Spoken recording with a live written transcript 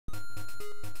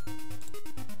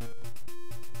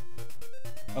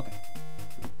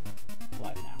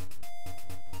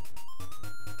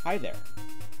hi there.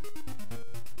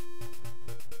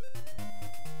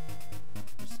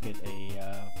 Just get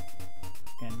again,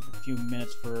 a few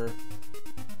minutes for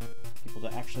people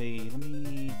to actually, let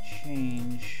me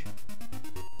change.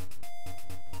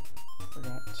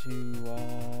 Forgot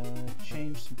to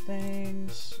change some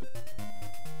things.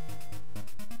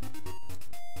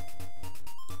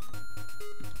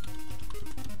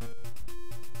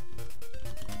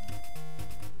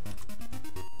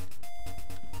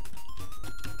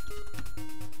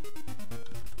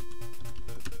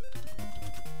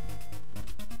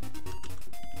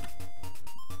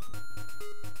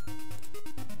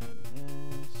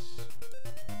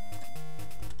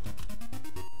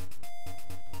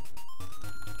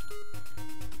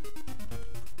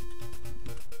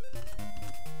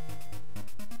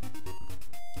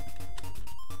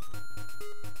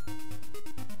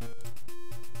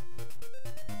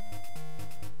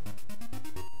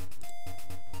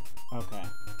 Okay.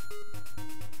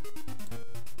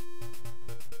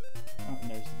 Oh,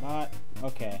 and there's the bot.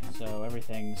 Okay, so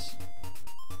everything's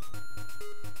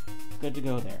good to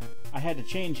go there. I had to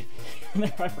change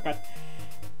there. I forgot.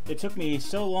 It took me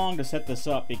so long to set this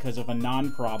up because of a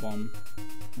non-problem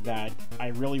that I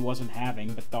really wasn't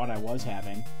having, but thought I was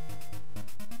having.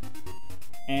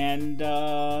 And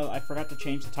I forgot to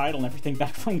change the title and everything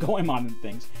back from Goemon and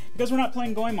things. Because we're not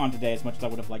playing Goemon today as much as I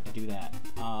would have liked to do that.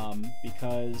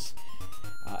 Because,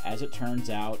 as it turns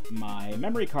out, my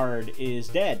memory card is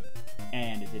dead.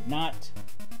 And it did not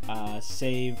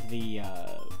save the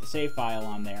save file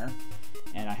on there.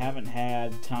 And I haven't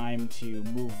had time to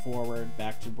move forward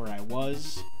back to where I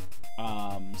was.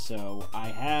 So I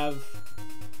have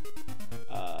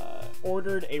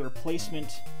ordered a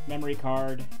replacement memory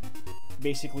card,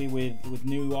 basically with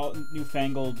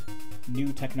newfangled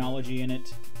new technology in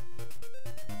it,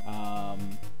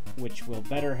 which will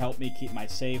better help me keep my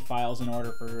save files in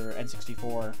order for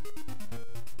N64.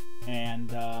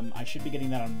 And I should be getting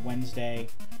that on Wednesday,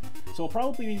 so I'll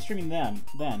probably be streaming them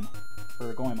then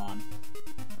for Goemon.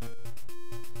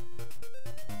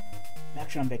 I'm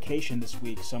actually on vacation this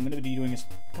week, so I'm going to be doing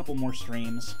a couple more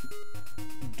streams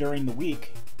during the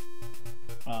week.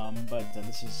 But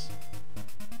this is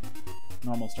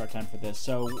normal start time for this.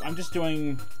 So I'm just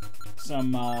doing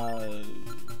some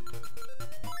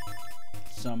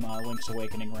Link's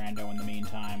Awakening rando in the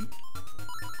meantime.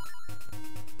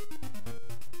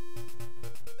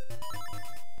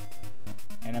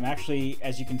 And I'm actually,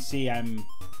 as you can see, I'm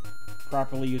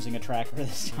properly using a tracker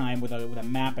this time with a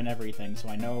map and everything, so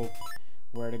I know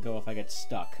where to go if I get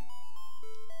stuck.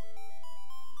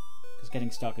 Because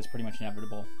getting stuck is pretty much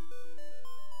inevitable.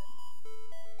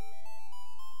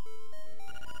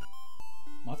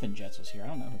 Muffin Jets was here. I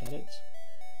don't know who that is.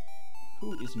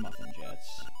 Who is Muffin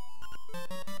Jets?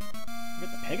 We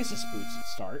got the Pegasus boots at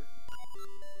start.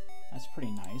 That's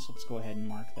pretty nice. Let's go ahead and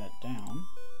mark that down.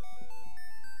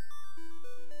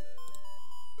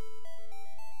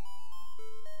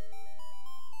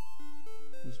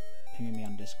 Who's pinging me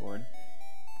on Discord?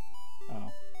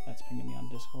 Oh, that's pinging me on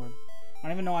Discord. I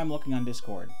don't even know why I'm looking on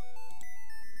Discord.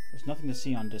 There's nothing to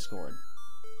see on Discord.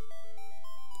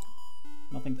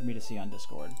 Nothing for me to see on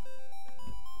Discord.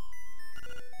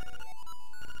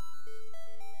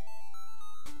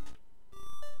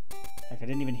 In fact, I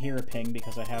didn't even hear a ping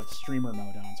because I have streamer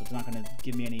mode on, so it's not going to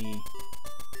give me any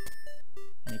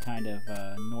kind of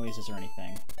noises or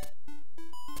anything.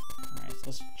 Alright, so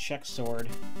let's check sword.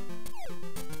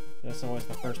 That's always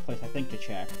the first place I think to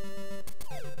check.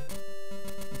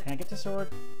 Can I get the sword?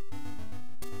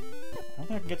 I don't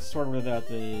think I can get the sword without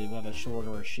a sword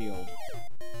or a shield.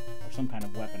 Or some kind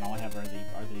of weapon. All I have are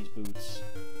these boots.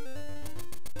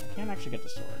 I can't actually get the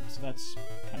sword, so that's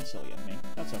kind of silly of me.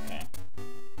 That's okay.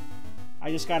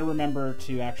 I just gotta remember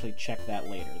to actually check that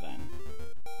later, then.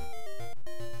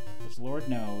 Because Lord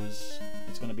knows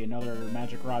it's gonna be another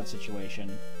magic rod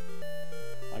situation,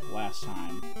 like last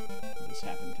time this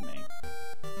happened to me.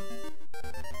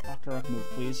 Dr. Up, move,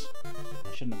 please.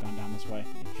 I shouldn't have gone down this way.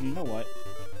 You know what?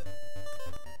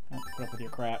 Put up with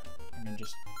your crap. I'm gonna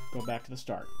just go back to the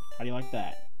start. How do you like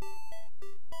that?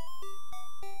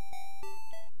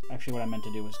 Actually, what I meant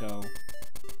to do was go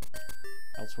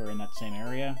elsewhere in that same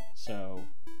area, so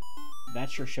that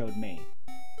sure showed me.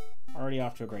 Already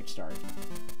off to a great start.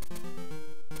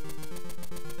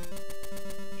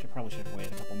 Probably should have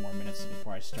waited a couple more minutes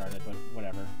before I started, but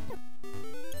whatever.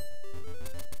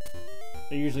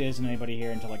 There usually isn't anybody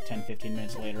here until like 10-15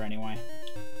 minutes later anyway.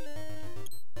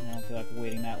 I don't feel like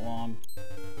waiting that long.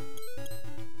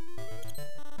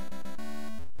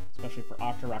 Especially for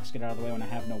Octoroks to get out of the way when I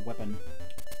have no weapon.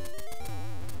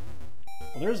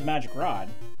 Well, there's a magic rod.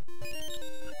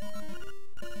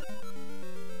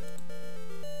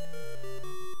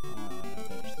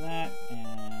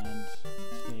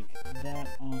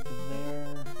 off of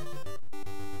there.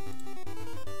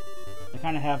 I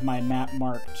kind of have my map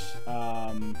marked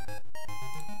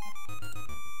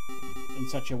in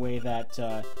such a way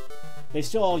that they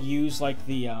still all use like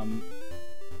the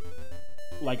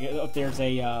like if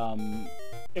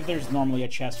there's normally a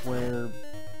chest where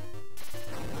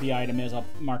the item is, I'll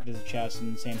mark it as a chest,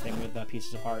 and same thing with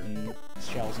pieces of heart and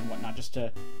shells and whatnot, just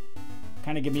to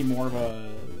kind of give me more of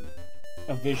a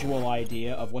visual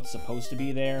idea of what's supposed to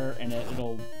be there, and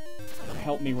it'll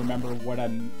help me remember what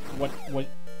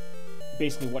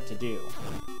basically what to do.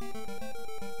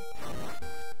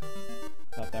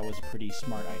 Thought that was a pretty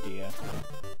smart idea.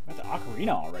 Got the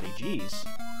ocarina already, jeez.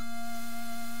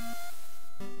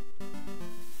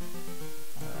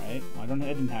 Alright, well, I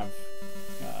didn't have...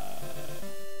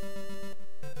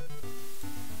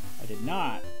 I did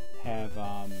not have,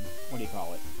 what do you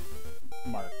call it?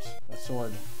 Marked. A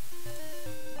sword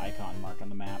icon marked on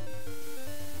the map.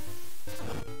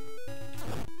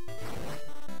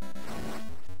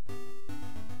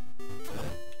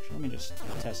 Let me just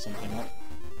test something up.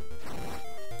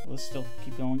 Will this still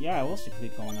keep going? Yeah, it will still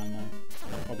keep going on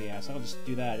the OBS. I'll just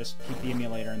do that. Just keep the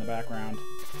emulator in the background.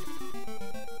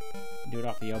 Do it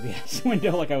off the OBS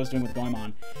window like I was doing with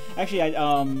Goemon. Actually,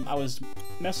 I was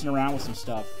messing around with some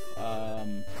stuff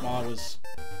while I was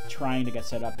trying to get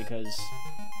set up, because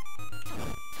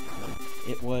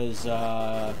it was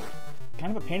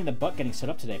kind of a pain in the butt getting set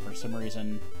up today for some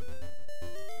reason.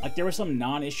 Like, there was some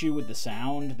non-issue with the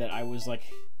sound that I was, like,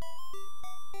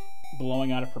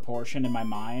 blowing out of proportion in my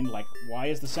mind. Like, why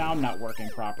is the sound not working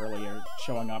properly or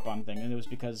showing up on things? And it was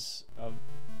because of,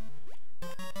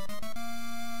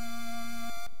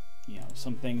 you know,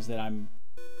 some things that I'm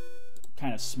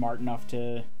kind of smart enough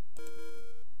to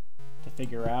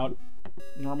figure out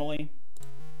normally.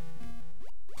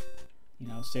 You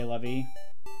know, c'est la vie.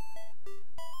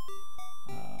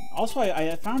 Also,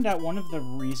 I found out one of the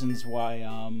reasons why,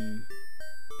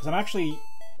 because I'm actually,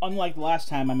 unlike last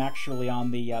time, I'm actually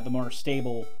on the more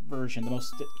stable version, the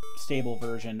most stable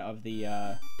version of the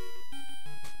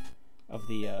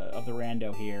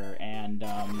rando here, and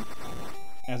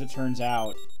as it turns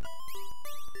out,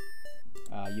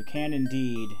 you can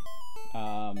indeed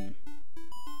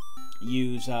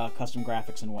use custom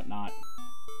graphics and whatnot.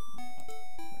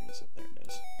 Where is it? There it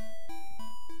is.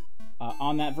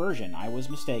 On that version, I was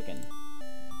mistaken.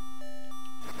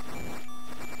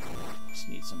 Just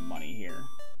need some money here.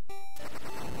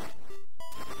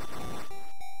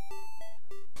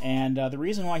 And the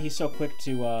reason why he's so quick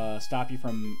to stop you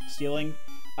from stealing,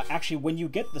 actually, when you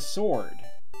get the sword,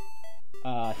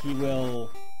 he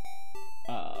will...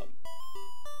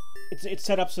 It's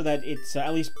set up so that it's,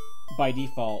 at least by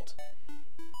default,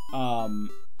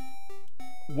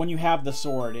 when you have the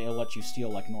sword, it'll let you steal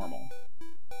like normal.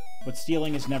 But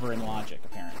stealing is never in logic,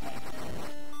 apparently.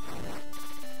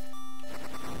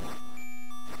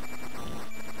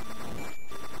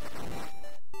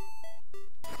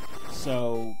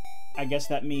 So, I guess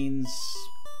that means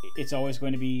it's always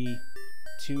going to be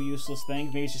two useless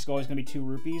things. Maybe it's just always going to be 2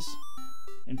 rupees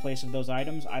in place of those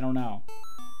items. I don't know.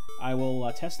 I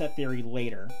will test that theory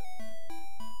later.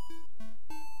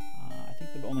 I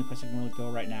think the only place I can really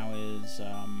go right now is,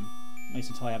 at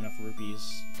least until I have enough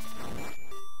rupees.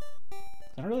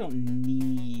 I really don't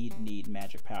need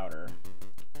magic powder.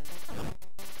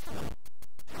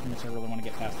 Unless I really want to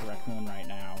get past the raccoon right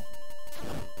now.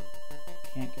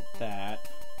 Can't get that.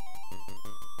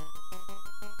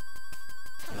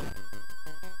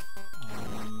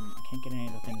 I can't get any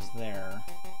of the things there.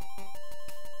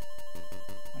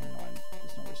 I know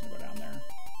there's no reason to go down there.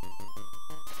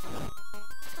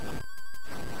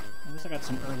 At least I got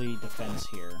some early defense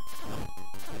here.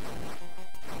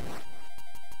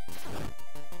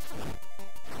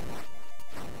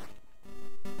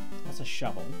 That's a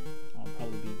shovel. I'll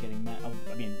probably be getting that.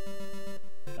 I mean,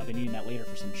 I'll be needing that later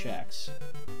for some checks.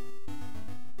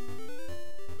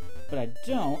 But I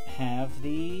don't have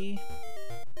the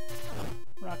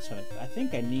rock stud. I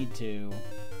think I need to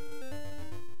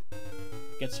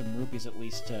get some rupees at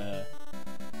least to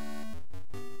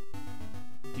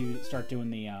start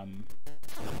doing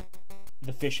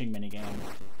the fishing minigame.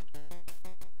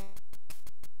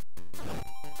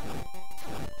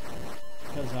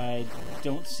 Because I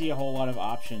don't see a whole lot of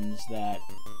options that...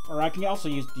 Or I can also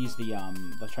use the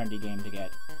trendy game to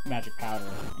get magic powder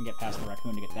and get past the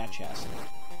raccoon to get that chest.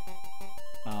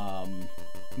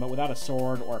 But without a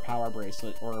sword or a power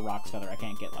bracelet or a rock's feather, I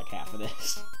can't get like half of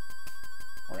this.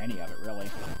 Or any of it, really.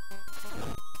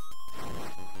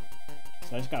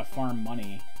 So I just gotta farm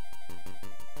money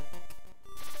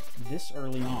this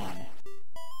early on.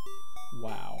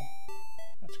 Wow.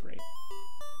 That's great.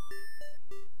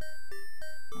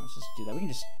 just do that. We can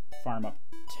just farm up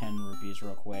 10 rupees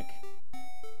real quick.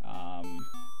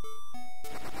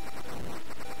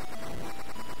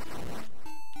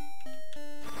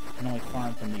 Can only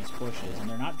farm from these bushes, and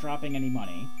they're not dropping any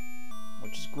money,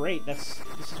 which is great. This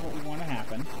is what we want to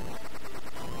happen.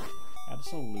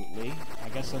 Absolutely. I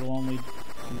guess it'll only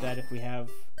do that if we have...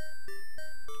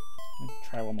 Let me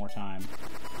try one more time.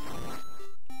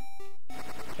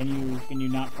 Can you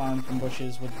not farm from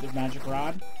bushes with the magic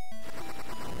rod?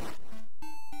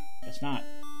 Guess not.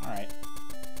 Alright.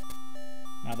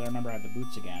 Now that I remember I have the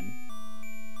boots again.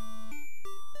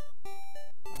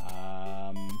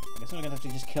 I guess I'm gonna have to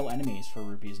just kill enemies for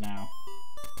rupees now.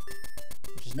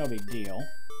 Which is no big deal.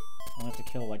 I'll have to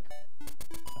kill, like,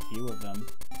 a few of them.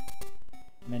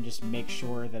 And then just make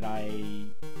sure that I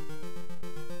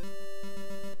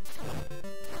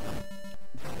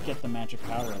get the magic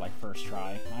powder, like, first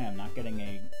try. I am not getting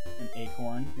an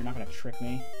acorn. You're not gonna trick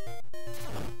me.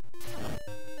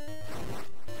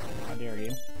 How dare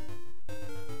you?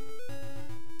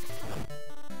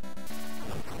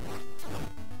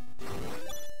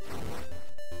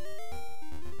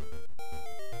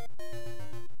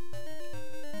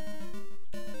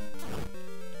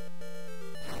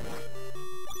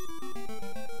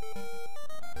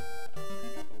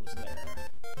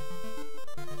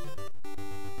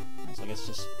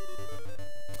 Just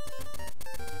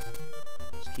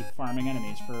keep farming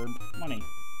enemies for money.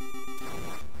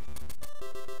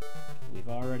 We've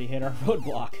already hit our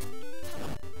roadblock.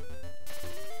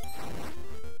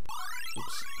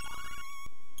 Oops.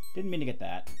 Didn't mean to get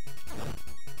that.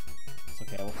 It's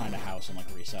okay, we'll find a house and, like,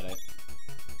 reset it.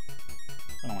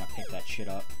 I don't want to pick that shit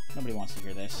up. Nobody wants to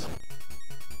hear this.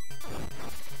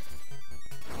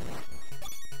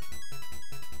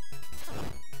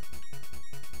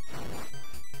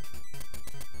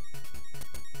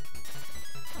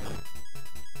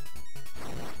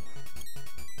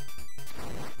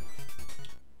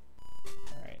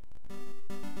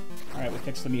 Alright, we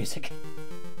fixed the music.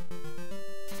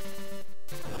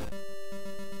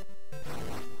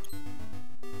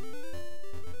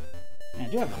 And I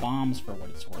do have bombs for what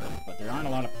it's worth, but there aren't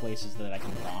a lot of places that I can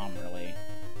bomb, really,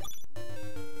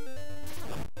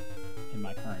 in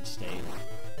my current state.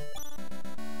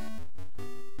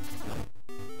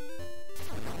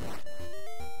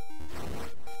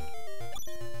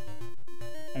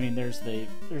 I mean, there's the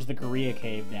Gorilla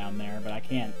Cave down there, but I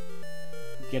can't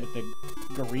get at the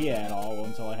Gorilla at all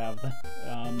until I have the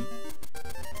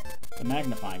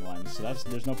magnifying lens, so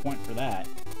there's no point for that.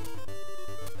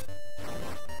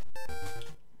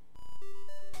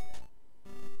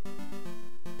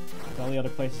 With all the other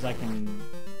places I can,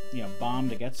 you know, bomb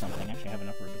to get something. Actually, I have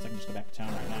enough rupees. I can just go back to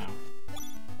town right now.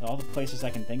 All the places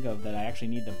I can think of that I actually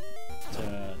need to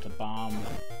bomb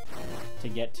to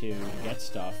get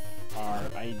stuff are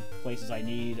places I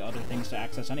need other things to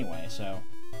access anyway, so...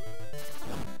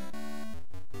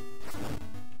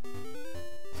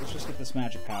 Let's just get this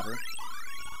magic powder.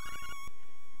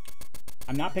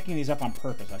 I'm not picking these up on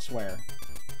purpose, I swear.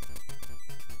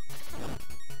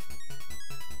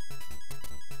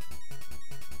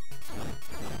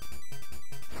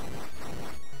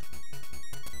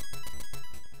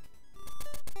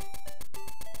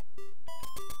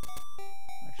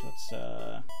 Actually, let's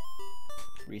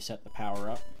reset the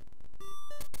power up.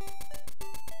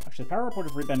 Actually, the power up would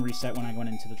have been reset when I went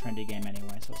into the trendy game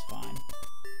anyway, so it's fine.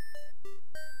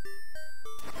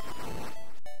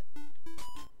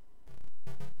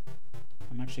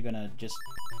 I'm actually gonna just,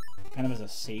 kind of as a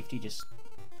safety, just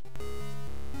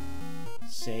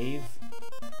save.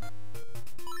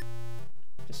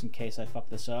 Just in case I fuck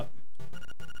this up.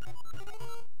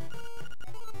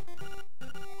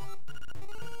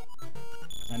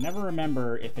 I never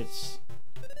remember if it's...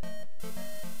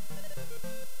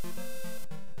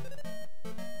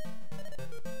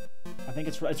 I think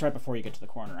it's right before you get to the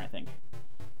corner, I think.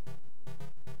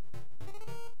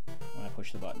 When I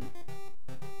push the button.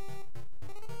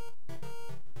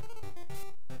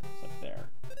 It's like there.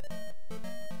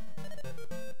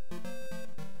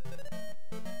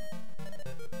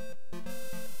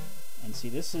 And see,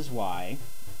 this is why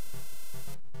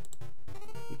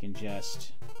we can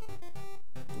just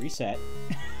reset.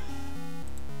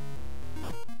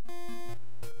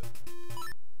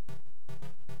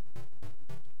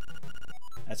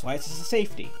 That's why it's just a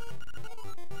safety.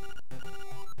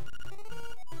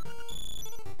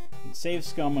 You can save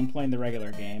scum when playing the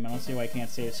regular game. I don't see why I can't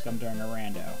save scum during a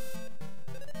rando.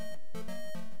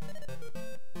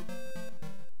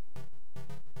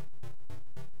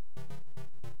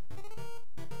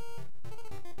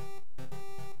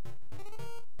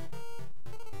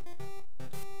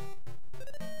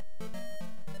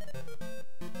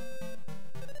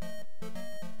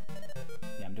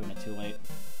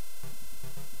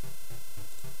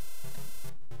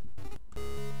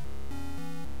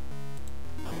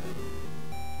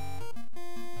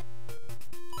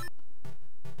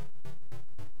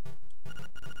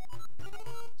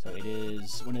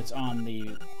 is when it's on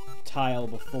the tile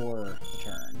before the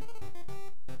turn.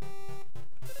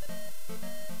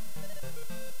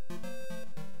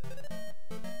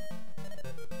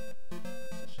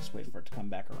 Let's just wait for it to come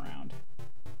back around.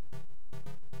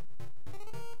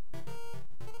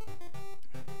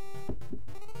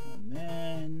 And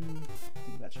then I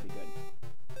think that should be good.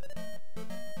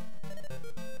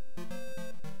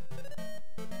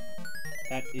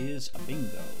 That is a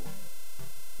bingo.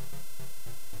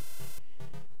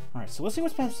 Alright, so let's see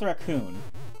what's past the raccoon.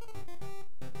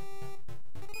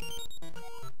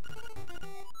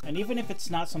 And even if it's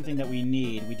not something that we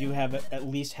need, we do have at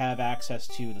least have access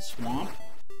to the swamp.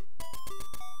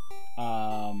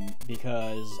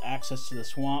 Because access to the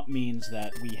swamp means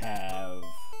that we have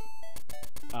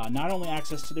not only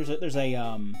access to there's a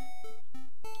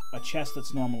chest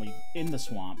that's normally in the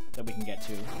swamp that we can get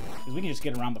to, because we can just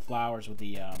get around the flowers with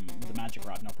the magic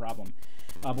rod, no problem.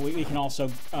 But we can also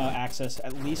access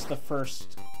at least the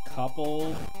first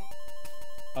couple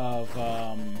of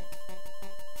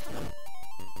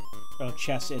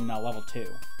chests in level 2.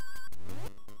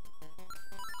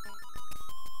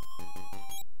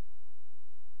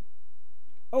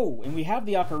 Oh, and we have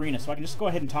the ocarina, so I can just go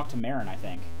ahead and talk to Marin, I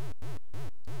think.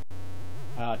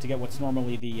 To get what's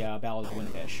normally the Ballad of the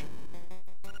Windfish.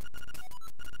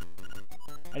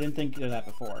 I didn't think of that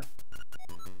before.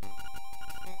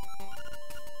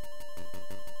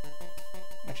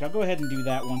 Actually, I'll go ahead and do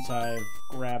that once I've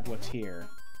grabbed what's here.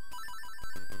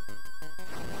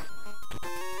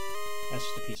 That's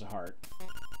just a piece of heart.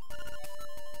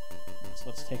 So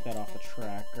let's take that off the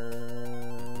tracker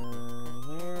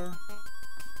there.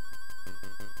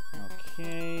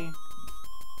 Okay.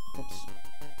 Oops.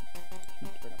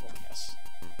 Yes.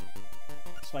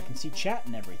 So I can see chat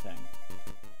and everything.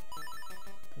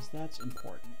 Because that's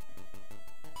important.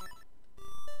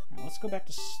 Now let's go back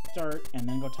to start and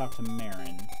then go talk to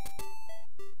Marin.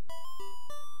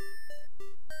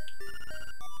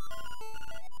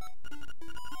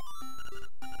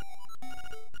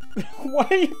 Why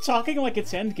are you talking like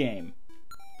it's endgame?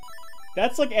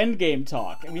 That's like endgame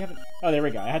talk, and we haven't... Oh, there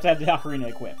we go. I had to have the ocarina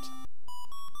equipped.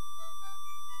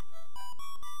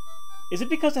 Is it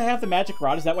because I have the magic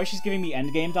rod? Is that why she's giving me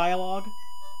endgame dialogue?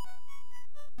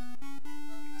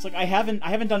 It's like I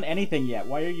haven't done anything yet.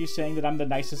 Why are you saying that I'm the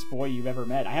nicest boy you've ever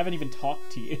met? I haven't even talked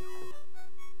to you.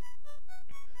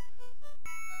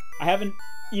 I haven't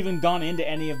even gone into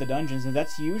any of the dungeons, and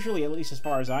that's usually, at least as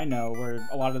far as I know, where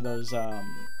a lot of those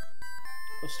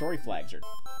story flags are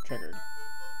triggered.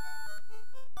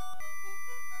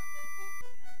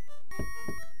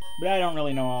 But I don't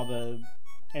really know all the...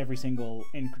 every single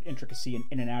intricacy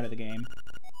in and out of the game.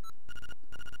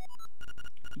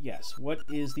 Yes, what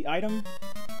is the item?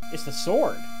 It's the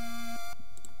sword.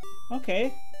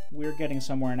 Okay, we're getting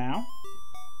somewhere now.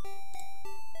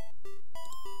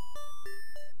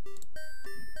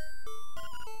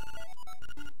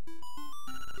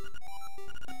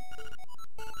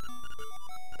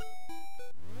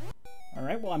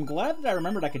 Alright, well I'm glad that I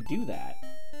remembered I could do that.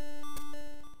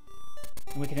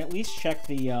 And we can at least check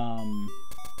the,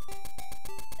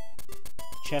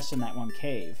 chest in that one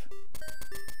cave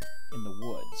in the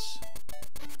woods.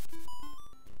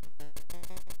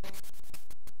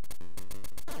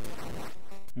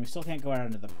 And we still can't go out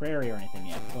into the prairie or anything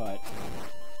yet, but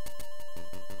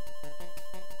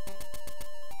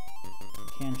we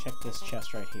can check this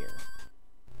chest right here.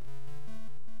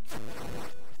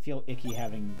 I feel icky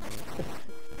having the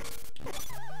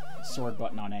sword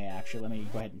button on A, actually. Let me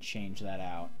go ahead and change that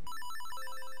out.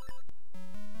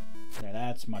 There,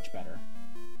 that's much better.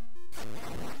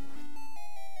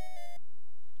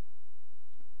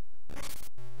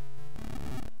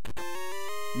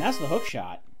 And that's the hook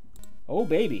shot. Oh,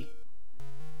 baby.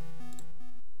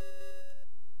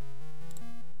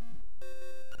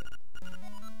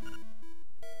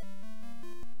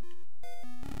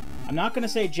 I'm not gonna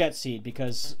say jet seed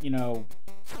because, you know,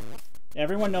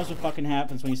 everyone knows what fucking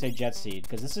happens when you say jet seed,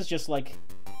 because this is just like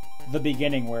the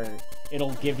beginning where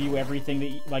it'll give you everything that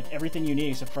you, like everything you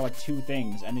need except for like 2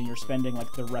 things, and then you're spending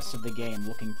like the rest of the game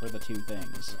looking for the 2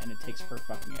 things, and it takes for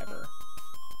fucking ever.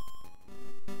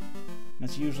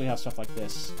 That's usually how stuff like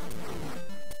this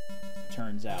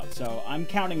turns out. So I'm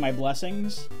counting my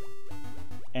blessings,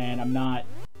 and I'm not,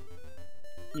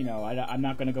 you know, I'm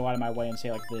not gonna go out of my way and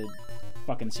say like the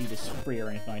fucking seed is free or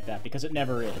anything like that, because it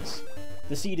never is.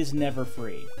 The seed is never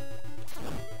free.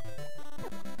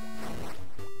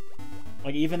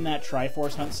 Like, even that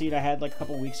Triforce Hunt seed I had, like, a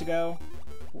couple weeks ago,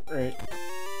 where it,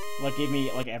 like, gave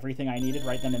me, like, everything I needed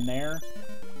right then and there.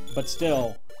 But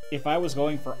still, if I was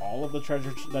going for all of the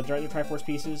Triforce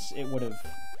pieces, it would have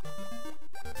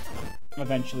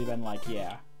eventually been like,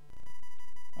 yeah,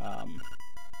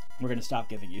 we're going to stop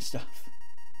giving you stuff.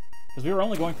 Because we were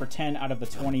only going for 10 out of the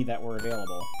 20 that were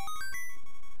available.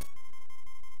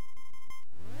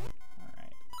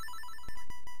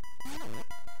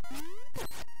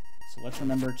 So let's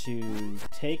remember to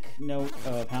take note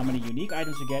of how many unique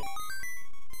items we get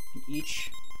in each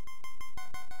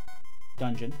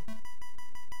dungeon.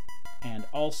 And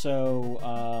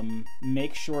also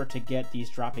make sure to get these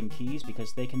dropping keys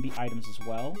because they can be items as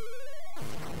well.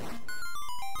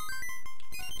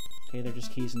 Okay, they're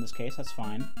just keys in this case, that's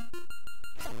fine.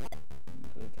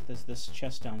 Get this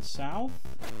chest down south.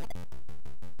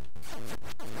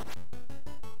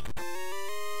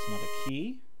 It's another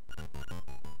key.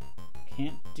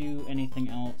 Can't do anything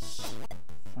else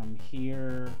from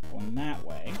here going that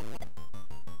way.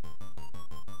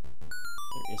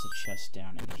 There is a chest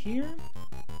down in here.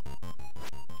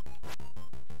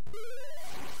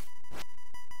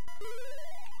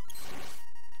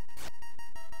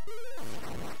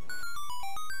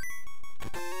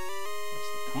 There's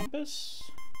the compass.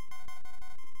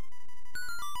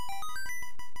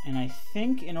 And I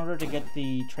think in order to get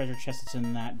the treasure chest that's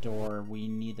in that door, we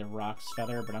need the Rock's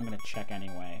Feather, but I'm going to check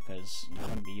anyway, because I'm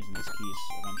going to be using these keys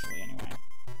eventually anyway.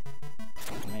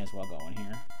 I may as well go in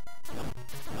here.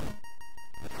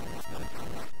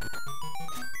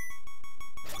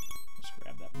 Just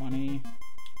grab that money.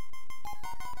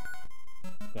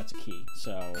 That's a key,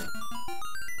 so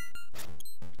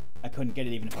I couldn't get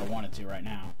it even if I wanted to right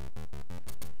now.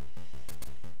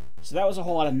 So that was a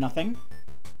whole lot of nothing.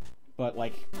 But,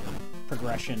 like,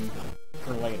 progression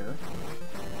for later,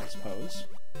 I suppose.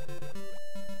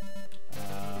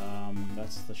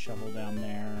 That's the shovel down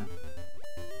there.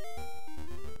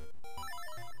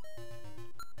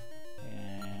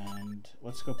 And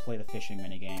let's go play the fishing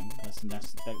minigame. That's the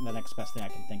next best thing I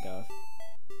can think of.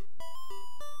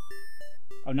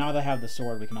 Oh, now that I have the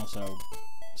sword, we can also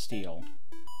steal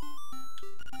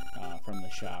from the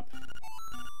shop.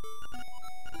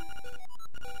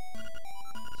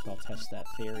 So I'll test that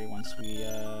theory once we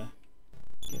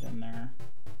get in there.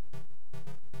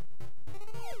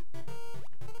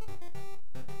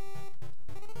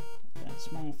 That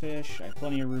small fish. I have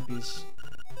plenty of rupees.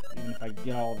 Even if I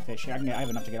get all the fish here. I have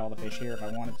enough to get all the fish here if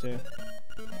I wanted to.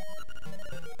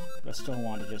 But I still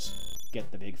want to just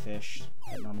get the big fish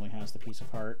that normally has the piece of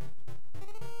heart.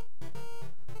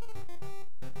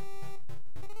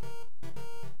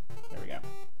 There we go.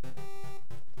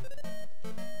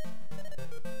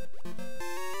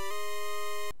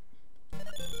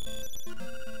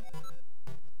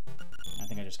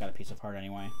 Got a piece of heart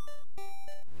anyway.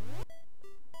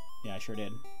 Yeah, I sure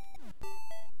did.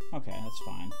 Okay, that's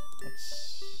fine.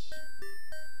 Let's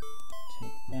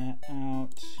take that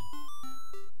out.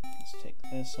 Let's take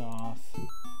this off.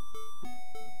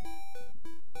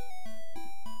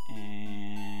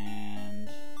 And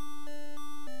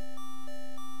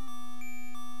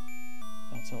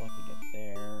that's all I could get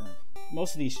there.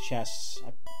 Most of these chests,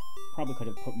 I probably could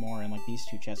have put more in, like these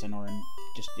two chests I know are in,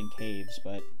 just in caves,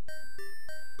 but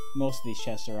most of these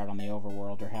chests are out on the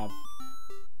overworld or have...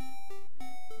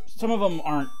 Some of them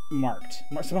aren't marked.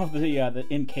 Some of the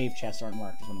in-cave chests aren't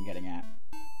marked is what I'm getting at.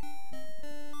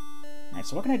 Alright,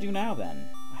 so what can I do now then?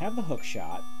 I have the hook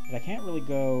shot, but I can't really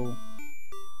go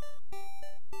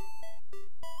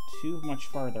too much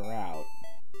farther out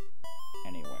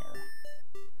anywhere.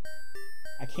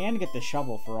 I can get the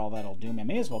shovel for all that'll do me. I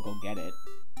may as well go get it.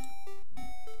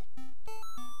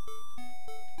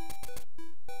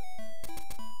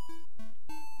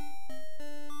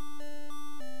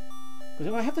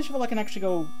 Because if I have the shovel, I can actually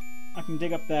go... I can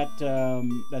dig up that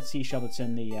that seashell that's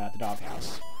in the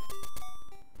doghouse.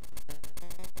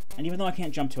 And even though I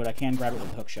can't jump to it, I can grab it with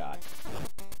the hook shot.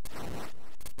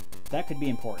 That could be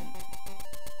important.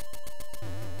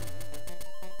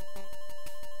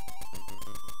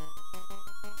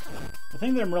 The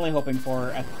thing that I'm really hoping for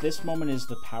at this moment is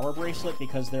the power bracelet,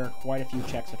 because there are quite a few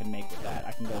checks I can make with that.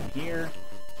 I can go in here,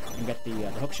 I can get the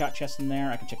hookshot chest in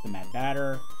there, I can check the Mad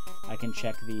Batter, I can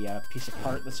check the piece of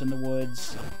heart that's in the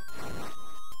woods,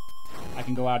 I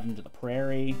can go out into the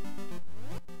prairie.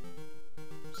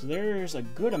 So there's a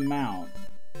good amount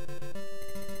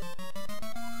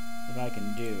that I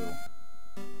can do.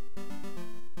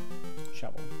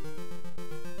 Shovel.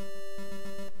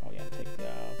 Oh yeah, take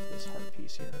this heart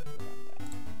piece here.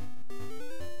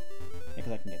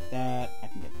 Because I can get that, I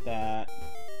can get that.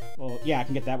 Well, yeah, I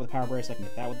can get that with the power bracelet, I can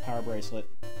get that with the power bracelet.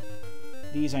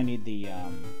 These I need the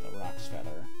Rock's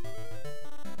Feather.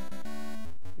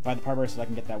 If I had the power bracelet, I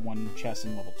can get that one chest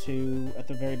in level 2 at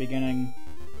the very beginning.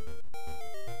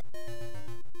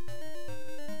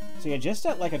 So yeah, just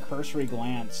at like a cursory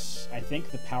glance, I think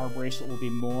the power bracelet will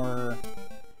be more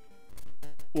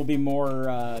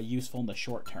useful in the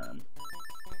short term.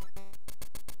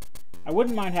 I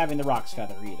wouldn't mind having the Rock's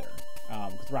Feather either,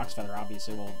 because the Rock's Feather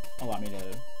obviously will allow me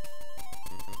to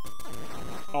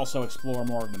also explore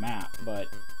more of the map, but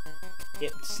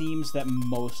it seems that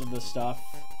most of the stuff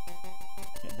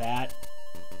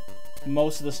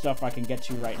I can get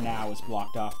to right now is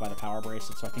blocked off by the power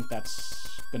bracelet, so I think that's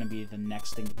going to be the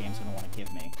next thing the game's going to want to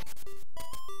give me.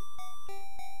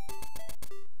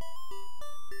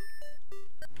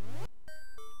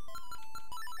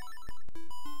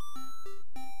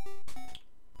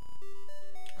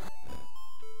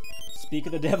 Speak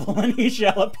of the devil and he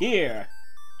shall appear.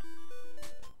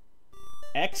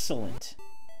 Excellent.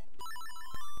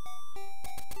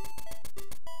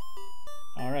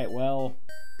 Alright, well,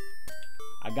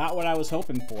 I got what I was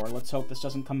hoping for. Let's hope this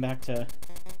doesn't come back to...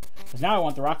 Because now I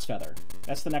want the Rock's Feather.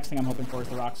 That's the next thing I'm hoping for, is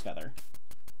the Rock's Feather.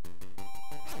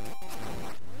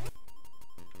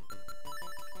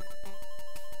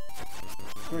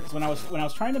 Because when I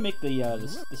was trying to make the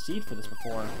seed for this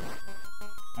before,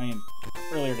 I mean,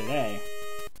 earlier today,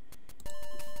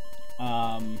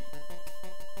 should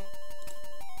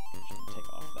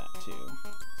take off that too.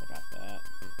 So I got that.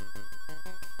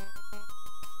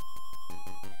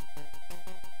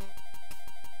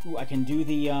 Ooh, I can do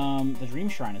the Dream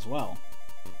Shrine as well.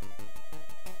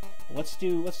 But let's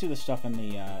do the stuff in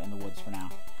the woods for now.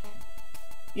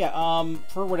 Yeah,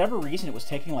 for whatever reason, it was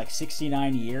taking like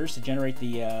 69 years to generate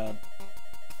the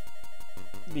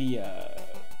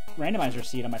randomizer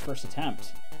seed on my first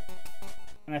attempt.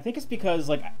 And I think it's because,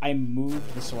 like, I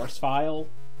moved the source file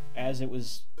as it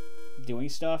was doing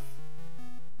stuff.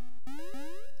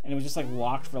 And it was just, like,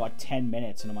 locked for, like, 10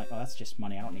 minutes. And I'm like, oh, that's just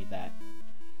money. I don't need that.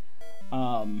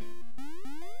 And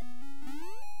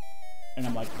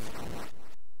I'm like,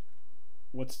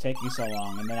 what's taking so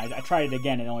long? And then I tried it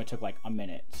again, and it only took, like, a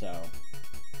minute. So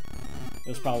it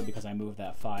was probably because I moved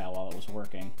that file while it was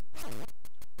working.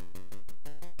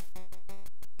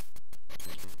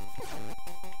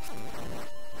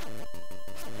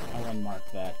 I'll unmark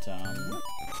that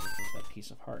piece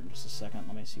of heart in just a second.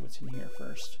 Let me see what's in here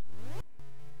first.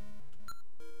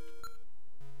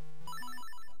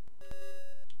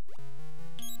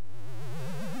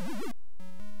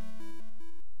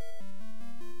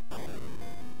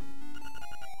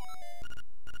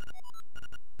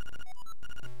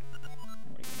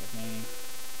 Everybody give me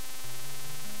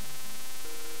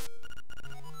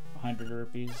 100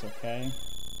 rupees, okay.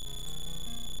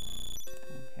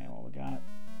 Okay, well, we got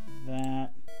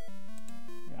that.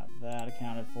 We got that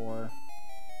accounted for.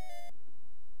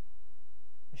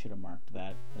 I should have marked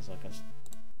that as like a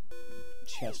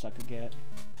chest I could get.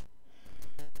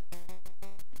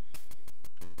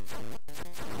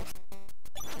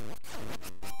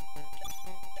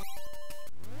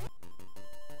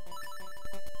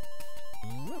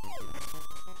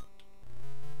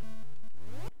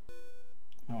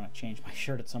 I want to change my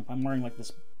shirt at some point. I'm wearing like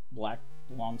this black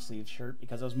long sleeve shirt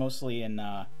because I was mostly in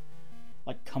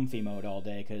like comfy mode all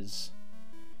day, because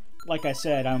like I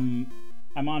said, I'm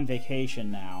on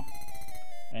vacation now,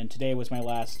 and today was my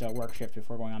last work shift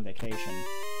before going on vacation.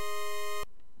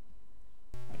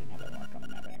 I didn't have that marked on the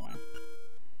map anyway.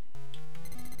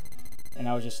 And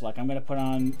I was just like, I'm gonna put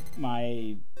on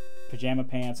my pajama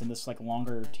pants and this like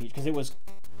longer t-shirt, because it was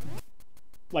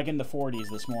like in the 40s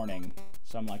this morning.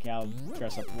 So I'm like, yeah, I'll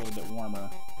dress up a little bit warmer.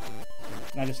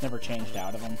 And I just never changed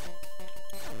out of them.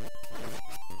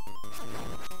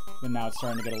 But now it's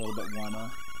starting to get a little bit warmer.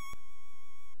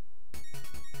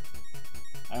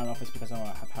 I don't know if it's because of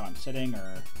how I'm sitting,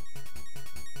 or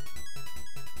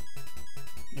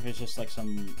if it's just like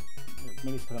some...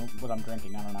 Maybe it's because of what I'm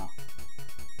drinking, I don't know.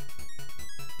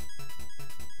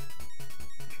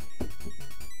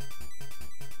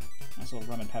 Nice little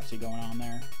rum and Pepsi going on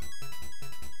there.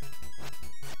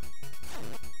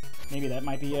 Maybe that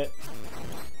might be it.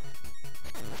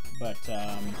 But,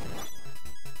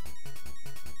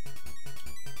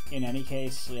 in any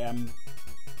case, yeah, I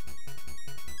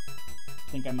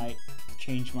think I might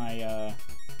change my,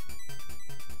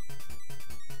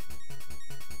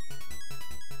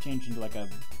 change into like a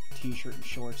t-shirt and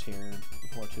shorts here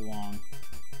before too long.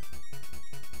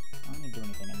 I'm not gonna do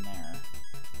anything in there.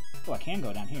 Oh, I can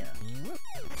go down here.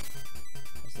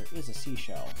 Because there is a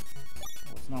seashell.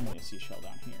 Well, it's normally a seashell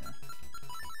down here.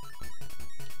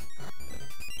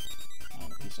 Oh,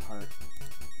 a piece of heart.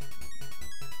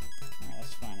 Alright,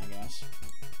 that's fine, I guess.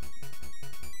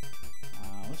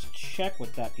 Let's check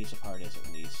what that piece of heart is,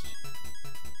 at least.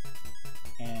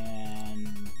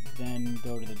 And then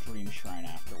go to the Dream Shrine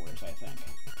afterwards, I think.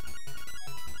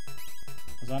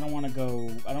 Because I don't want to go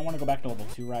back to level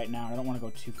 2 right now. I don't want to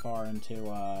go too far into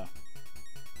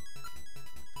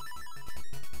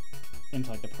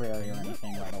like the prairie or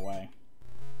anything right away.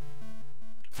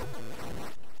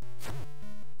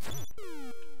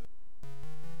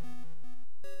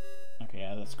 Okay,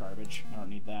 yeah, that's garbage. I don't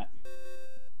need that.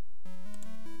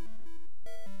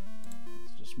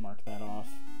 Let's just mark that off.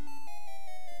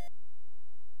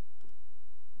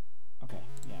 Okay,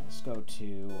 yeah, let's go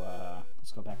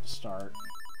back to start.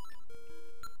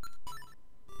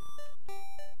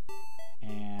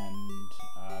 And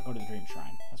go to the Dream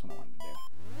Shrine. That's what I wanted to do.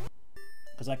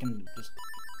 Because I can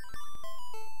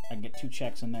get 2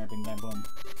 checks in there, bing bang boom.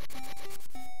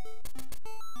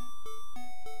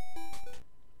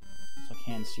 So I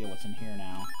can steal what's in here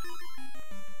now.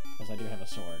 Because I do have a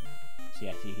sword. So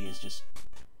yeah, he's just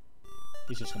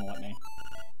gonna let me.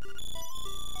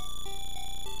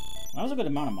 That was a good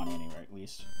amount of money anyway, at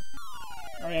least.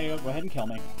 Oh yeah, go ahead and kill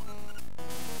me.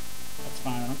 That's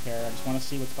fine, I don't care. I just want to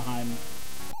see what's behind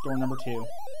door number 2.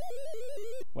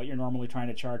 What you're normally trying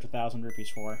to charge 1,000 rupees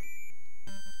for.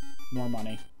 More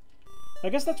money. I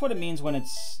guess that's what it means when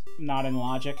it's not in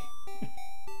logic.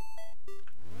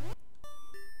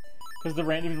 Because the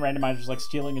randomizer's like,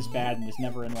 stealing is bad and is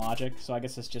never in logic, so I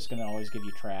guess it's just gonna always give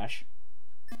you trash.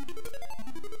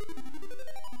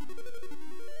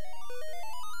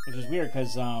 Which is weird,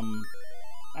 because, I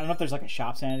don't know if there's like a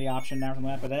shop sanity option now or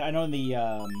something like that, but I know in the,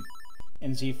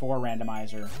 in Z4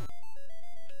 randomizer,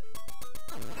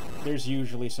 there's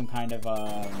usually some kind of,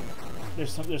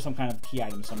 there's some kind of key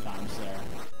item sometimes there,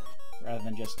 rather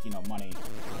than just, you know, money.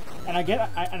 And I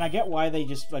get why they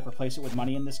just, like, replace it with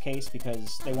money in this case,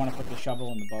 because they want to put the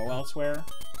shovel and the bow elsewhere.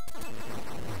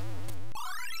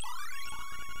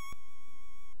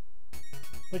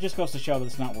 It just goes to show that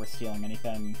it's not worth stealing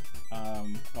anything,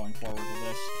 going forward with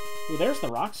this. Ooh, there's the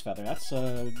Rock's Feather. That's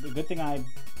a good thing I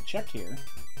checked here.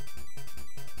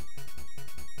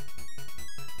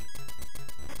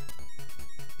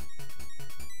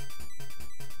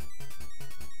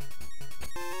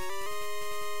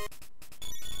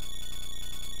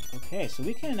 Okay, so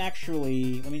we can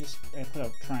actually... Let me just put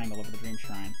a triangle over the Dream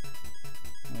Shrine.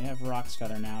 We have Rock's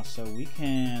Feather now, so we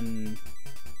can...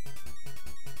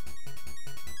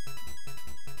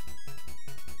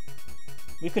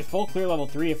 We could full clear level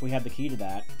 3 if we had the key to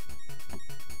that.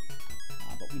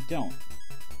 But we don't.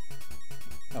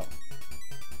 Oh.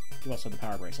 We also have the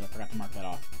Power Bracelet. I forgot to mark that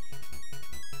off.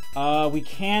 We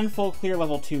can full clear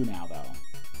level 2 now, though.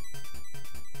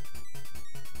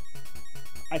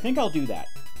 I think I'll do that.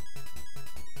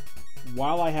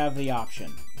 While I have the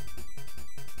option.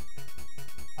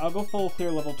 I'll go full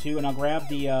clear level 2, and I'll grab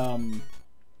the, I'll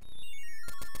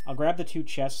grab the 2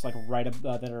 chests, like, right up,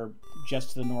 that are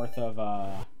just to the north of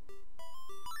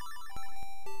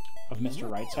Mr.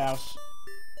 Wright's house.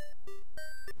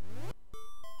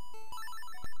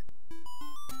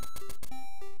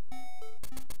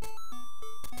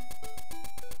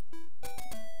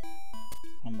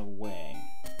 On the way.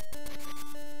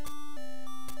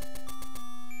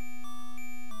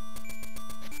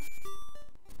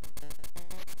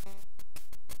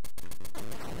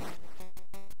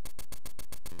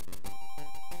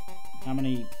 How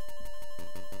many...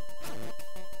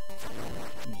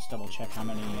 Let me just double check how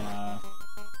many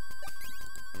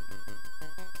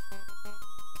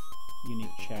unique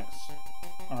checks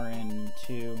are in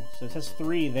 2. So it says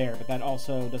 3 there, but that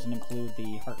also doesn't include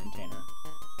the heart container.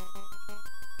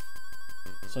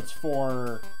 So it's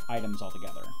 4 items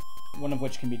altogether, one of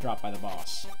which can be dropped by the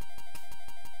boss.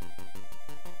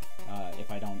 If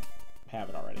I don't have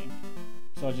it already.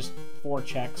 So just 4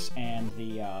 checks and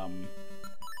the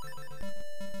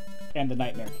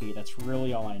Nightmare Key. That's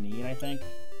really all I need, I think.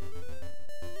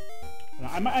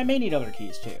 I may need other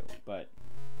keys too, but...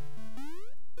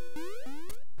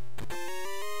 So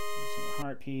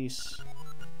heart piece.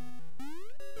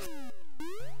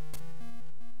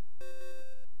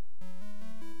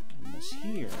 And this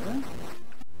here...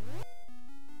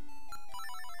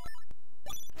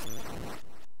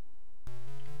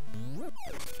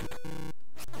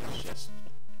 It's just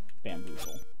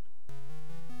bamboozle.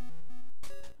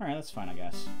 Alright, that's fine, I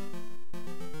guess.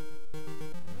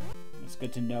 It's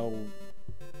good to know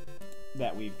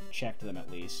that we've checked them at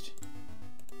least.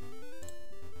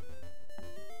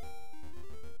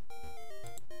 I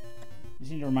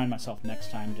just need to remind myself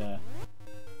next time to...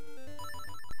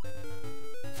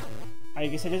 I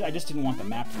guess I just didn't want the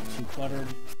map to be too cluttered.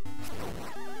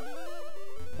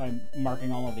 By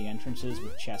marking all of the entrances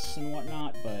with chests and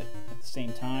whatnot, but at the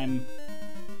same time...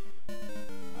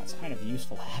 it's kind of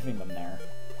useful having them there.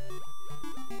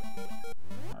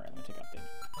 Alright, let me take out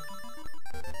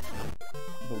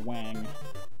the Wang.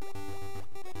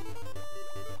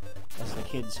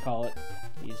 kids call it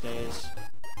these days.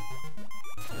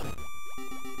 Well,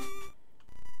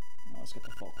 let's get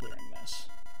to full clearing this.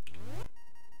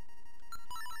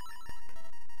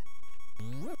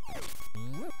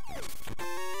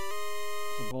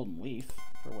 It's a golden leaf,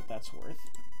 for what that's worth.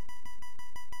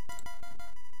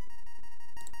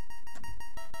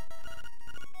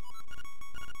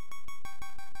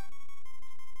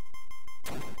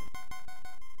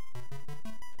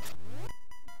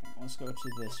 Let's go to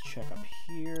this check up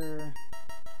here.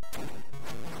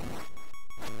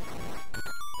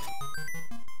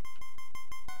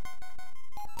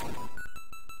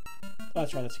 Oh,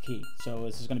 that's right, that's a key. So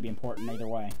this is going to be important either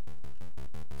way.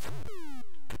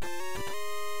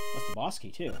 That's the boss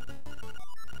key, too.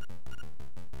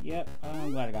 Yep,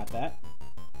 I'm glad I got that.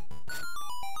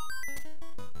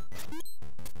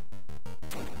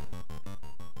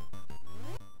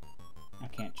 I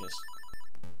can't just...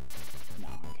 No,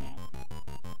 I can't.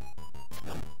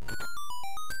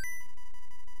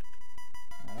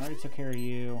 I already took care of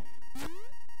you.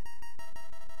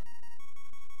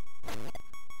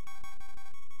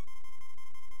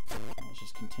 Let's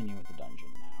just continue with the dungeon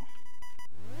now.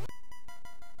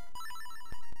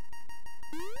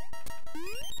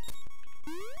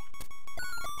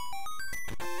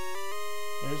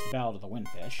 There's the Ballad of the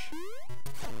Windfish.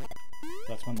 So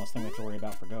that's one less thing we have to worry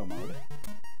about for Go mode.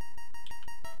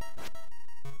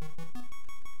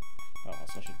 Oh,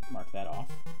 also I should mark that off.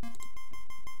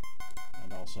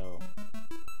 And also,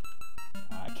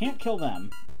 I can't kill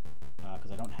them,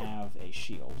 because I don't have a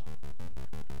shield.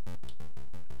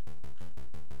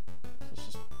 So let's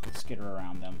just skitter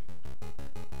around them.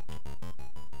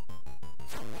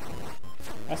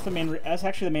 That's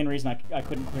actually the main reason I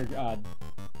couldn't clear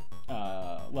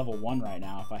level 1 right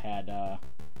now if I had the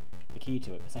key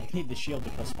to it, because I need the shield to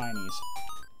kill Spinies.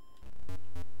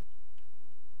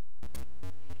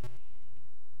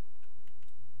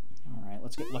 Alright,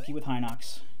 let's get lucky with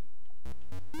Hinox.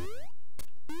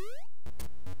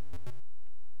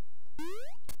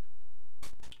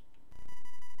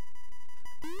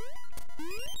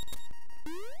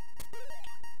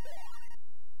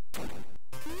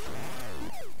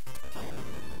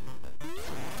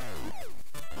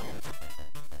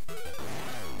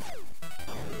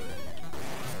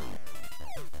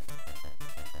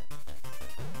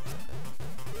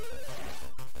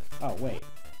 Oh, wait.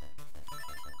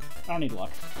 I don't need luck.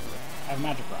 I have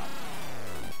Magic Rod.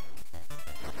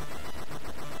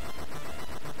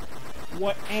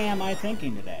 What am I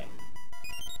thinking today?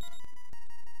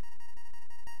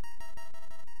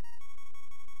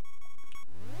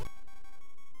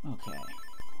 Okay.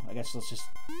 I guess let's just...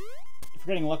 If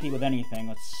we're getting lucky with anything,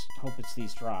 let's hope it's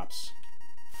these drops.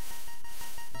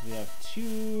 We have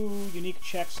 2 unique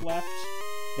checks left.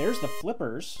 There's the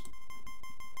flippers.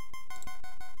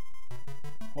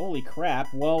 Holy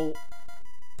crap, well...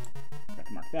 Got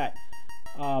to mark that.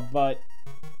 But...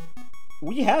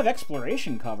 we have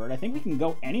exploration covered. I think we can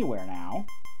go anywhere now.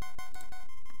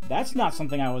 That's not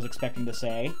something I was expecting to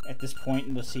say at this point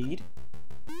in the seed.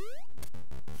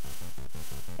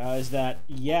 Is that,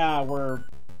 yeah, we're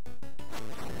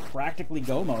practically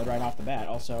Go mode right off the bat.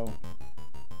 Also...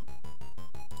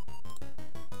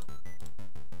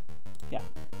 yeah,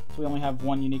 so we only have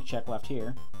 1 unique check left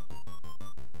here.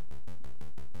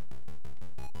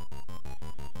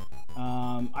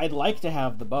 I'd like to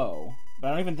have the bow, but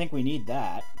I don't even think we need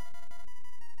that.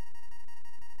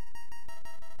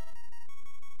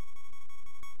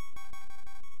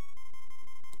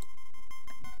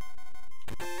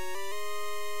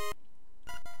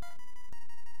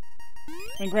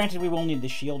 I mean, granted, we will need the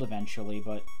shield eventually,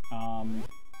 but,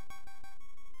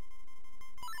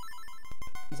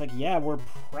 it's like, yeah, we're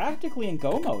practically in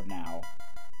Go mode now.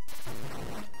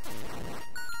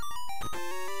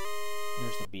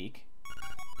 There's the beak.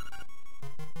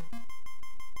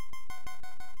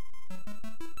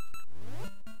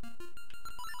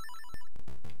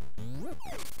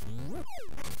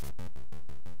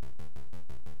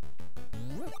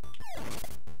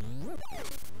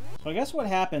 So I guess what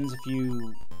happens if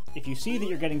you see that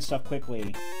you're getting stuff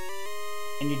quickly,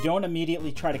 and you don't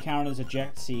immediately try to count it as a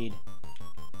eject seed,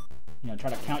 you know, try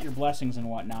to count your blessings and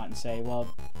whatnot, and say, well,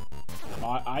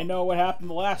 I know what happened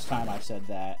the last time I said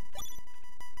that,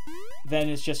 then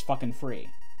it's just fucking free.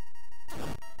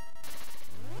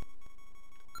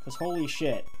 Because holy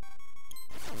shit.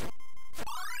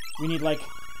 We need, like,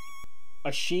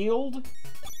 a shield?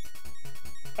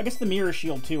 I guess the mirror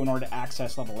shield, too, in order to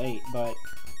access level 8, but...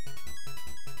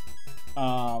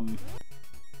 we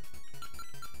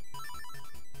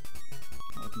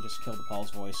can just kill the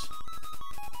Paul's voice.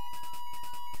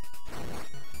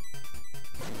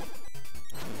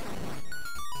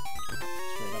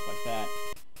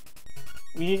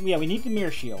 we need the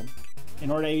mirror shield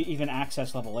in order to even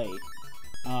access level 8.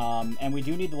 And we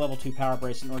do need the level 2 power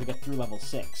bracelet in order to get through level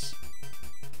 6.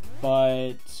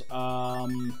 But,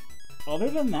 other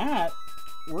than that,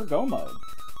 we're go mode.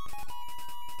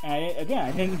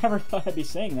 Again, I never thought I'd be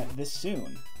saying that this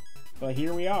soon. But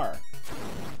here we are.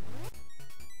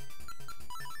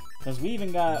 Because we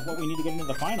even got what we need to get into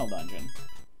the final dungeon.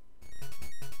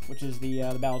 Which is the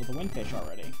Ballad of the Windfish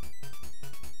already.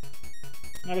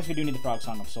 I guess we do need the Frog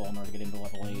Song of Soul in order to get into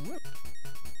level 8.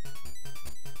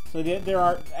 So there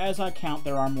are, as I count,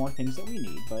 there are more things that we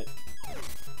need, but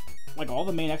like all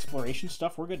the main exploration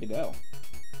stuff, we're good to go.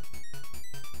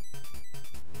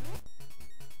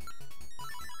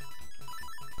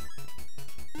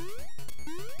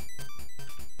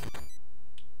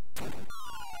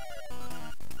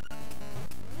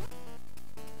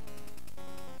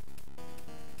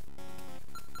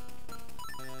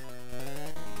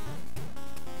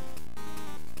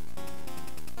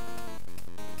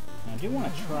 I do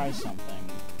want to try something.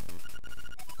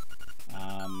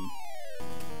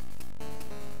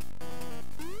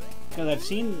 Because I've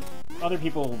seen other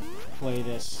people play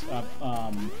this,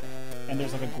 and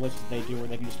there's like a glitch that they do where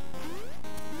they can just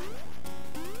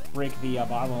break the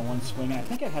bottle in one swing, and I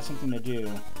think it has something to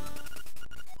do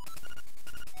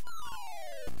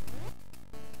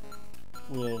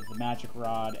with the magic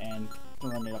rod and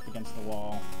throwing it up against the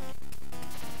wall.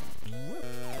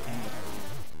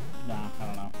 Nah, I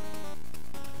don't know.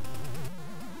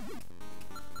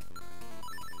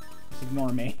 Just ignore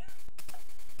me.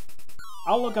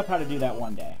 I'll look up how to do that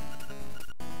one day.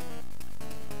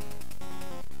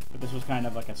 But this was kind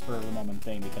of like a spur-of-the-moment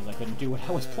thing because I couldn't do what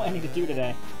I was planning to do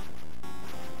today.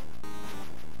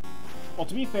 Well,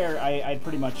 to be fair, I'd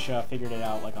pretty much figured it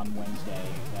out like on Wednesday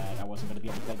that I wasn't going to be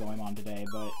able to play Going On today,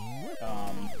 but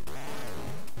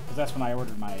because that's when I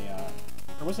ordered my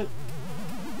or was it?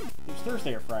 It was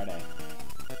Thursday or Friday.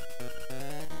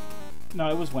 No,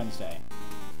 it was Wednesday.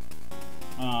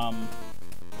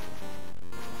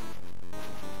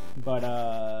 But,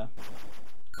 I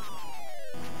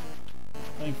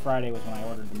think Friday was when I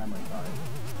ordered the memory card.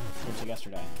 Which was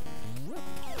yesterday.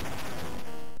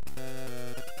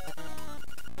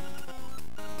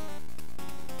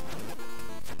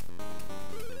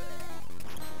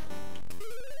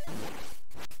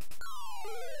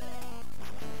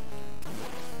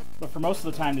 But for most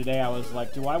of the time today, I was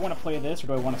like, do I want to play this or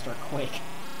do I want to start Quake?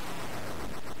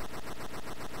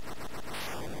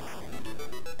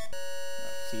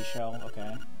 Seashell,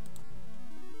 okay.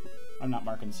 I'm not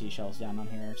marking seashells down on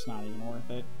here, it's not even worth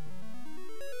it.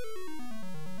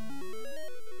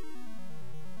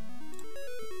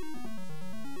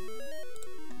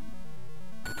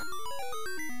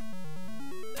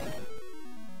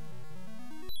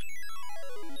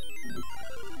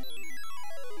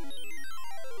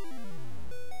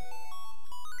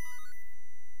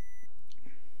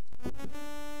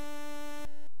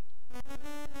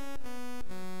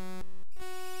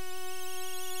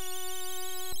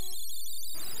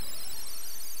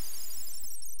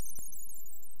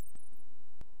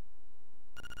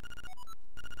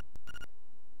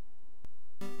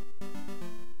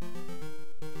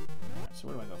 So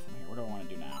where do I go from here? What do I want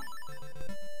to do now?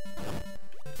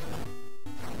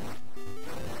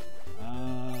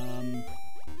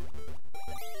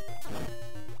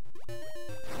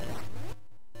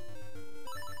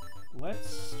 Let's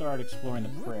start exploring the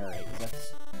prairie, because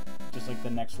that's just like the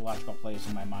next logical place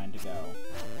in my mind to go.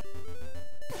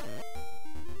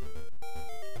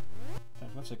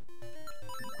 Let's equip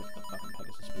the fucking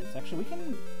Pegasus boots. Actually, we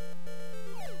can...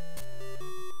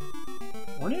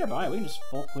 We're nearby, we can just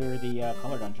full clear the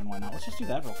color dungeon, why not? Let's just do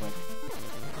that real quick.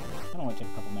 That'll only take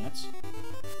a couple minutes.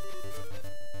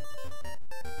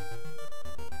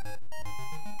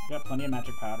 Got plenty of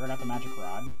magic powder, got the magic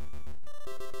rod.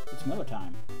 It's Miller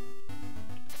time.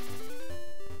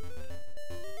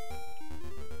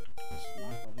 Just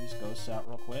knock all these ghosts out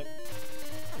real quick.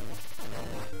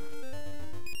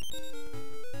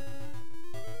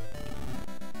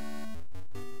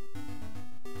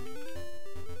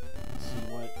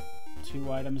 Two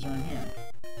items are in here.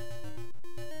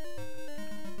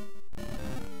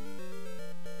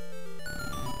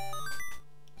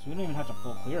 So we don't even have to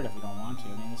full clear it if we don't want to.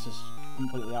 I mean, this is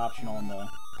completely optional in the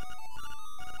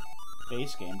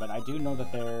base game, but I do know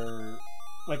that they're...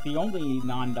 Like, the only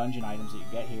non-dungeon items that you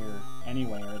get here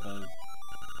anyway are the...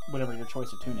 whatever your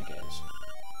choice of tunic is.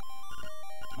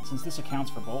 And since this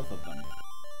accounts for both of them,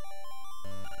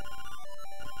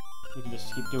 we can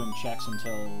just keep doing checks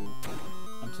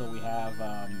until we have,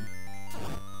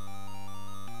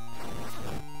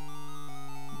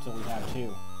 until we have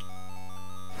two.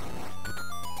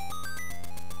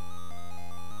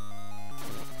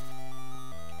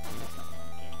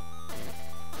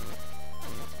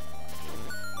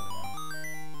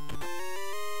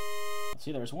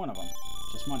 See, there's one of them.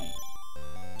 Just money.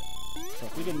 So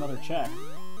if we get another check,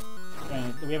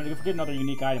 and if we get another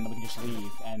unique item, then we can just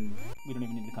leave, and we don't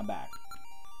even need to come back.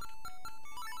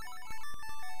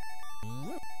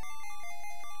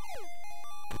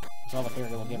 Because all the fairy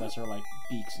will give us are, like,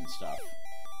 beaks and stuff.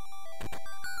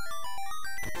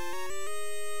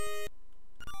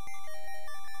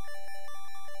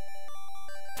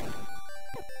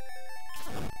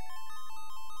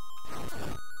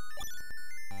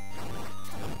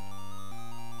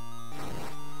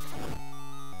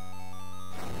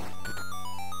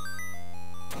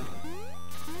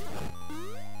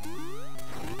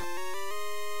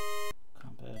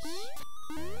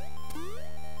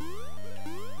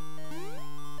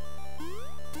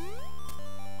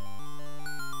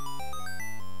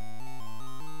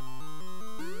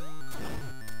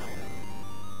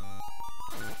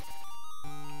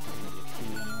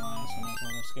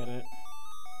 Get it.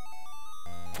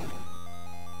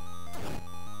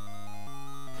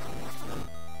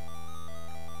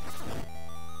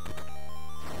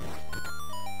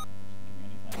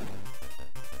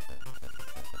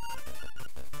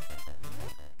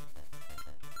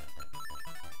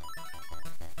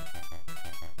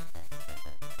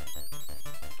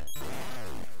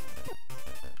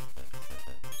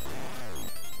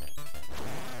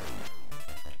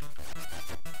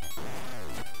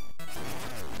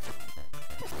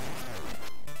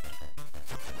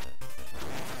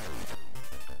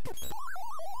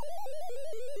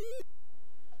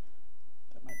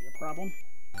 Problem.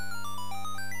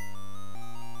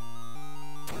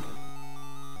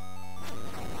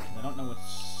 I don't know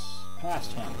what's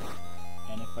past him,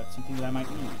 and if that's something that I might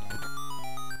need.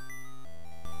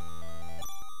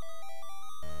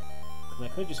 Because I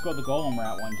could just go the golem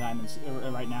route one time and see,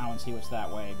 right now and see what's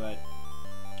that way, but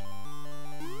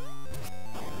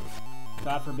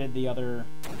God forbid the other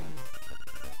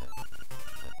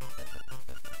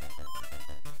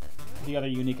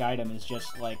unique item is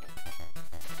just like,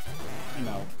 you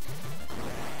know,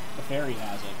 the fairy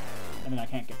has it, and then I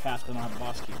can't get past because I don't have a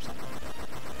boss key or something.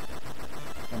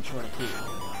 I'm short a key.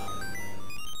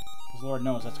 Because Lord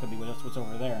knows that's gonna be what's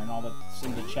over there, and all that's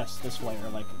in the chests this way are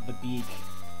like the beak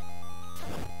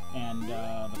and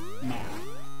the map,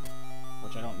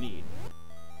 which I don't need.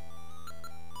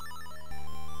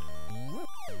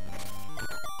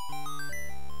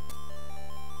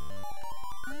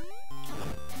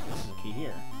 This is a key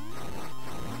here.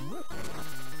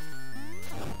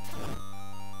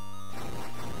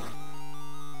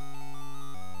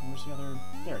 Where's the other?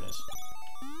 There it is.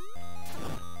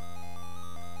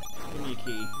 Give me a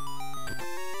key.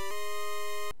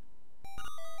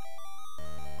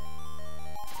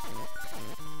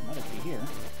 Another key here.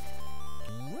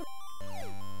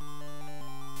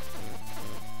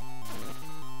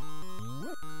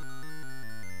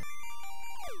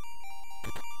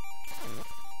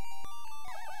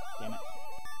 Damn it.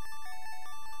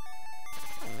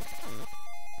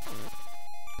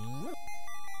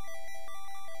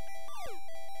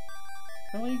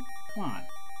 Really? Come on.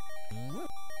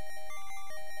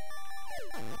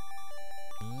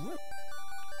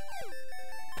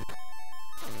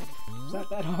 Is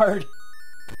that hard?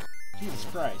 Jesus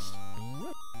Christ.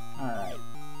 Alright.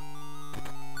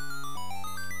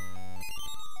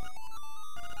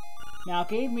 Now, it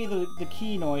gave me the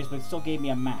key noise, but it still gave me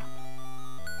a map.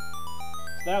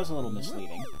 So that was a little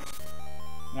misleading.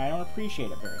 And I don't appreciate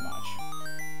it very much.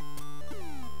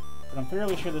 But I'm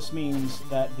fairly sure this means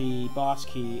that the boss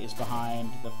key is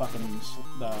behind the fucking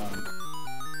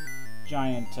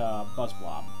giant buzz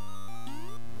blob.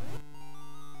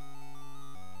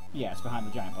 Yeah, it's behind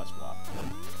the giant buzz blob.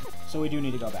 So we do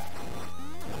need to go back.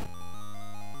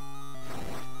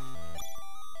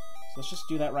 So let's just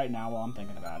do that right now while I'm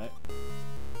thinking about it.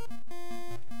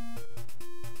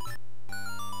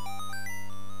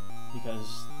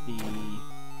 Because the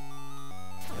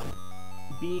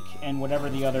beak and whatever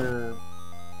the other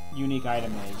unique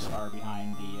item is are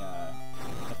behind the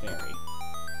fairy.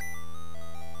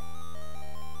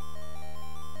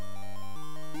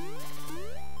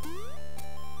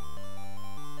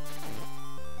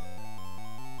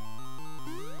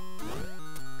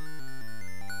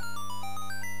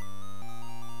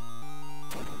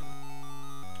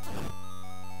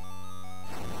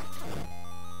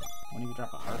 Won't you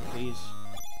drop a heart, please?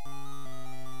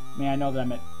 I mean, I know that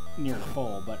I'm at near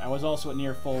full, but I was also at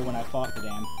near full when I fought the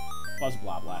damn buzz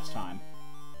blob last time.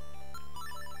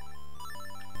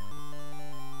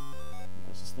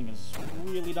 Because this thing is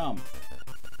really dumb.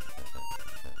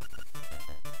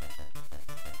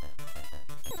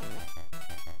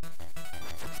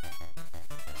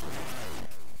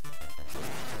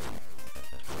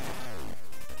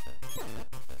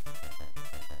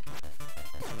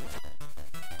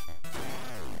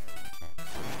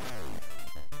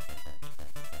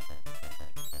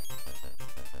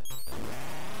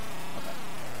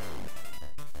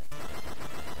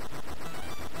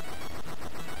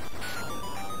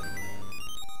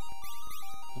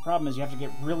 The problem is you have to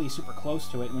get really super close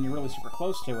to it, and when you're really super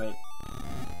close to it,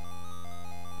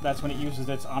 that's when it uses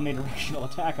its omnidirectional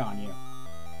attack on you.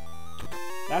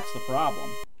 That's the problem.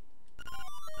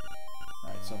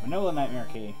 Alright, so Vanilla Nightmare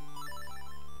Key.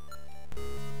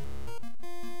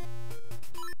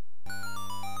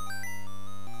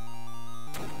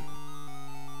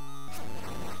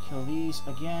 Kill these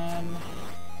again.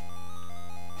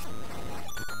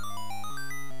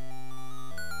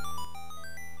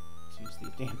 Let's use these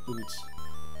damn boots.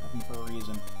 Have them for a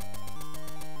reason.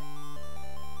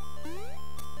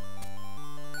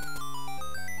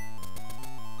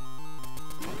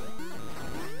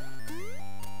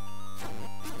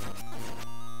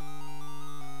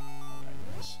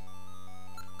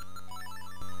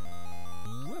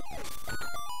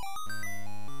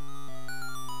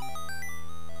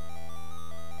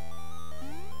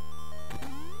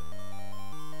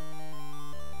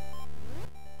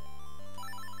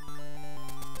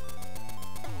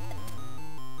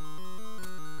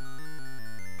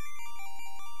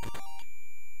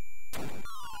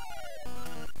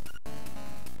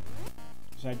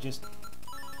 I just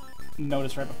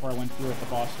noticed right before I went through it, the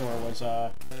boss door was,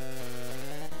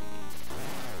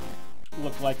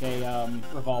 looked like a,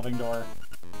 revolving door.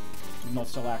 Even though it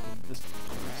still acted the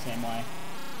same way.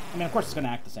 I mean, of course it's gonna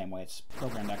act the same way, it's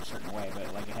programmed to act a certain way,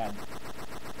 but, like, it had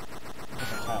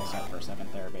just a tile set for a second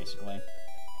there, basically.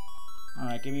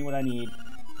 Alright, give me what I need.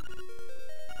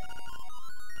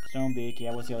 Stone Beak,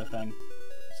 yeah, what's the other thing?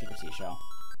 Secret Seashell.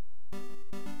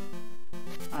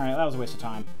 Alright, that was a waste of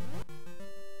time.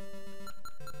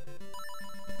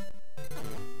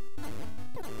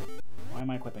 Why am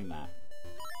I equipping that?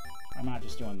 Why am I not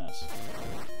just doing this?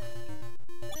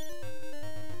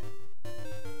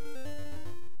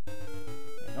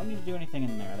 I don't need to do anything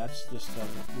in there, that's just a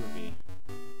ruby.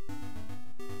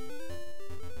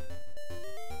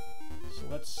 So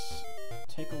let's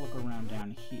take a look around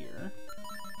down here.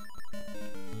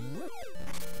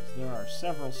 There are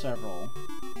several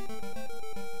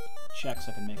checks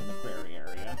I can make in the prairie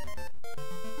area.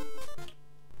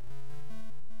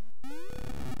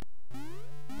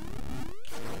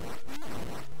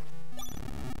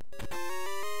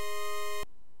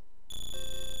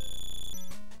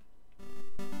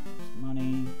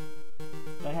 Money.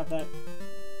 Did I have that?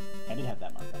 I did have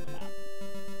that marked on the map.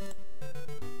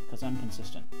 Because I'm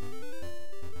consistent.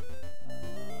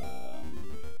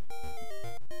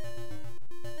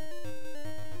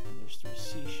 There's 3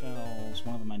 seashells.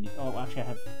 One of them I need... Oh, actually I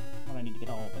have what I need to get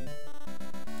all of them.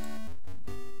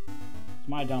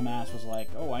 My dumb ass was like,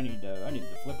 oh, I need the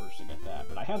flippers to get that.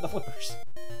 But I have the flippers.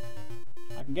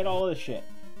 I can get all of this shit.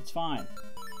 It's fine.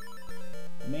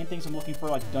 The main things I'm looking for,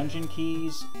 like dungeon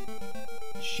keys,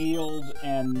 shield,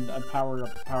 and a power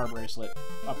bracelet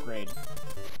upgrade.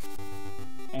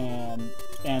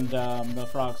 And the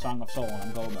Frog Song of Soul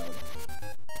on go mode.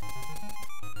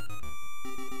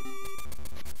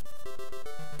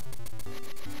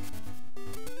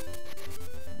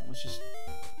 Let's just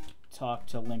talk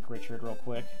to Link Richard real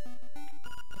quick.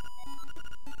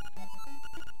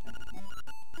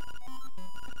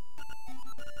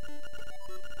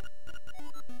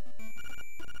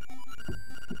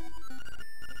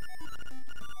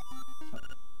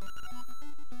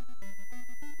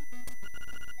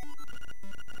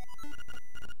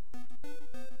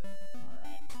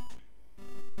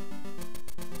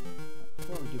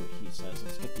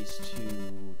 Let's get these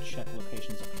 2 check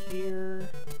locations up here.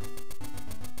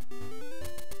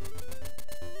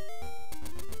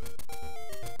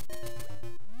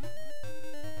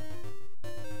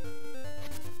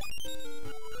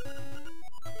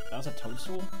 That was a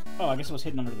toadstool? Oh, I guess it was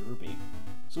hidden under the rupee.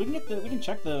 So we can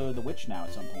check the witch now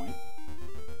at some point.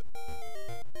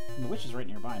 And the witch is right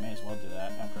nearby. I may as well do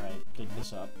that after I dig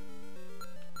this up.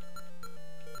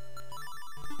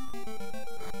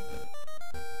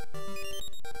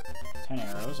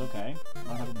 Okay. I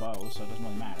don't have a bow, so it doesn't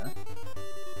really matter.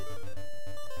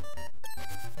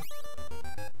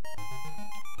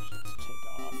 Let's take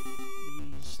off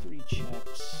these 3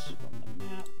 checks from the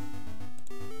map.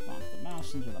 Bonk the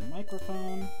mouse into the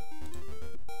microphone.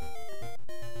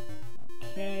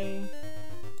 Okay.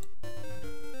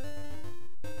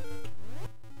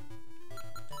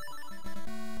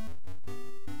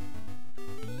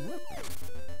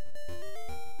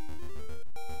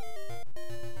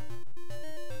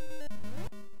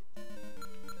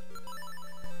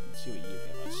 See what you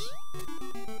give us.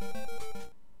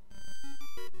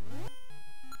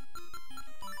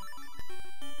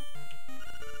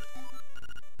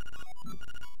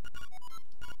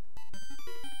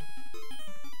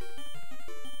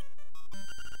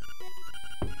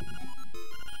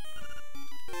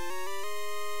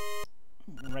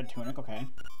 red tunic, okay.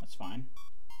 That's fine.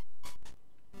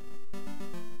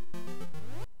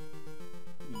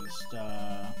 Let me just,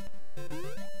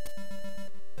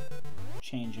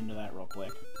 change into that real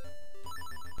quick.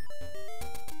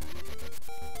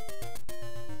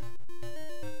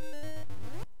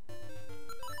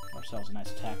 Ourselves a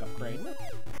nice attack upgrade.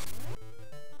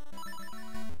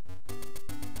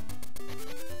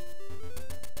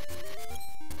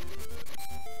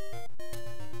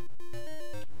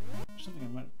 Something I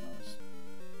might have noticed.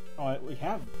 Oh, we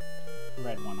have the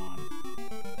red one on.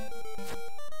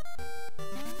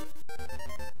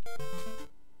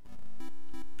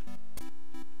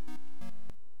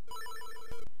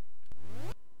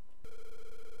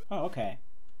 Oh, okay.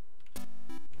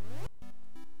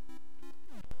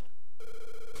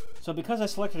 So because I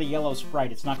selected a yellow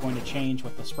sprite, it's not going to change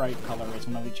what the sprite color is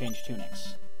when we change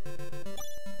tunics.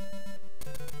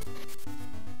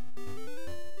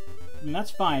 And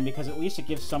that's fine, because at least it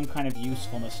gives some kind of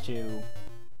usefulness to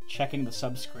checking the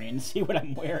subscreen to see what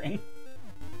I'm wearing.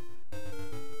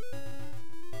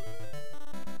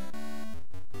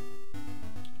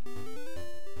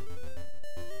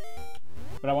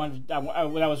 But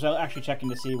what I was actually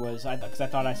checking to see was, because I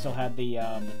thought I still had the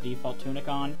default tunic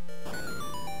on,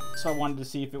 so I wanted to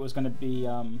see if it was going to be,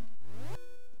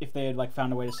 if they had, like,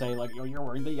 found a way to say, like, oh, you're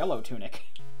wearing the yellow tunic,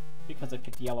 because I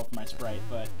picked yellow for my sprite,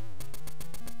 but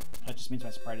that just means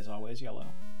my sprite is always yellow.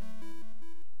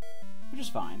 Which is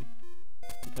fine,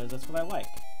 because that's what I like.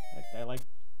 I like,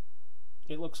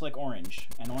 it looks like orange,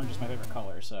 and orange is my favorite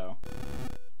color, so...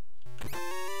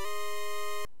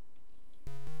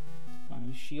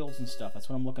 Shields and stuff, that's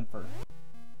what I'm looking for.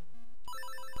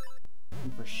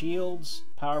 Looking for shields,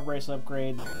 power bracelet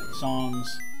upgrade,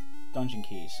 songs, dungeon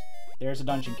keys. There's a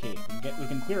dungeon key. We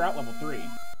can clear out level 3.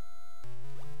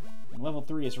 And level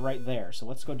 3 is right there, so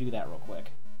let's go do that real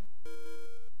quick.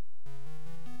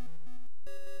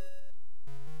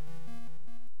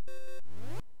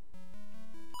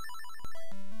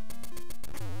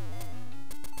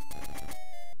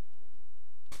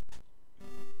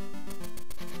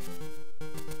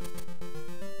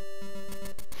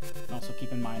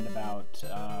 Keep in mind about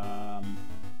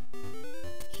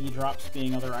key drops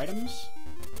being other items,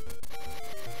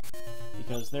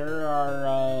 because there are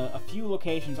a few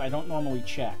locations I don't normally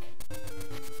check,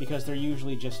 because they're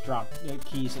usually just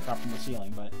keys that drop from the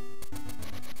ceiling, but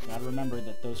you gotta remember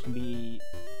that those can be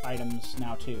items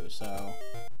now too, so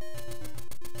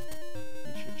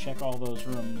make sure to check all those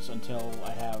rooms until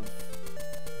I have...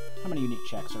 How many unique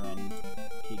checks are in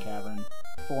Key Cavern?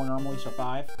 4 normally, so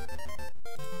 5?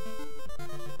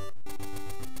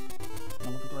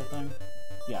 Thing?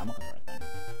 Yeah, I'm looking for the right thing.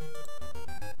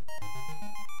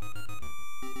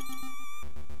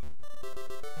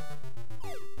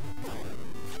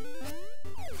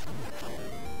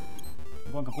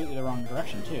 I'm going completely the wrong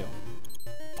direction, too.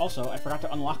 Also, I forgot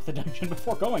to unlock the dungeon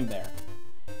before going there.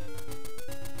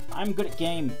 I'm good at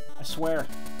game, I swear.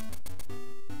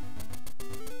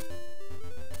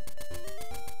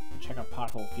 Check out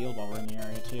Pothole Field while we're in the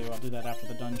area, too. I'll do that after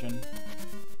the dungeon.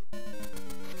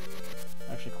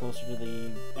 Actually closer to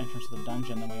the entrance of the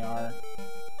dungeon than we are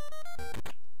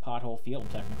Pothole Field,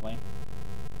 technically.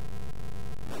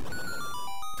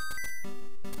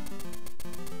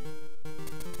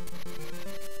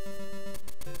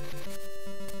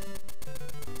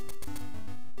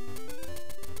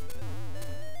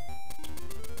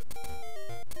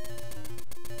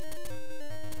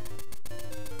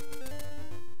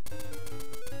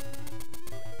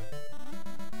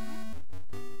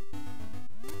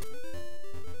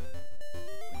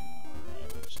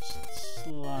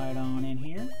 Slide on in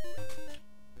here.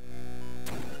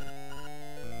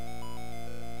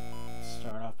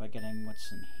 Start off by getting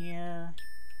what's in here.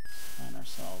 Line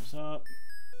ourselves up.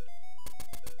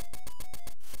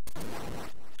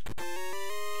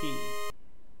 Key.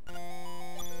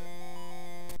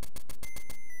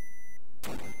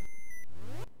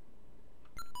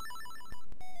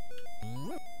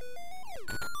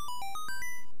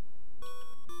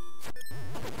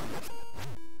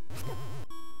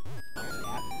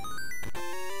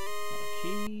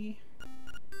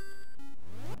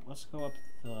 Let's go up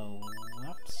the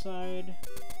left side.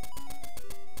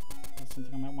 That's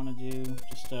something I might want to do.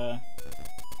 Just be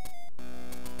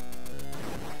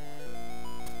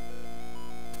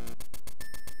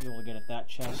able to get at that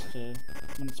chest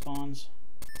when it spawns.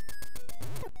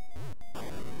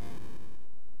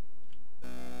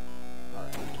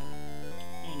 Alright.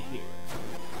 In here.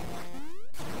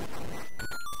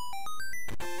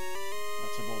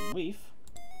 That's a golden leaf.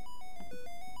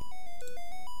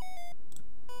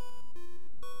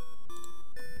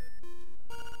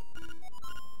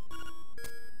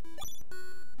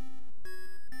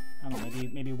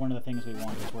 maybe one of the things we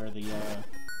want is where the food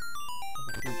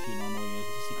key normally is.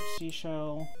 It's a secret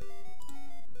seashell.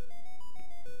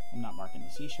 I'm not marking the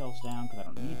seashells down because I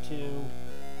don't need to.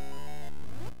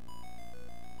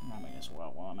 I might as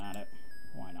well while I'm at it.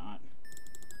 Why not?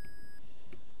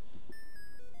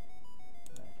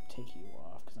 I can take you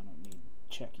off because I don't need to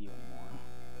check you anymore.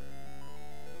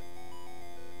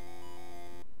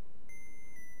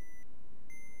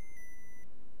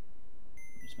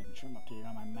 Just making sure I'm up to date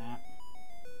on my map.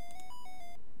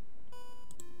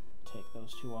 Take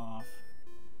those two off.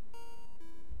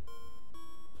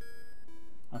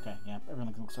 Okay, yeah,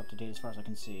 everything looks up to date as far as I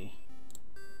can see.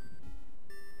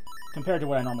 Compared to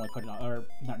what I normally put it on, or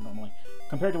not normally,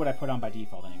 compared to what I put on by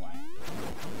default anyway.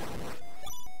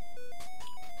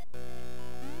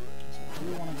 So I do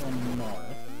want to go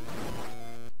north.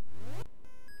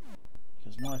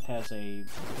 Because north has a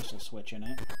crystal switch in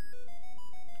it.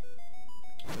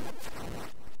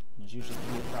 There's usually a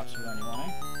key that drops through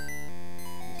anyway.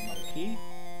 There's another key.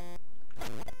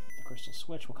 The crystal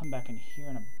switch. We'll come back in here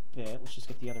in a bit. Let's just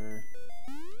get the other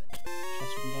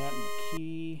chest we can get and the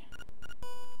key.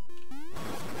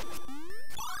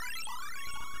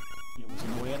 It was in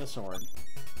the way of the sword.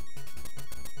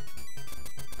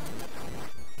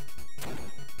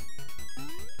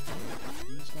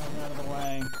 These guys out of the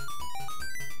way.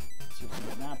 Let's see what's in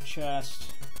the map chest.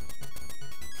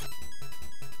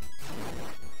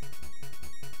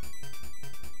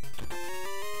 The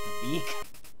beak.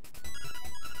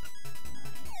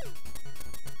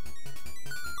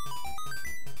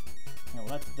 Yeah, well,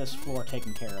 that's this floor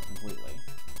taken care of completely.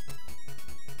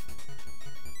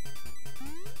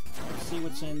 Let's see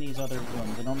what's in these other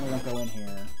rooms. I normally don't go in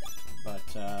here,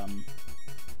 but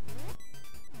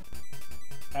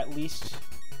at least,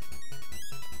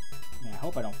 I mean, I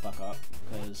hope I don't fuck up,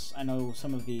 because I know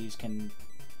some of these can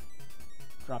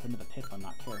drop into the pit if I'm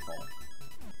not careful.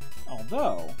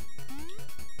 Although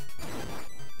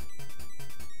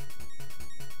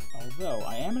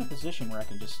I am in a position where I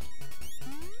can just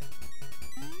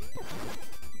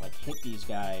like hit these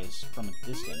guys from a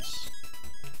distance.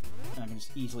 And I can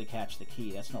just easily catch the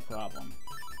key, that's no problem.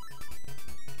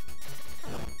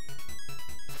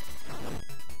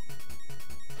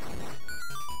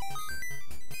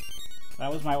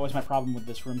 That was always my problem with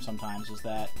this room sometimes, is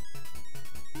that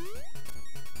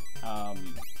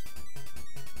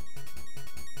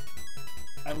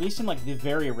at least in like the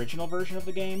very original version of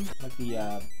the game, like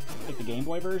the Game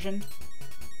Boy version,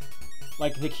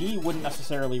 like the key wouldn't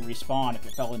necessarily respawn if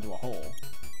it fell into a hole.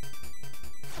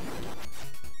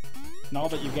 And all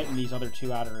that you get in these other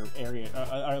two outer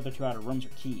rooms are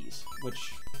keys,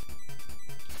 which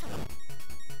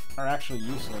are actually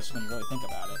useless when you really think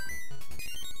about it.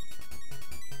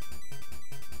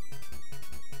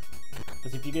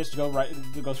 Because if you just go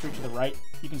straight to the right,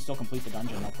 you can still complete the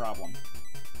dungeon, no problem.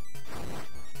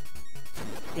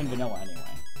 In vanilla, anyway.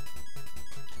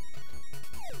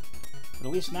 But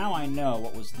at least now I know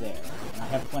what was there, and I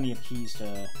have plenty of keys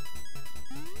to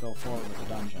go forward with the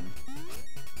dungeon.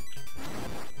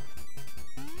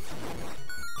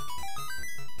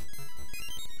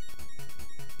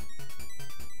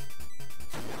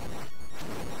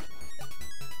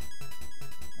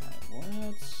 Alright,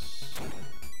 let's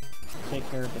take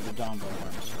care of the Dodongo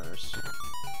worms first.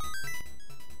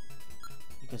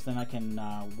 Because then I can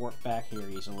warp back here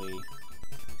easily.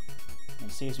 And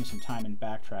it saves me some time in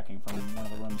backtracking from one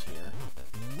of the rooms here.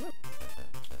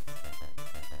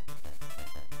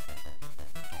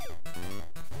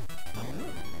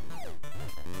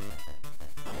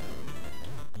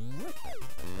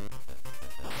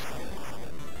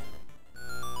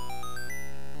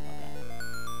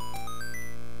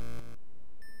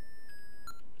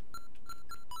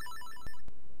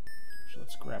 So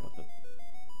let's grab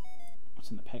what's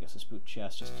in the Pegasus boot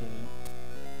chest just to...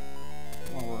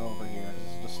 while we're over here,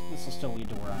 because this will still lead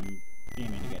to where I'm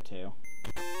aiming to get to.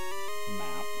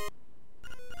 Map.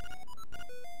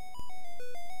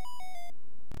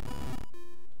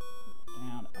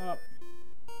 Down, up.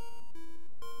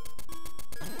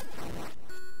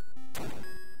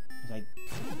 Because I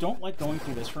don't like going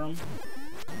through this room.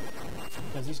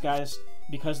 Because these guys,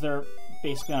 because they're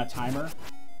basically on a timer,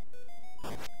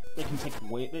 they can take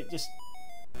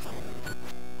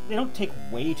they don't take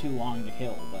way too long to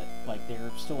kill, but, like,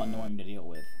 they're still annoying to deal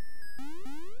with.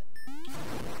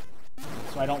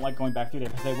 So I don't like going back through there,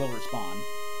 because they will respawn.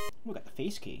 Ooh, we got the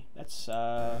face key. That's,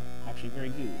 actually very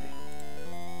good.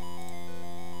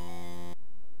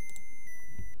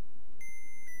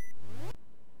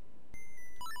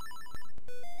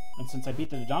 And since I beat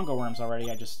the Dodongo worms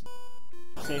already, I just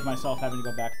saved myself having to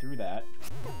go back through that.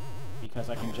 Because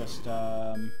I can just,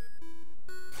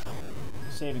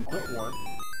 save and quit warp.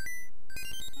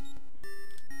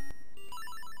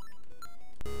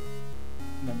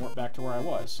 And then warp back to where I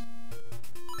was.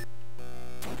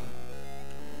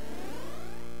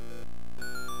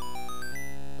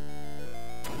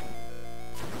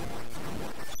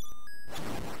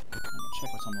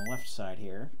 Check what's on the left side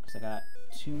here, because I got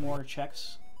 2 more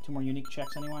checks, 2 more unique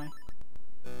checks anyway.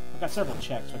 I've got several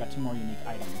checks, so I got 2 more unique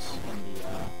items in the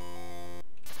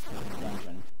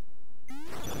dungeon.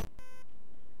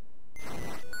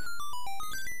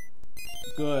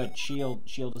 Good, shield.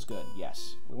 Shield is good,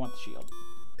 yes. We want the shield.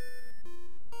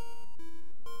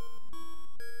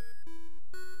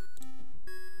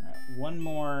 Alright, 1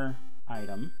 more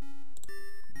item.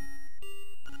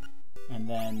 And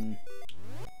then...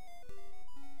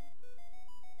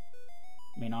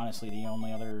 I mean, honestly, the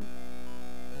only other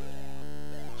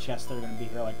chests that are going to be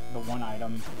here, like, the 1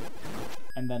 item,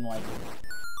 and then, like,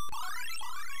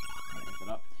 let me pick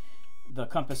it up, the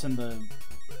compass and the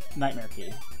nightmare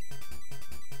key.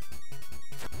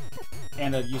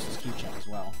 And a useless key check as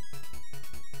well.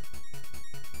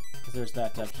 Because there's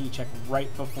that key check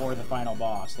right before the final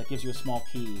boss that gives you a small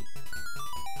key.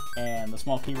 And the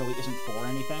small key really isn't for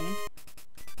anything.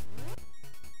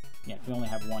 Yeah, we only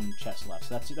have 1 chest left.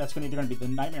 So that's either going to be the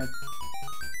nightmare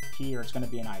key or it's going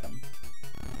to be an item.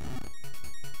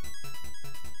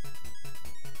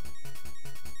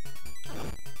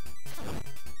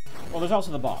 Well, there's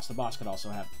also the boss. The boss could also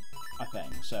have a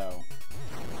thing, so...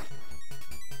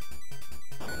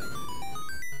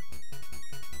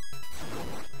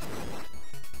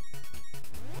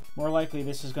 More likely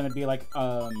this is going to be like,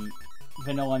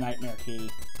 vanilla nightmare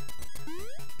key.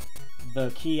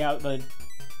 The key out, the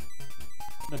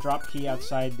drop key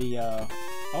outside the,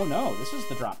 oh no, this is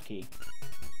the drop key.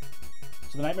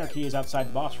 So the nightmare key is outside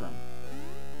the boss room.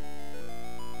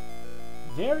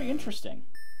 Very interesting.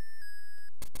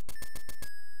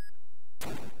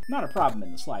 Not a problem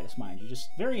in the slightest, mind you, just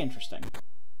very interesting.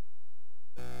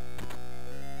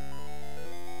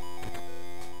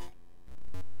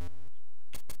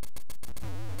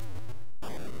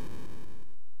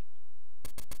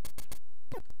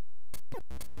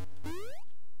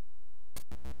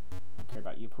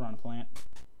 Piranha plant.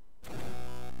 Let's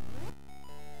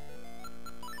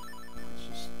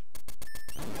just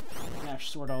dash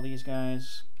sort all these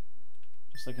guys,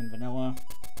 just like in vanilla.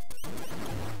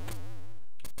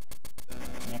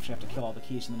 We actually have to kill all the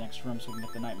keys in the next room so we can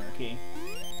get the nightmare key.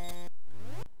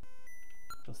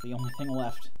 That's the only thing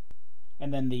left.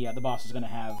 And then the boss is going to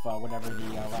have whatever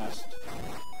the last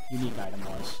unique item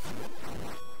was.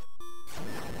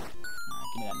 Alright,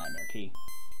 give me that nightmare key.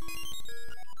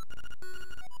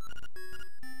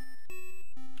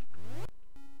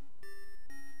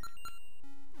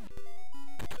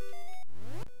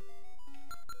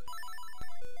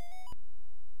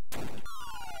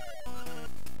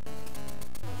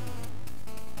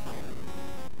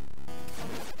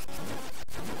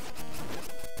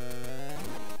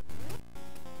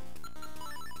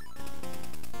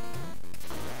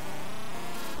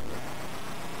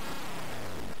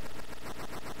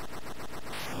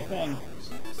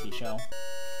 Seashell.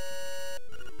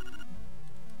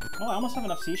 Well, I almost have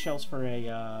enough seashells for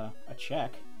a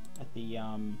check at the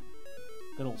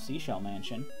good old Seashell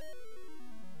Mansion.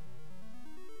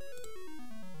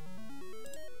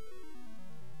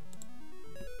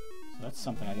 So that's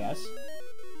something, I guess.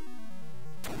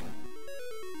 Okay,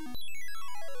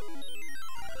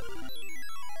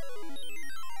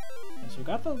 so we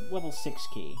got the level 6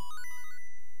 key.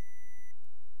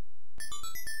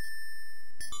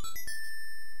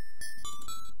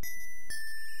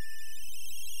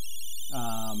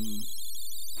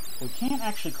 We can't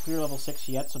actually clear level 6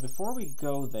 yet, so before we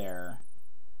go there,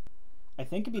 I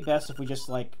think it'd be best if we just,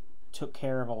 like, took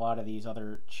care of a lot of these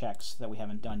other checks that we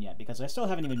haven't done yet, because I still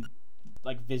haven't even,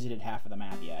 like, visited half of the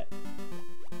map yet.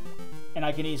 And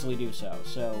I can easily do so,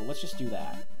 let's just do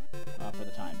that for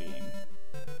the time being.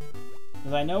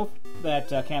 Because I know that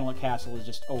Candlelit Castle is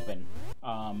just open.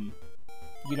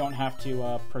 You don't have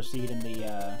to proceed in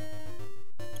the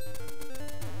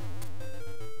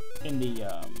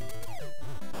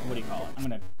what do you call it? I'm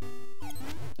gonna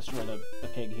destroy the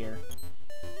pig here.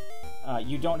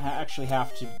 You don't actually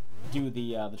have to do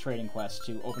the trading quest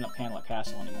to open up Candlelit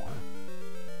Castle anymore.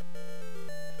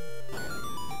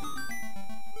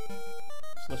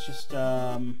 So let's just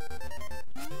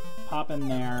pop in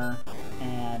there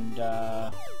and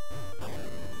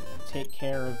take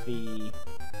care of the...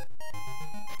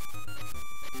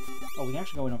 Oh, we can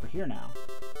actually go in over here now.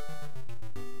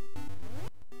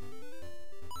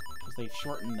 They've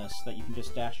shortened this so that you can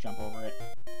just dash jump over it.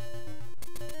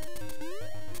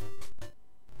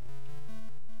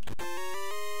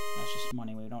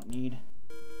 money we don't need.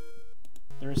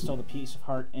 There is still the piece of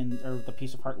heart the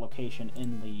piece of heart location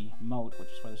in the moat, which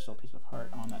is why there's still a piece of heart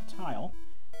on that tile.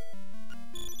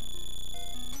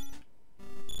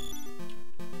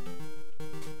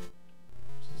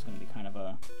 This is going to be kind of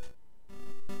a...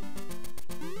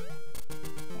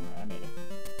 Alright, I made it.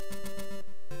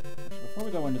 Actually, before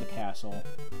we go into the castle...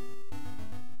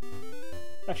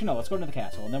 Actually, no, let's go into the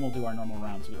castle, and then we'll do our normal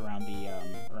rounds around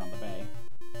the bay.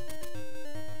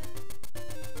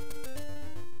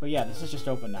 But yeah, this is just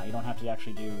open now. You don't have to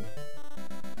actually do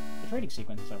the trading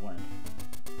sequences I've learned.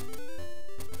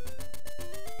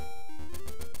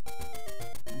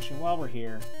 Actually, while we're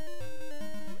here,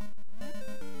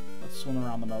 let's swim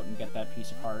around the moat and get that piece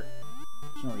of heart.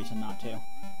 There's no reason not to.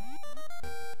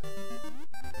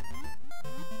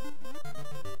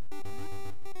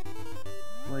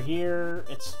 We're here.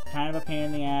 It's kind of a pain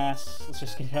in the ass. Let's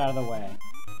just get it out of the way.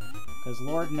 Because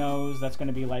Lord knows that's going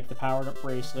to be like the powered-up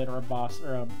bracelet, or a boss,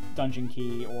 or a dungeon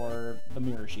key, or the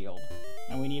mirror shield,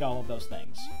 and we need all of those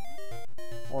things,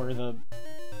 or the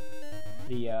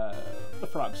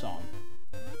frog song.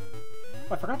 Oh,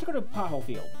 I forgot to go to Pothole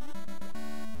Field.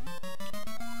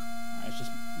 Alright, it's just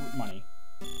money.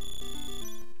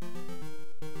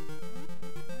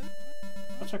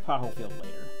 I'll check Pothole Field later.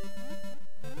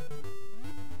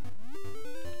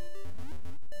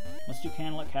 Let's do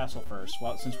Candlelit Castle first,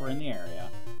 well, since we're in the area.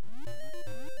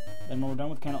 Then when we're done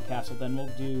with Candlelit Castle, then we'll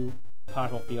do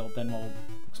Pothole Field, then we'll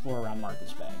explore around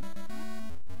Martha's Bay.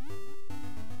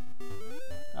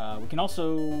 We can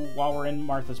also, while we're in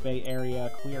Martha's Bay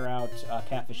area, clear out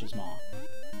Catfish's Maw.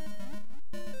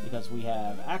 Because we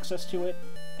have access to it,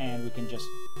 and we can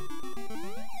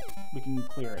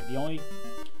clear it.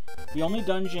 The only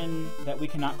dungeon that we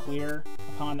cannot clear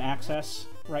upon access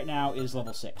right now is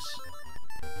level 6.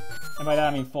 And by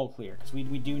that I mean full clear, because we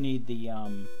do need the,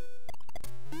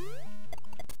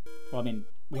 well, I mean,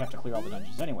 we have to clear all the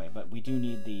dungeons anyway, but we do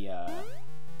need the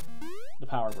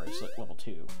power bracelet level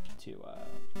 2 to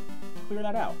clear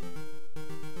that out.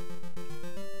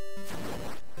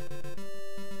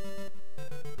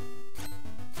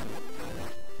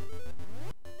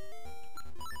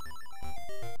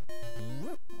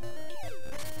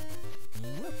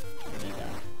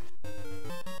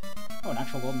 Oh, an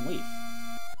actual golden leaf.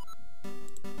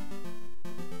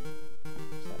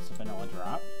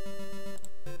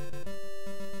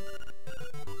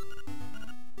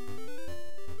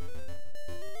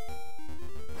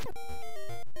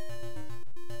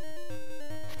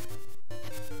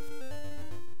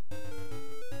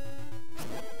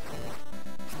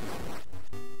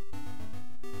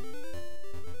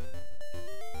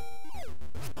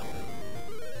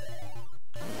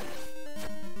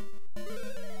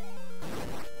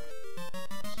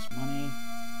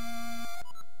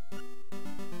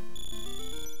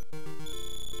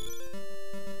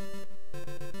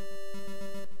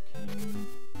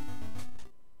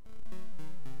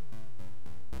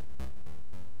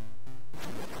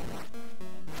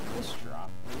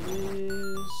 Drop. This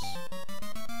is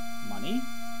money.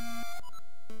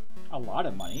 A lot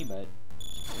of money, but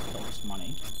still just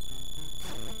money.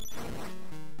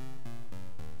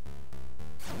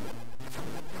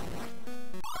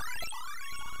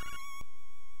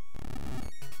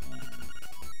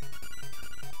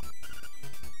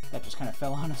 That just kind of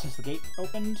fell on us as the gate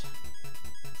opened.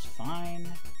 It's fine.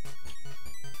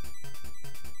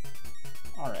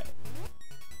 Alright.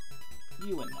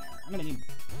 You in there. I'm gonna need to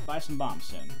buy some bombs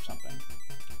soon or something.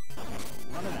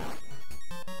 Running out.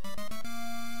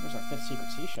 There's our 5th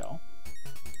secret seashell.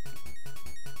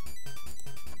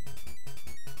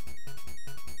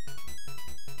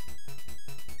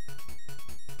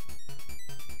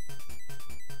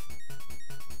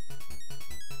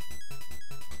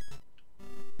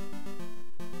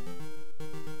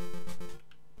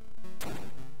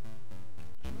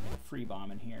 Get a free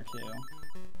bomb in here too.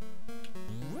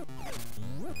 There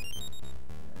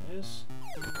it is.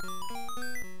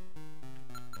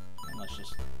 And let's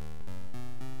just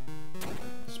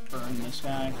burn this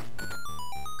guy.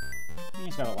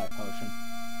 He's got a life potion.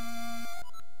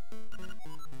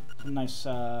 Some nice,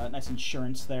 nice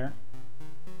insurance there.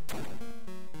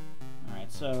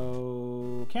 Alright,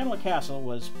 so Candlelit Castle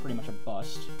was pretty much a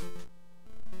bust.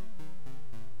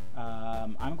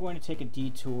 I'm going to take a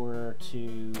detour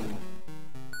to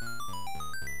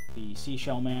the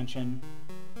Seashell Mansion,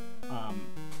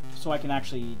 so I can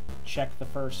actually check the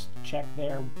first check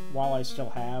there while I still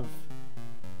have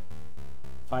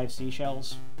 5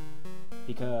 seashells,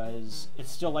 because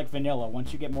it's still like vanilla.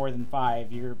 Once you get more than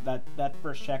 5, that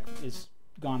first check is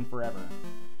gone forever.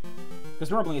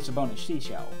 Because normally it's a bonus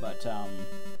seashell, but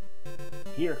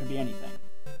here it could be anything.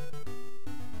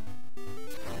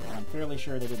 fairly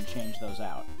sure they didn't change those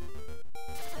out.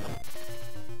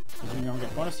 Because you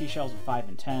get bonus seashells at 5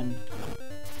 and 10,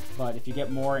 but if you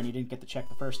get more and you didn't get the check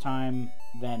the first time,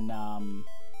 then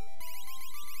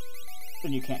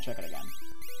you can't check it again.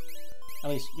 At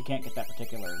least you can't get that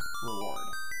particular reward.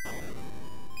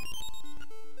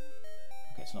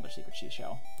 Okay, it's another secret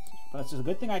seashell. But it's a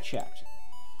good thing I checked.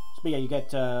 So, but yeah, you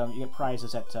get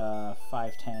prizes at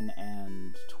 5, 10,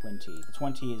 and 20. The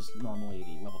 20 is normally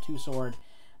the level 2 sword,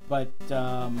 but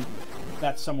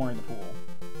that's somewhere in the pool.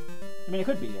 I mean, it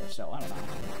could be there still. I don't know.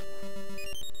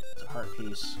 It's a heart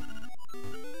piece.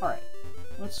 Alright.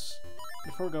 Let's...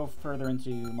 Before we go further into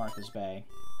Martha's Bay,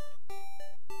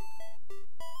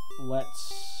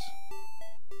 let's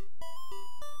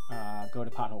go to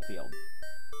Pothole Field.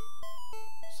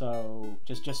 So,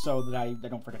 just so that I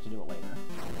don't forget to do it later.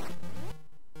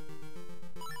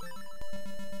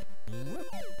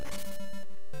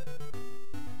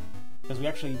 Because we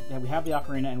have the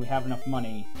ocarina and we have enough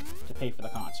money to pay for the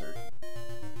concert.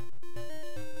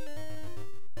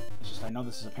 It's just, I know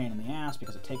this is a pain in the ass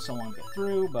because it takes so long to get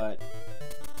through, but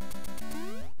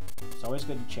it's always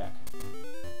good to check.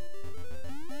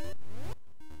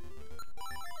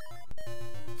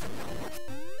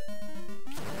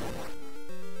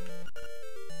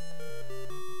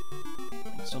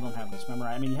 I still don't have this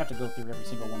memorized. I mean, you have to go through every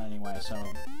single one anyway, so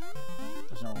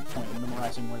there's no point in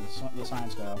memorizing where the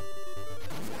signs go.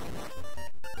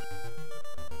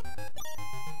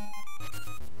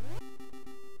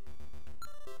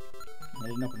 I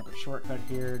didn't open up a shortcut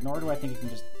here, nor do I think you can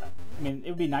just... I mean, it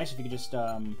would be nice if you could just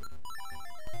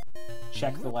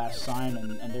check the last sign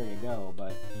and there you go,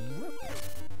 but...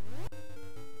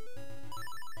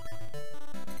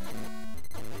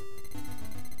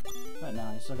 But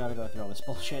no, you still gotta go through all this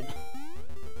bullshit.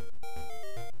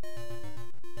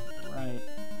 Right.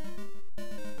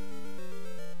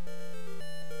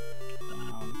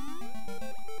 Down.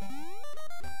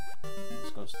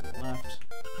 This goes to the left.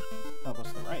 Oh, it goes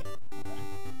to the right. Okay.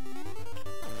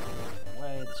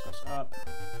 Away, this goes up. That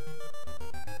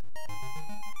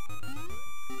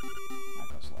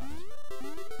goes left.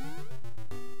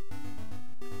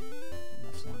 And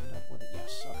that's lined up with it.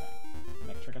 Yes, okay.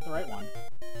 Make sure I get the right one.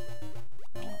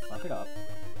 I don't want to fuck it up.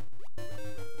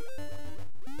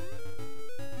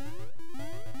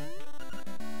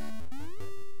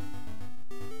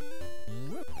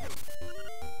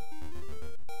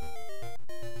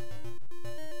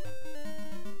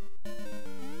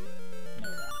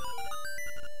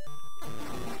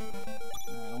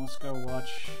 Go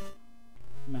watch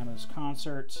Mama's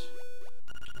concert.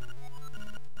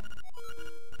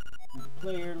 And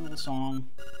play your little song.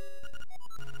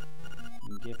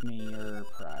 And give me your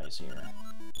prize here.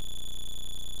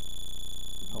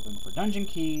 I'm hoping for dungeon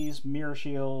keys, mirror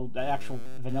shield. That actual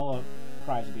vanilla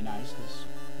prize would be nice, because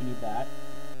we need that.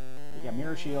 But yeah,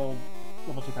 mirror shield,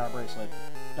 level 2 power bracelet,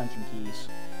 dungeon keys.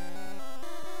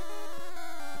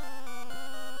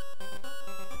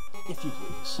 If you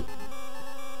please.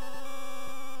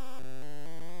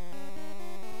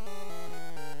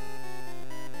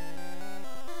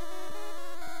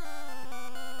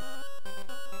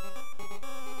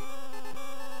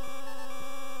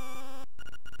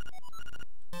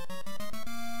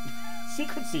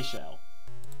 Secret seashell.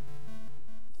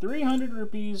 300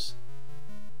 rupees.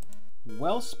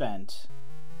 Well spent.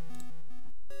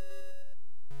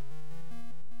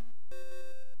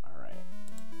 Alright.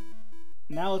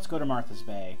 Now let's go to Martha's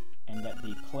Bay and get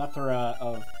the plethora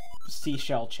of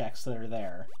seashell checks that are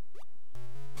there.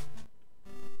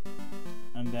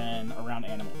 And then around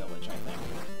Animal Village, I think.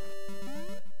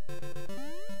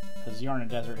 Because Yarna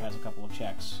Desert has a couple of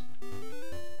checks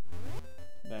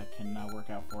that can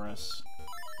work out for us.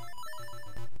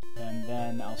 And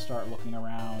then I'll start looking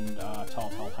around Tall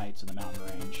Heights in the mountain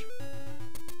range.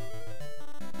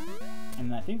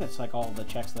 And I think that's like all the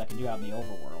checks that I can do out in the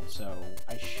overworld, so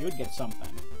I should get something.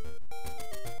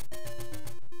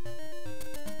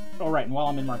 Oh right, and while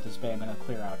I'm in Martha's Bay, I'm going to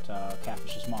clear out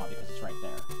Catfish's Maw because it's right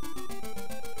there.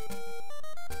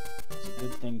 It's a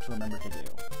good thing to remember to do.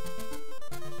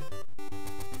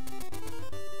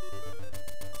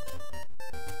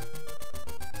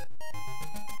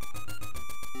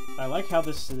 I like how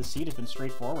the seed has been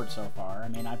straightforward so far. I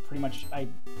mean, I've pretty much... it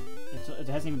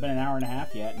hasn't even been an hour and a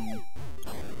half yet, and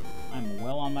I'm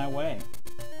well on my way.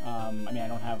 I mean, I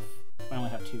only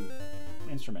have 2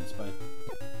 instruments, but,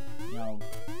 you know,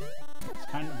 it's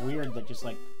kind of weird that just,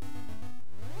 like,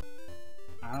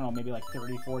 I don't know, maybe like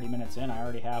 30, 40 minutes in, I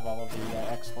already have all of the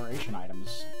exploration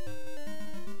items.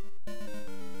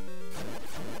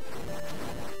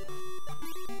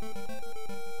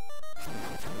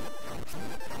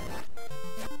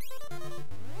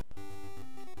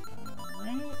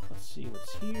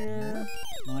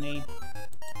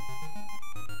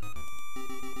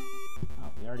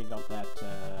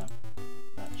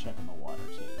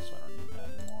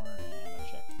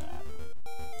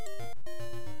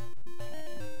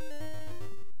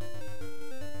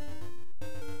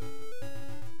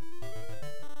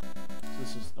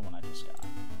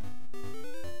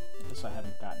 I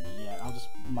haven't gotten yet. I'll just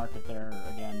mark it there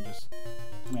again.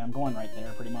 I mean, I'm going right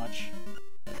there, pretty much.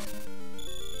 It's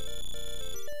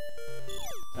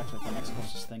actually the next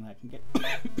closest thing that I can get.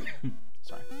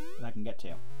 Sorry, that I can get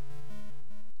to.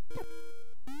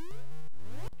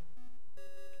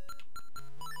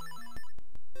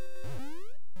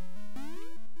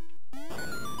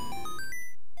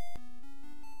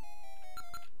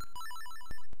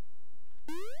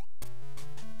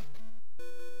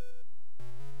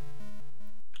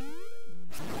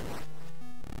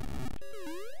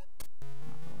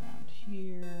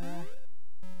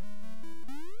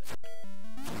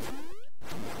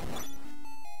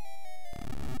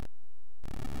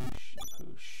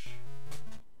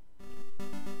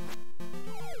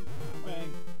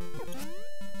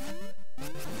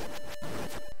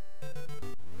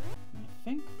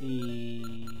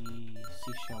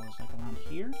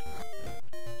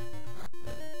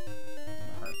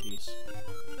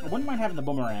 Having the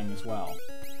boomerang as well.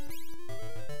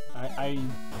 I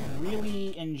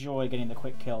really enjoy getting the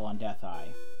quick kill on Death Eye.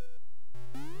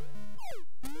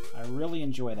 I really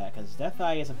enjoy that, because Death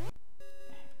Eye is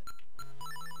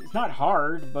it's not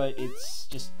hard, but it's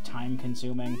just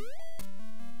time-consuming.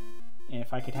 And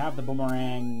if I could have the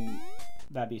boomerang,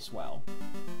 that'd be swell.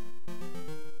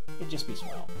 It'd just be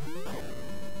swell.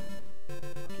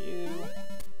 Fuck you.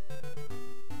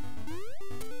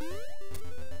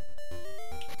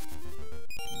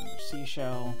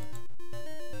 Seashell.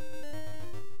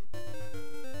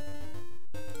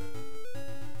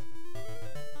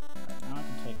 Alright, now I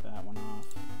can take that one off.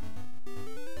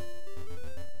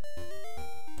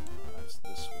 That's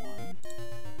this one.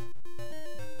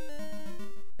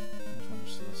 There's one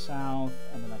just to the south,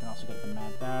 and then I can also get the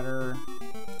Mad Batter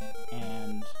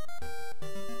and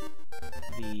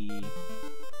the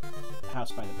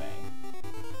House by the Bay.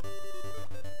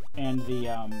 And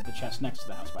the chest next to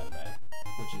the House by the Bay,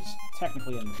 which is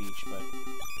technically on the beach, but...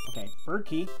 Okay, bird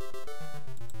key.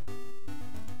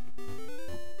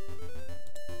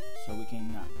 So we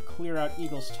can clear out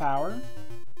Eagle's Tower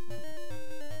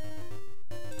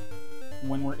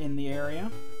when we're in the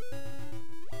area.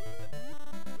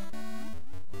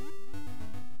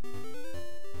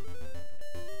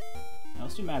 Now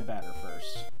let's do Mad Batter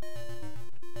first.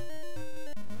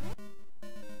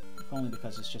 If only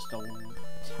because it's just a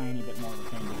tiny bit more of a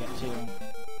pain to get to.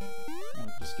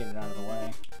 Just get it out of the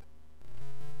way.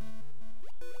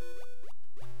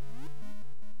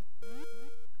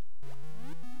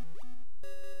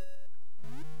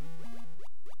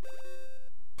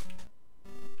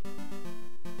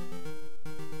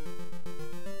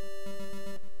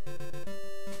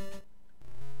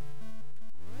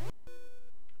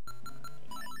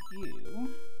 You.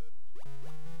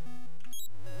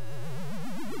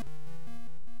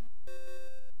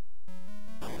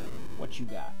 What you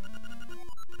got?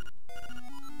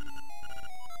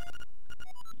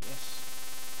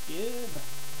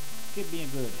 Give me a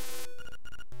good.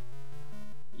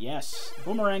 Yes,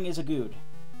 boomerang is a good.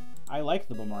 I like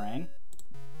the boomerang.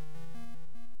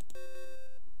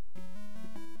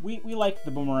 We like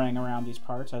the boomerang around these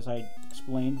parts, as I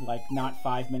explained, like, not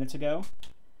 5 minutes ago.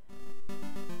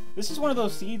 This is one of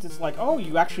those seeds, it's like, oh,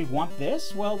 you actually want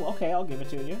this? Well, okay, I'll give it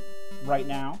to you. Right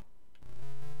now.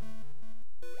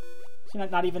 See,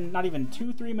 not even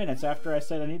 2-3 minutes after I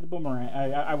said I need the boomerang.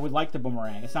 I would like the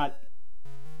boomerang. It's not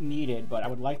needed, but I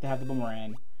would like to have the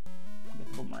boomerang.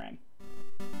 Get the boomerang.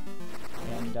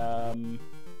 And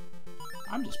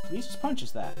I'm just pleased as punch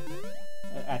as that.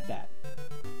 At that.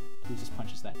 Pleased as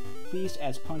punch as that. Pleased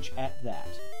as punch at that.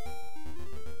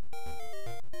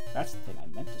 That's the thing I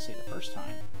meant to say the first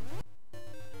time.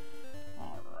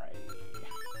 Alright.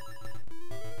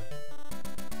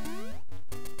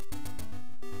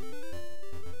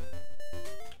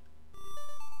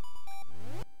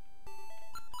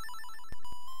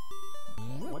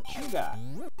 What you got?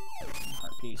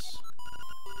 Heart piece.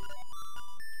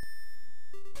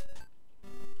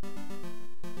 And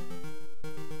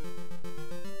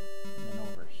then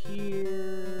over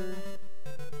here,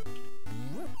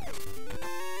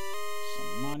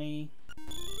 some money.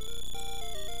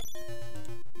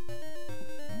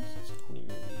 Let's clear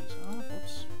these off.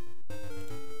 Whoops.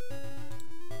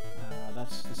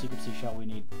 That's the secret seashell. We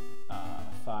need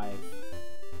 5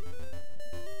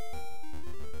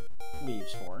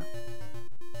 leaves for.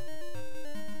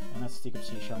 And that's the secret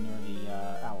seashell near the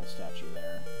owl statue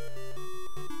there.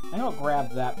 I think I'll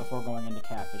grab that before going into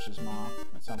Catfish's Maw.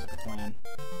 That sounds like a plan.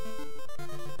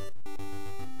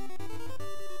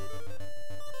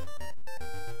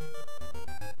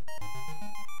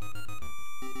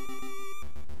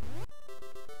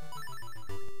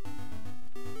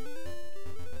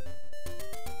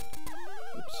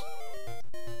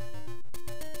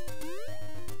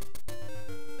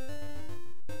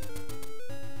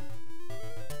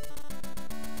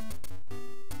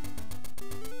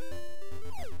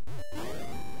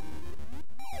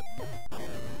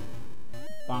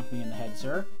 bonk me in the head,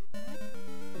 sir. It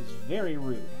is very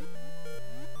rude.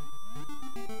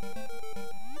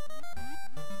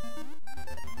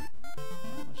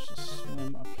 Let's just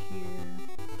swim up here.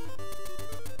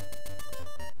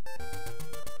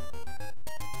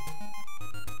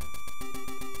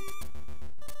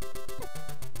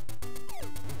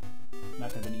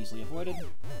 That could have been easily avoided.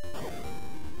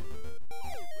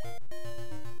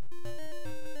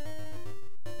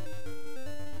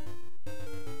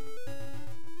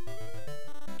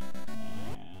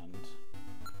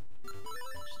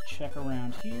 Check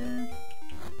around here.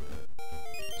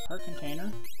 Heart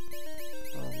container.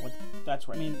 Or what? That's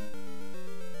what I mean.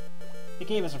 It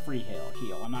gave us a free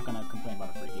heal. I'm not gonna complain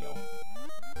about a free heal.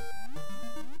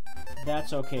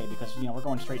 That's okay because you know we're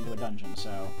going straight into a dungeon,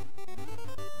 so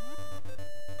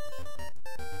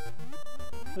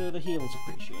the heal is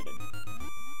appreciated.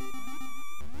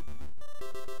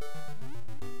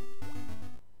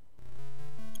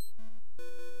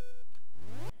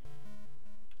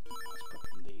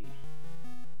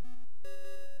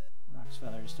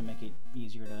 Feathers to make it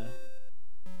easier to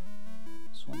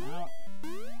swim out.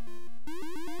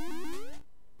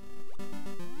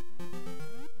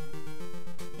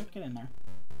 Yep, get in there.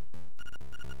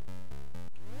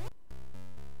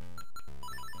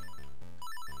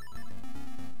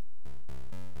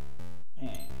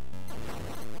 And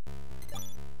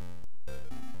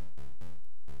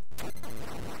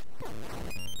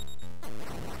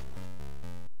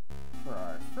for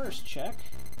our first check,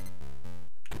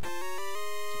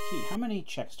 how many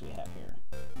checks do we have here?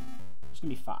 There's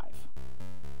gonna be 5.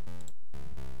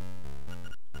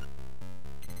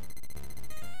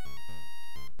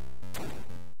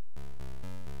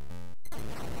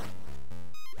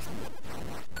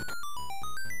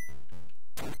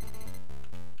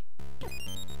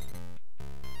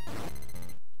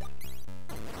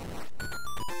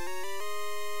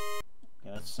 Okay,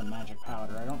 that's some magic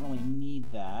powder. I don't really need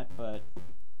that, but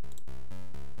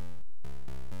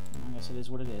I guess it is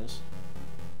what it is.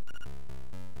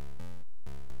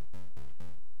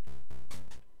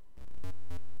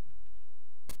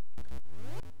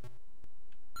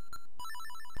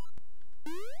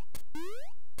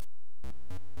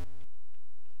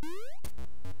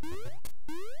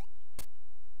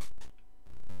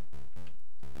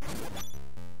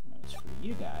 That's for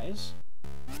you guys.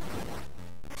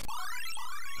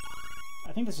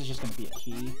 I think this is just going to be a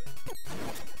key.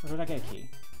 Or did I get a key?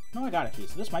 No, I got a key,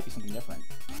 so this might be something different.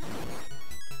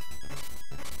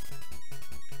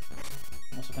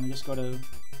 Also, can I just go to...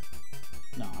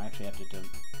 No, I actually have to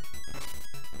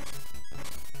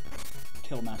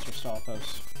kill Master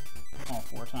Stalfos all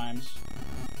 4 times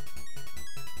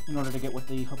in order to get what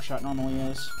the hookshot normally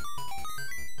is.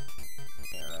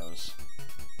 Arrows.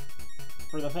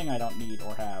 For the thing I don't need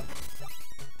or have.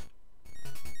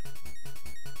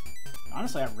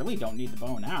 Honestly, I really don't need the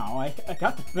bow now. I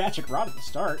got the magic rod at the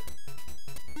start.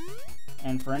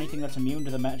 And for anything that's immune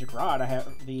to the magic rod, I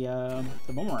have the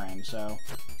boomerang, so...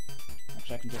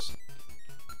 Actually, I can just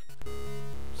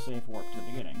save warp to the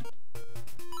beginning.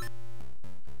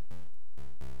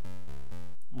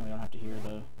 And we don't have to hear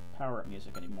the power-up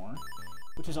music anymore,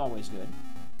 which is always good.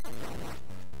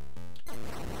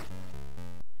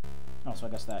 Oh, so I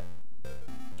guess that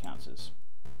counts as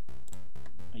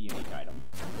a unique item.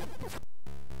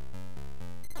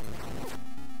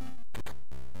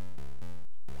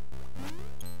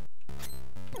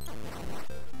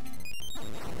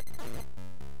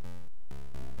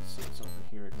 Let's see what's over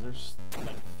here, because there's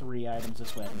like 3 items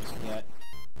this way I can just get.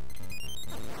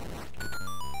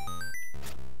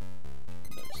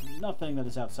 There's nothing that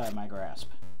is outside my grasp.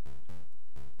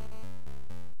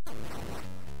 I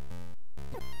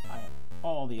have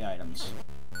all the items.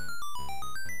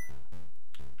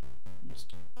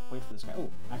 Just wait for this guy. Oh,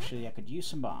 actually, I could use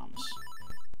some bombs.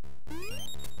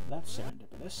 That's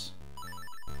serendipitous.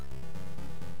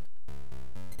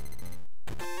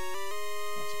 That's a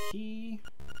key.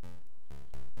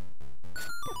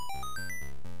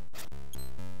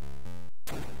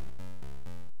 I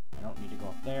don't need to go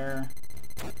up there,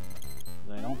 because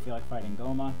I don't feel like fighting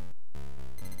Goma.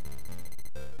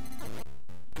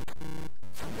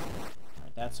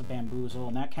 Alright, that's a bamboozle,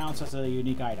 and that counts as a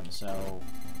unique item, so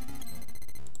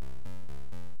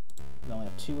we only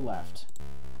have 2 left.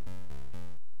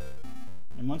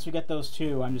 And once we get those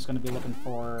 2, I'm just going to be looking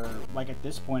for, like at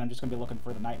this point, I'm just going to be looking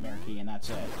for the Nightmare Key, and that's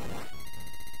it.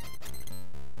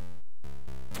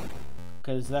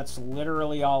 Because that's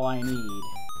literally all I need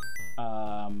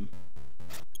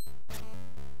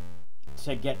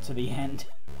to get to the end.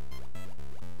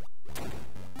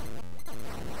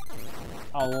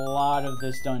 A lot of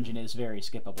this dungeon is very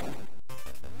skippable.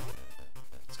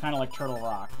 kind of like Turtle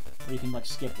Rock, where you can like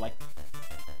skip like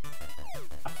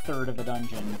a third of the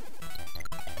dungeon.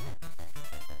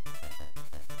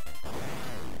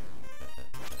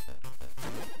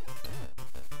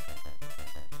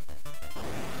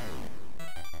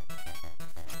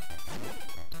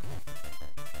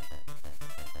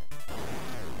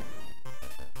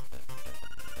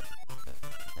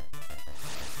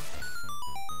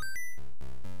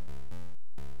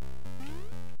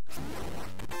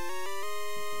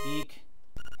 Beak.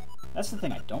 That's the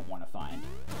thing I don't want to find.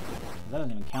 That doesn't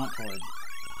even count toward...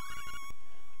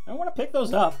 I don't want to pick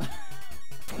those up.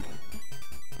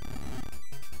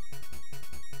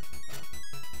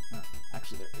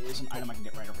 Actually, there is an item I can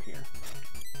get right over here.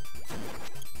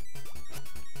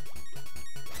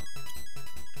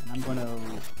 And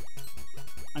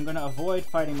I'm gonna avoid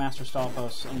fighting Master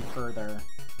Stalfos any further.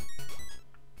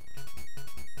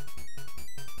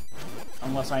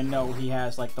 Unless I know he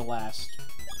has, like, the last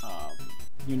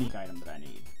unique item that I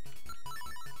need.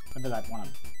 Or that I want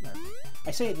to...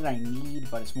 I say that I need,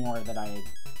 but it's more that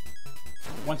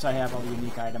once I have all the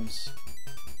unique items,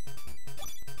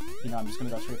 you know, I'm just going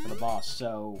to go straight for the boss.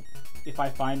 So, if I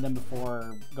find them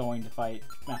before going to fight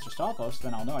Master Stalfos,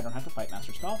 then I'll know I don't have to fight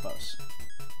Master Stalfos.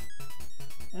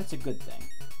 And that's a good thing.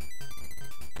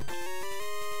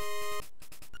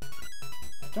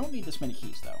 I don't need this many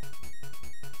keys, though.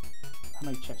 How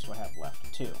many checks do I have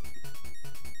left? 2.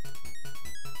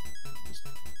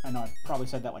 I know I probably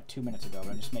said that like 2 minutes ago, but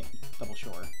I'm just making double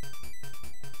sure.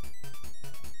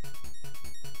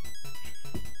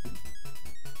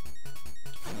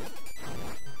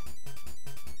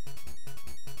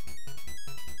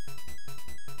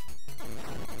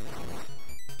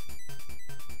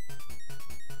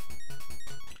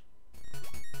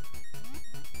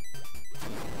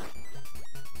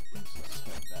 Let's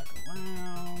head back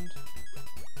around.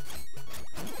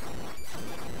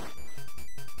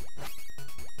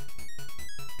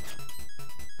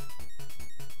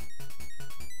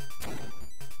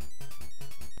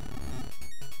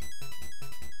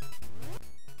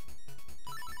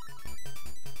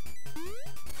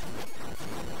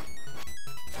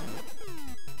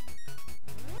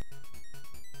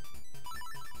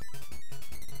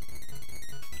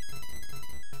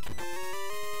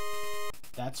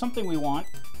 That's something we want.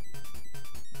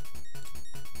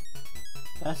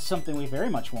 That's something we very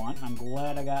much want. I'm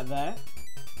glad I got that.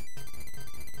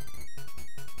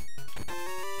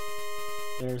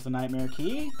 There's the Nightmare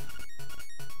Key.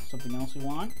 Something else we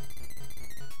want.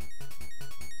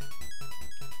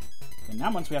 And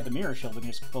now once we have the Mirror Shield, we can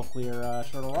just full clear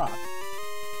Turtle Rock.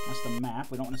 That's the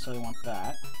map. We don't necessarily want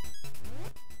that.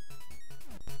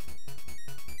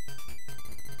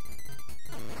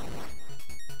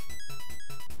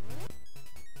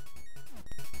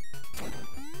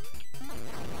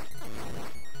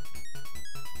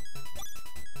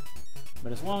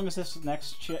 But as long as this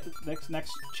next check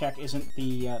isn't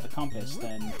the compass,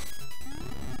 then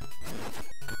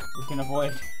we can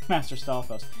avoid Master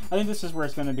Stalfos. I think this is where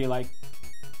it's going to be like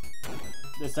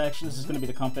this is going to be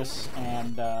the compass,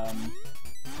 and oh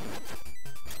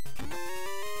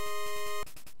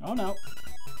no,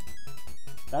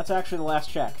 that's actually the last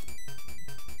check,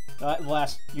 the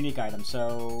last unique item.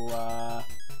 So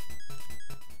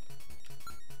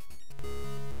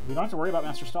we don't have to worry about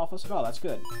Master Stalfos at all. That's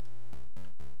good.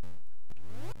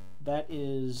 That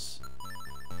is...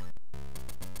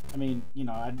 I mean, you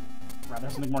know, I'd rather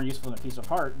have something more useful than a piece of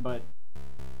heart, but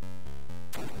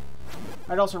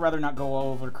I'd also rather not go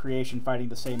over creation fighting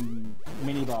the same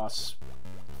mini-boss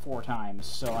 4 times,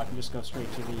 so I can just go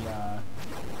straight to the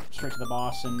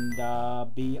boss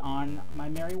and be on my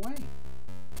merry way.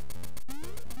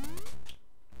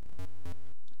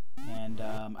 And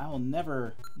I will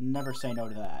never say no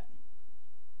to that.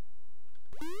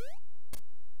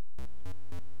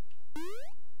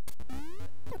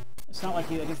 It's not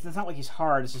like he's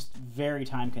hard. It's just very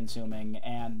time-consuming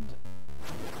and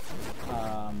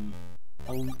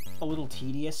a little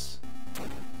tedious.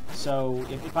 So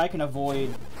if I can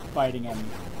avoid fighting him,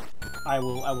 I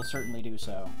will certainly do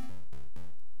so.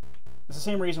 It's the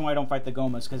same reason why I don't fight the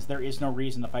Gomas, because there is no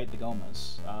reason to fight the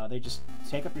Gomas. They just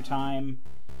take up your time,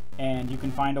 and you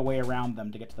can find a way around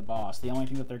them to get to the boss. The only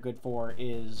thing that they're good for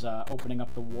is opening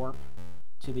up the warp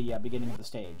to the beginning of the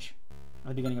stage, or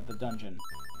the beginning of the dungeon.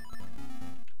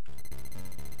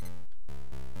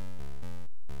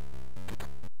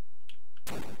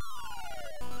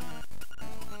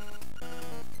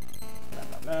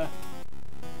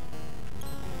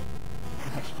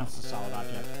 Actually counts as a solid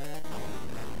object.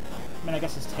 I mean, I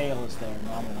guess his tail is there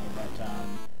normally, but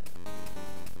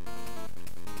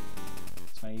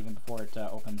so even before it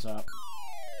opens up.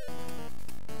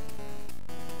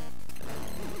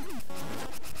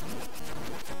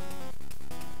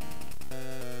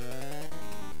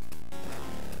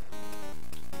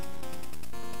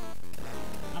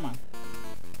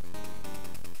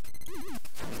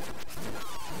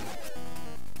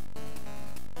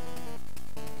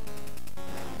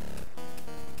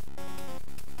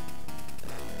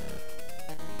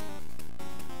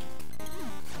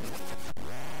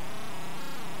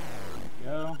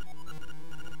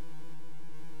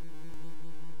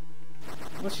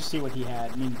 Let's just see what he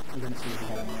had. I mean, we're gonna see what he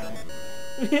had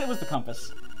anyway. It was the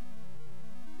compass.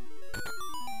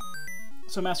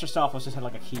 So Master Stalfos just had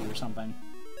like a key or something.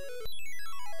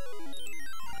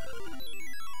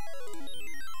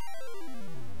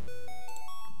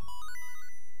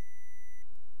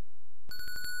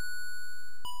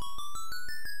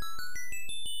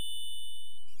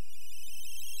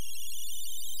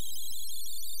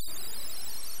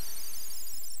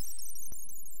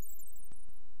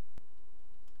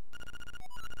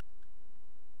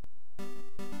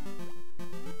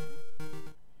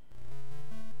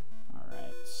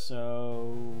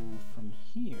 So from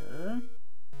here,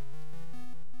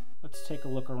 let's take a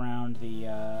look around the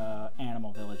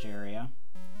Animal Village area.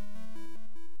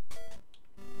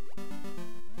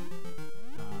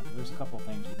 There's a couple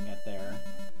things we can get there.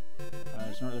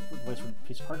 There's another place where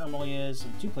Piece of Heart normally is,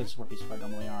 and two places where Piece of Heart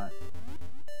normally are.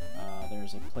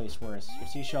 There's a place where a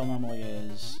seashell normally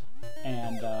is,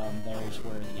 and there's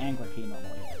where the Angler Key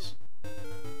normally is.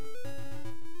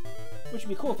 Which would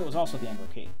be cool if it was also the Angler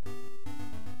Key.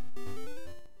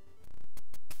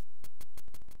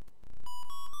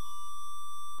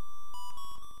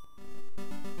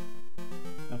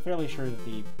 I'm fairly sure that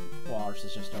the walrus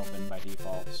is just open by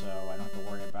default, so I don't have to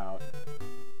worry about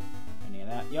any of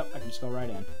that. Yep, I can just go right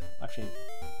in. Actually,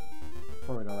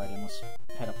 before we go right in, let's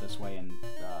head up this way and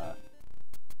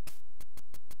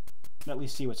at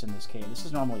least see what's in this cave. This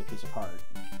is normally a Piece of Heart.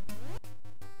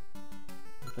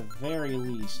 At the very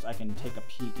least, I can take a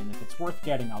peek, and if it's worth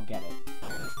getting, I'll get it.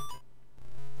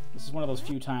 This is one of those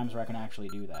few times where I can actually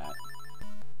do that.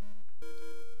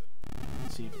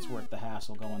 Let's see if it's worth the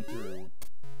hassle going through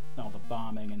all the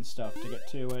bombing and stuff to get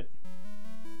to it.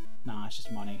 Nah, it's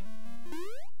just money.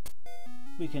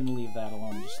 We can leave that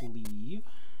alone and just leave.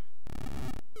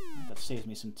 That saves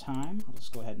me some time. I'll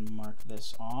just go ahead and mark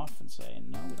this off and say,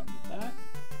 no, we don't need that.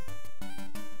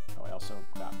 Oh, I also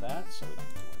got that, so we don't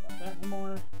need to worry about that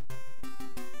anymore.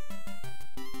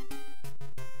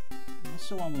 I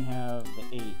still only have the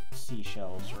 8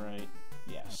 seashells, right?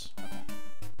 Yes, okay.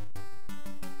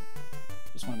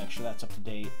 Just want to make sure that's up to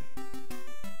date.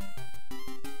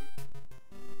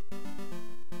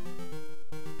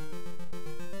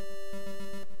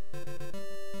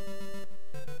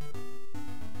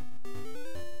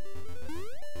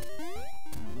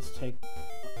 Take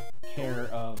care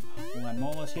of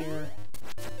Lanmolas here.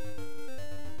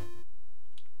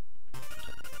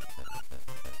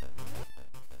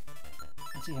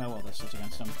 Let's see how well this does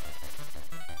against him.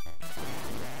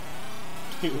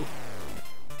 2.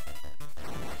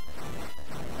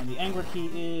 And the Angler Key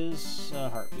is a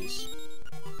heart piece.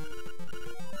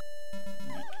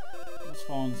 Alright. Let's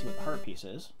follow and see what the heart piece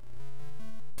is.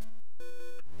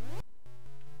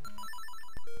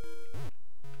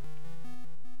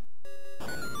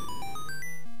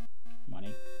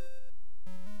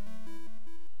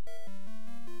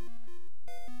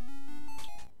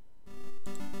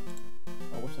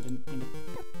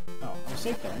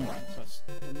 Safe there anyway, so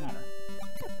it doesn't matter.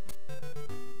 I'm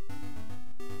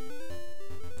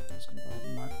just gonna go ahead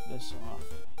and mark this off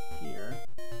here.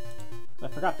 I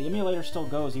forgot the emulator still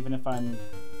goes even if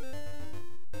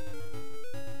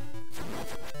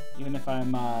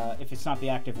if it's not the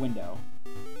active window.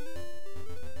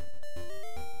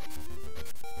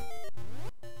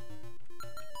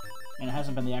 And it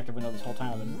hasn't been the active window this whole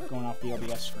time. I've been going off the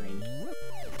OBS screen, so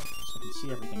I can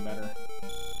see everything better.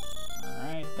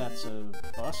 Alright, that's a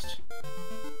bust.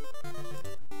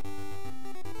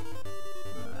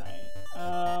 Alright.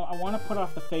 I want to put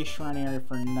off the face shrine area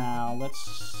for now.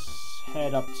 Let's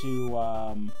head up to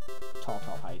Tall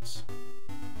Heights.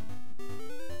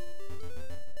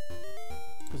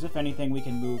 Because if anything, we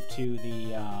can move to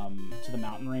the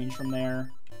mountain range from there.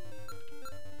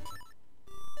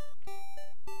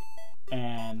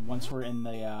 And once we're in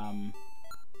the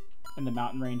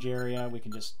mountain range area, we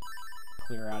can just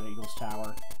clear out Eagle's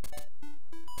Tower.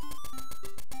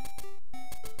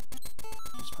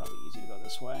 It's probably easy to go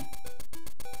this way.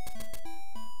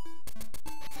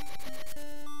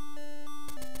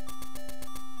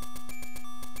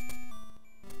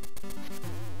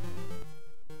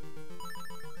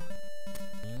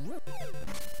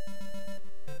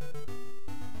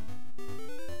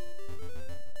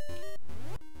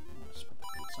 Let's put the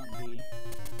boots on B.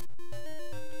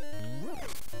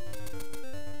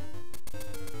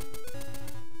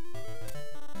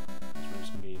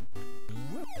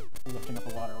 Lifting up a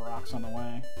lot of rocks on the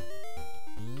way.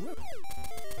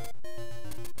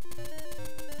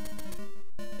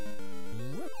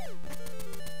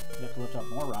 We have to lift up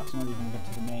more rocks in order to even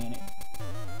get to the main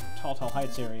Tall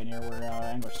Heights area near where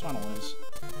Angler's Tunnel is.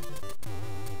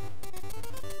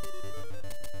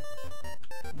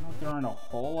 there aren't a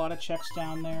whole lot of checks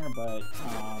down there, but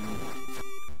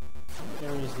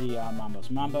there is the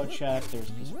Mambo's Mambo check, there's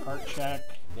a piece of cart check,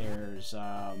 there's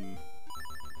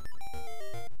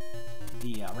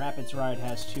the Rapids ride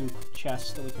has 2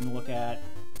 chests that we can look at.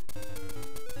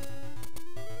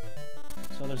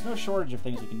 So there's no shortage of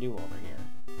things we can do over here.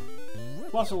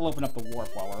 Plus, it'll open up the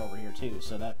warp while we're over here too,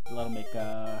 so that'll make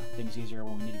things easier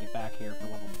when we need to get back here for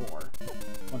level 4,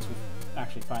 once we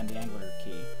actually find the angler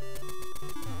key.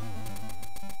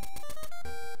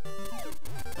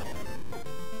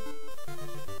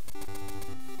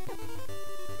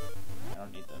 I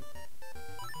don't need them.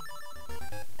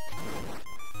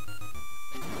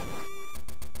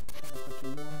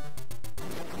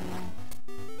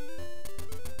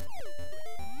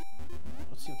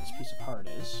 Let's see what this piece of heart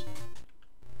is.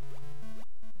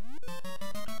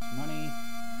 Money.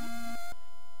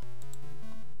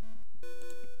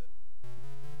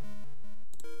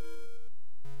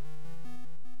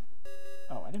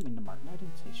 Oh, I didn't mean to mark. I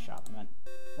didn't say shop. I meant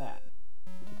that.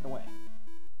 Take it away.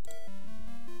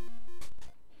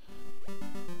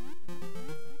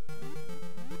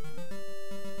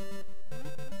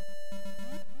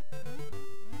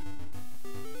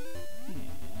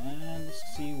 And let's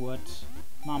see what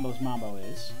Mambo's Mambo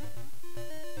is.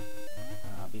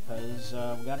 Because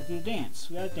we gotta do a dance.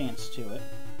 We gotta dance to it.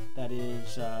 That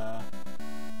is,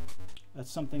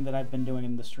 that's something that I've been doing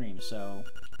in the stream, so...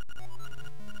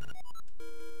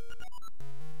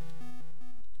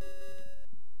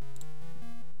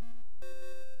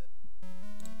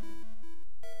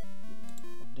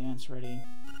 Dance ready.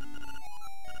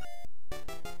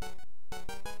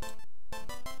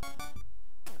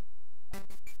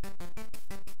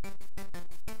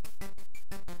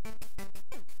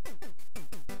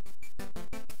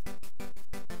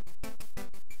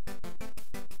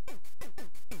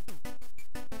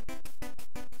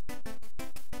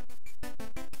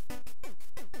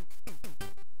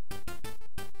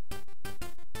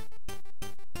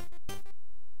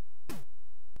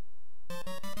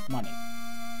 Money.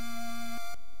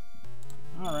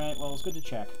 Alright, well, it's good to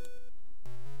check.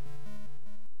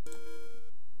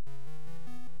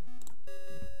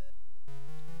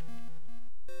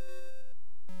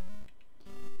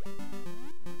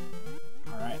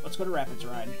 Alright, let's go to Rapids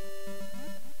Ride.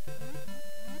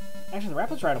 Actually, the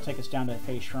Rapids Ride will take us down to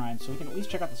Phase Shrine, so we can at least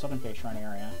check out the Southern Phase Shrine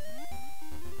area.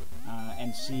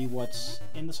 And see what's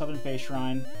in the Southern Phase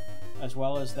Shrine, as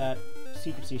well as that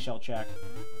Secret Seashell check.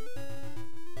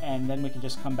 And then we can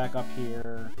just come back up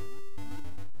here.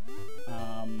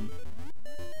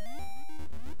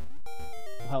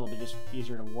 Hell, it'll be just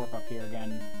easier to warp up here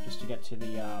again, just to get to the,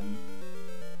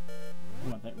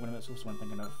 what am I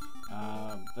thinking of?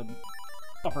 The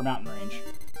upper mountain range.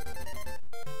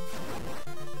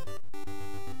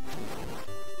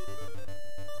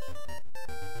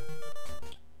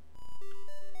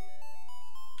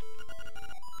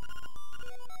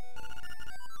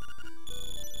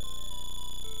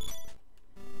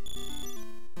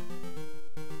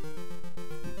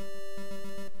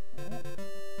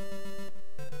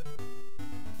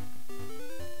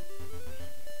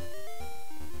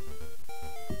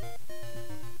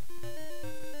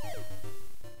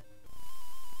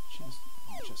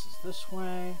 This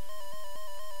way.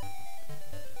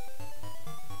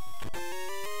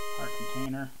 Heart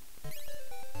container.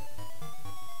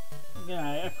 Yeah,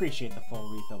 I appreciate the full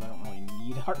refill, but I don't really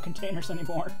need heart containers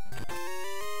anymore.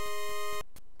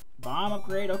 Bomb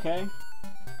upgrade, okay.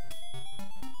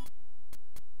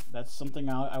 That's something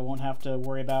I won't have to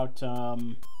worry about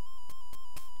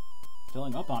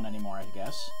filling up on anymore, I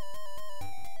guess.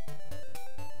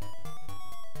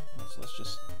 So let's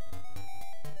just...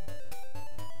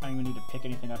 I don't even need to pick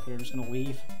anything up here, I'm just gonna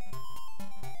leave.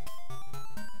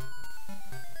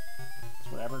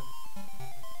 It's whatever.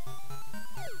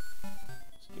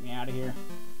 Just get me out of here.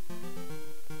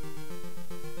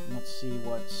 And let's see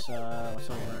what's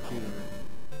over here.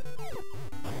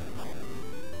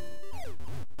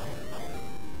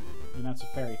 And that's a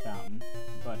fairy fountain,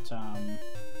 but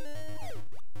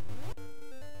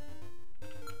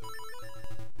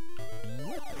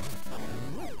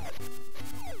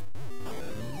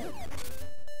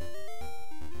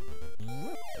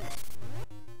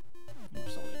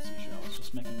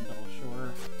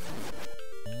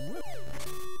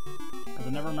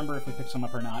remember if we pick some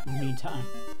up or not in the meantime.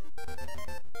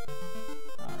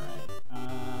 Alright.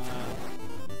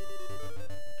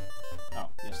 Oh,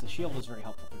 yes, the shield is very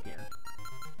helpful through here.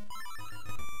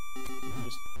 We can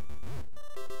just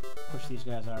push these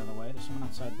guys out of the way. There's someone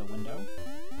outside the window.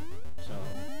 So,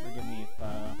 forgive me if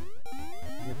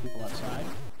you hear people outside.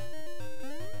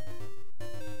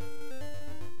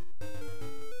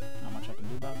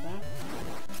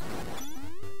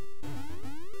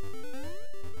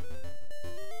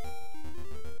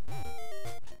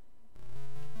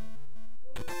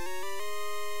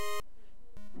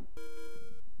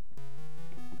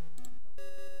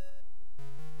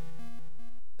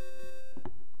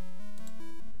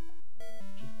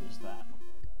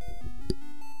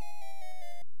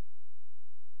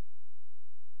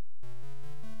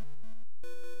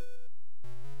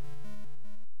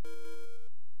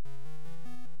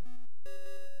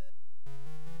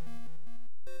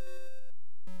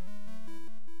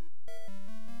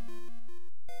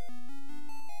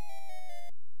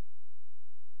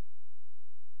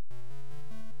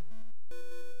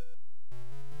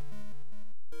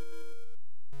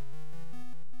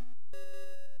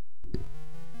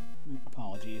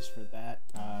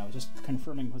 just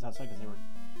confirming who's outside, because they were...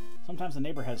 Sometimes the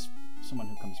neighbor has someone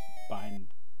who comes by and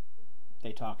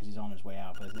they talk as he's on his way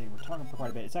out, but they were talking for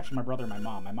quite a bit. It's actually my brother and my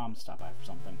mom. My mom stopped by for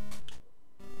something.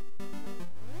 We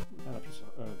got a piece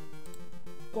of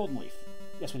golden leaf.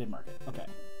 Yes, we did mark it. Okay.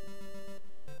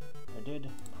 I did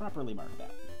properly mark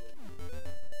that.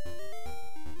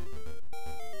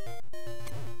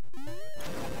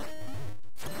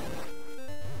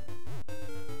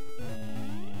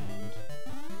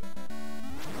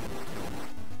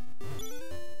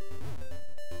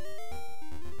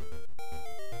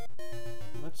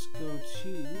 Let's go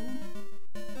to the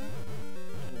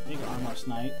big Armless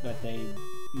Knight that they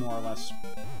more or less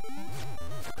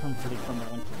converted from the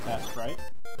Link to the Past, right?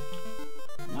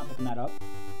 I'm not looking that up.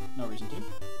 No reason to.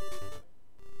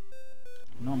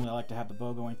 Normally I like to have the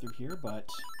bow going through here, but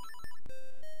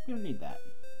we don't need that.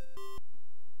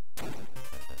 Let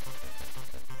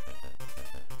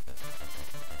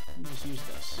me just use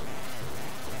this.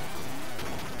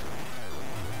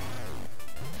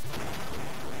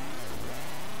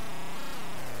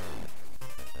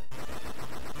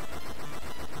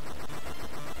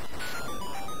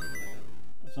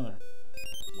 Another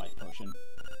life potion.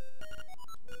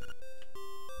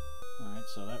 Alright,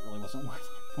 so that really wasn't worth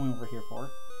going over here for.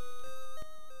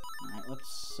 Alright,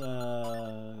 let's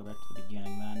go back to the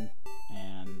beginning then,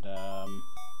 and let's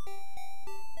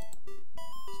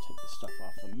take this stuff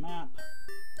off the map.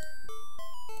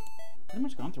 Pretty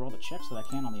much gone through all the checks that I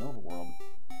can on the overworld.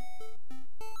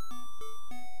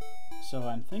 So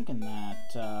I'm thinking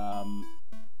that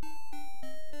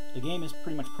the game is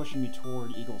pretty much pushing me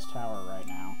toward Eagle's Tower right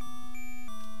now.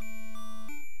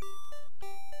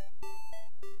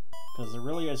 Because there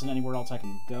really isn't anywhere else I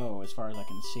can go as far as I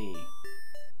can see.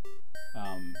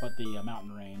 But the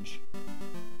mountain range.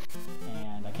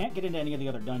 And I can't get into any of the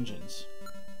other dungeons.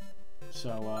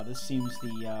 So this seems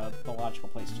the logical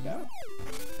place to go.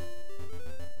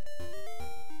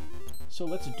 So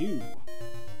let's do.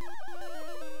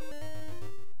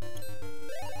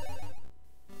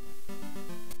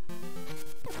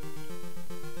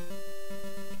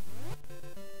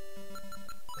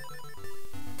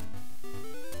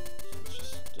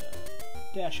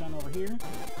 Dash on over here.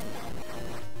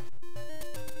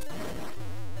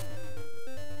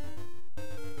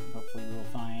 Hopefully we will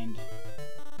find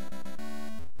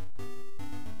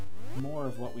more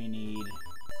of what we need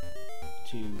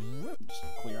to just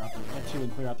clear out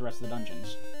the rest of the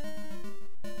dungeons.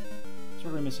 So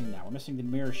what are we missing now? We're missing the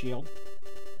mirror shield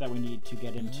that we need to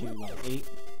get into level 8.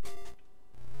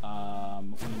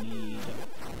 We need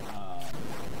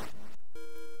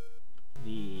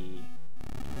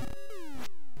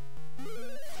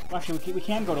well, actually, we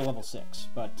can go to level 6,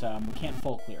 but we can't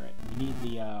full clear it. We need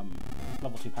the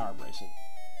level 2 power bracelet.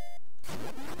 So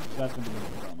that's going to be the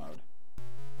pro mode.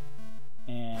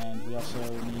 And we also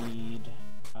need...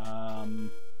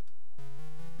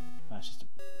 that's just an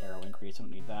arrow increase, I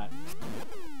don't need that.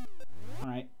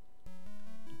 Alright.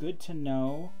 Good to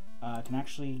know. I can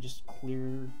actually just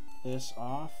clear this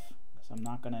off, because I'm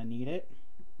not going to need it.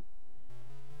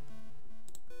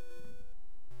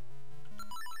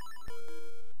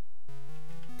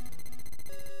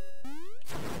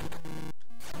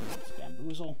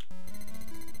 Bamboozle.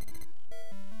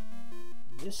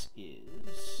 This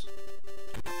is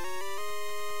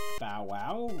Bow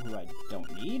Wow, who I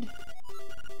don't need.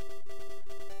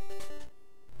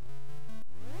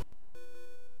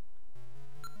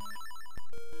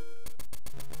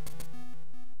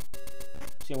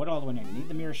 So yeah, what all do I need? I need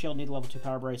the mirror shield, need the level 2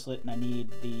 power bracelet, and I need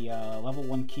the level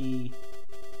 1 key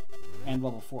and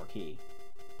level 4 key.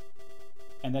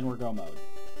 And then we're go mode.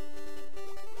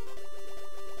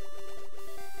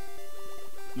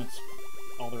 That's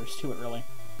all there is to it, really.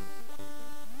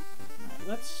 Alright,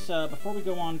 let's, before we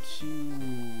go on to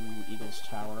Eagle's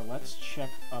Tower, let's check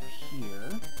up here.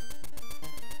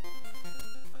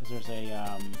 Because there's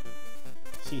a,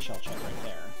 seashell check right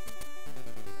there.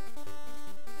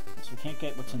 So we can't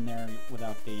get what's in there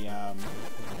without the, level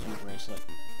 2 bracelet.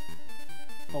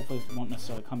 Hopefully it won't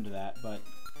necessarily come to that, but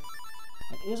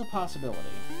it is a possibility.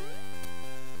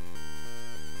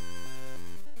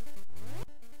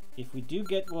 If we do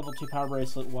get level 2 power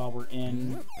bracelet while we're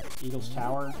in Eagle's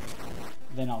Tower,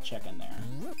 then I'll check in there.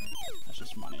 That's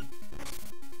just money.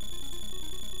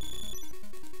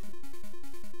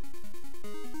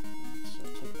 So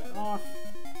take that off.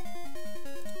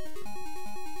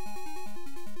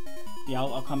 Yeah,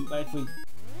 I'll come if we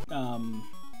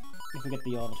get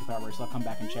the level 2 power bracelet. I'll come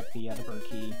back and check the bird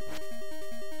key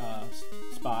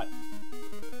spot.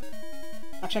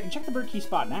 Actually, I can check the bird key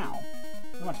spot now.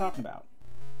 What am I talking about?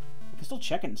 I can still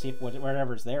check it and see if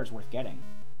whatever's there is worth getting.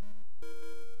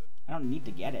 I don't need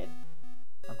to get it.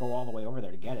 Or go all the way over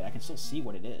there to get it. I can still see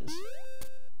what it is.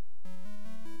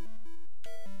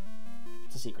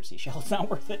 It's a secret seashell. It's not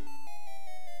worth it.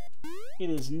 It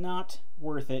is not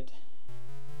worth it.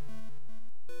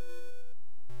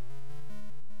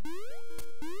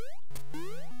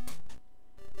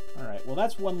 Alright, well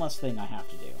that's one less thing I have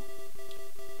to do.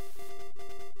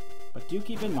 But do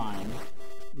keep in mind,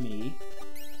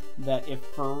 that if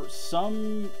for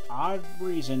some odd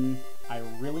reason I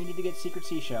really need to get secret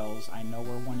seashells, I know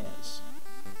where one is.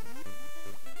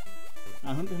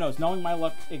 Now, who knows? Knowing my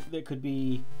luck, it could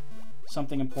be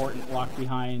something important locked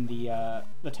behind the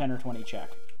 10 or 20 check.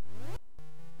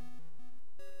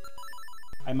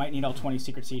 I might need all 20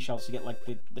 secret seashells to get, like,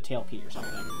 the tail key or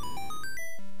something.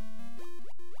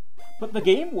 But the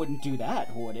game wouldn't do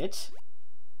that, would it?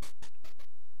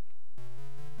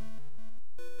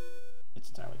 It's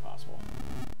entirely possible.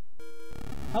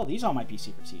 Hell, these all might be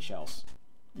secret seashells.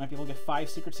 Might be able to get 5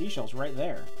 secret seashells right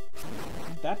there.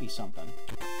 Wouldn't that be something?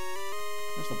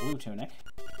 There's the blue tunic.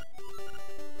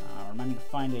 Remind me to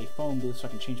find a phone booth so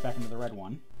I can change back into the red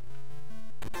one.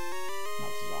 No, this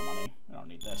is all money. I don't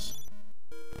need this.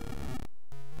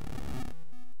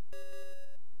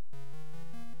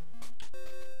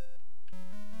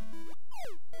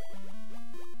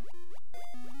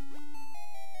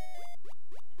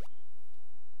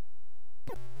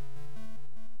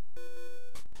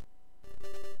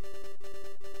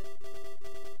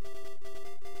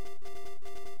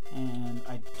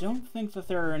 I don't think that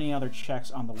there are any other checks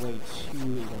on the way to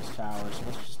Eagle's Tower, so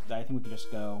let's just, I think we can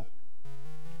just go.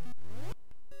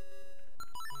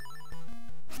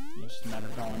 Just a matter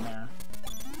of going there.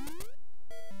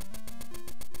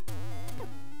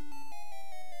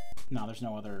 No, there's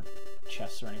no other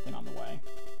chests or anything on the way.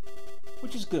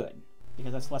 Which is good,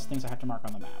 because that's less things I have to mark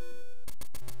on the map.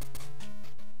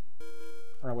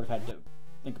 Or I would have had to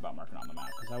think about marking on the map,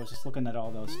 because I was just looking at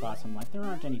all those spots and I'm like, there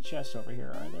aren't any chests over here,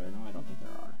 are there? No, I don't think there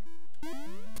are.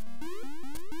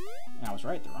 And I was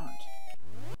right, there aren't.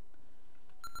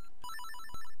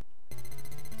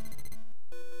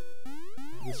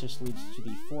 This just leads to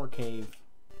the 4 cave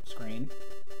screen,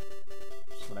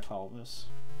 which is what I call this.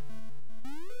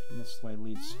 And this way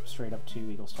leads straight up to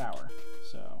Eagle's Tower,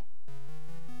 so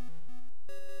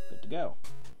good to go.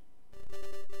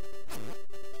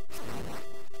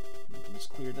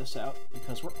 Just clear this out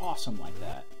because we're awesome like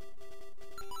that.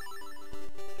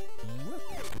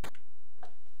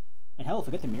 And hell, if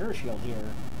we get the mirror shield here,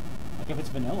 like if it's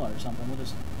vanilla or something, we'll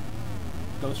just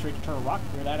go straight to Turtle Rock,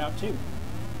 clear that out too.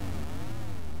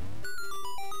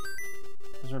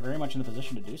 Because we're very much in a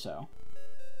position to do so.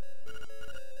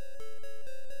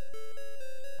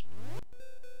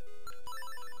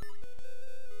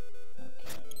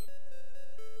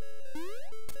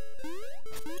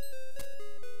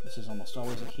 This is almost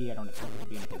always a key. I don't expect it to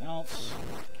be anything else.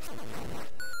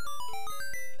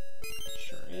 It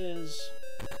sure is.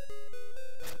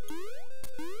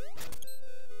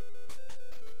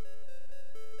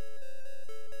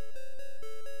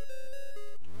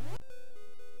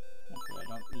 Okay, I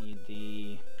don't need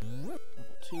the level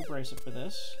 2 bracelet for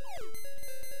this,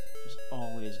 which is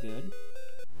always good.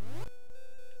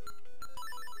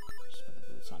 Just put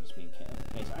the boots on just being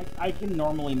case. I can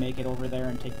normally make it over there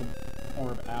and take the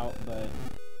orb out, but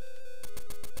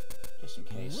just in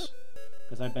case,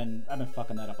 because I've been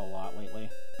fucking that up a lot lately.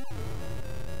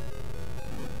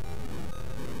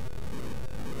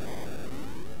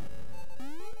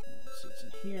 Let's see what's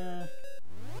in here.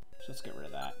 So let's get rid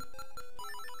of that. So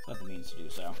I have the means to do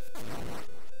so.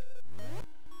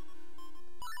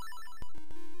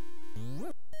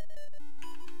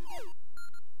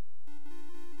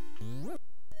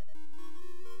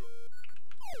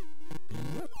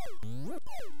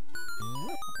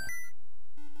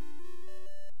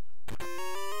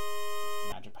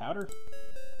 Powder.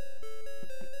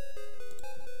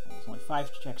 There's only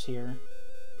 5 checks here.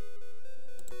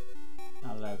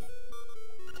 Now that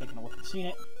I've taken a look and seen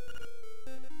it.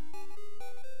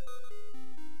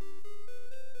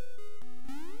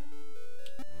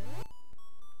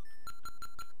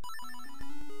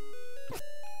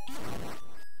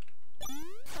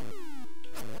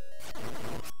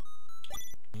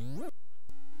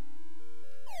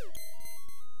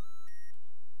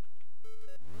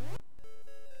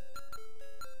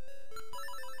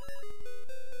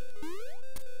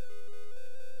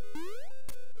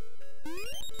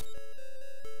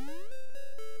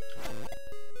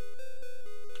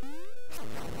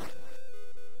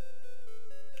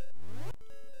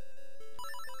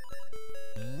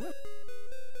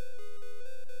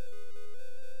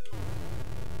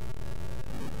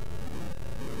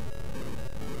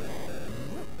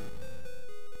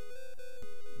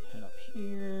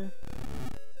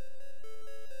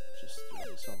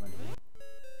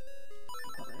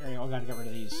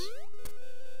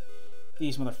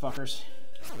 These motherfuckers.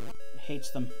 Hates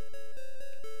them.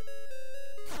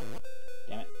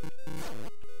 Damn it.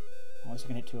 At least I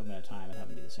can hit 2 of them at a time and have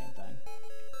them be the same thing.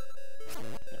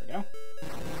 There we go.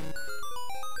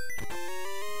 Okay,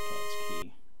 it's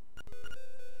key.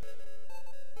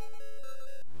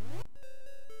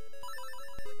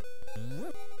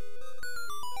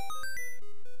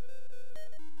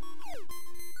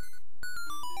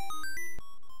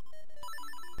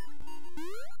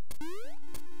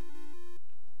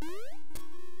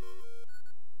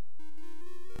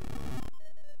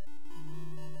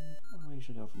 Where do we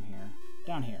usually go from here?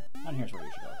 Down here. Down here's where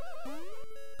you should go.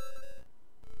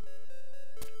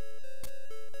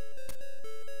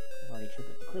 I've already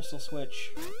triggered the crystal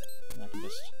switch. And I can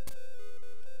just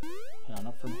head on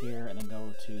up from here and then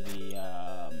go to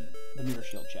the mirror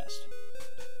shield chest.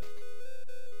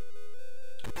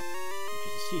 Which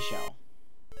is a seashell.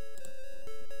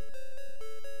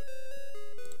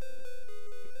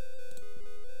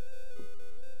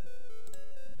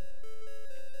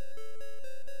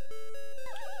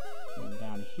 And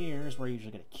down here is where you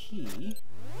usually get a key.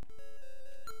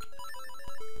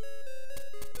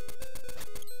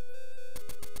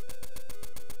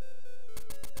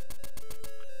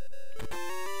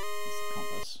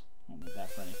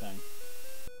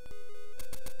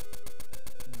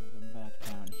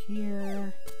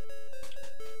 Here.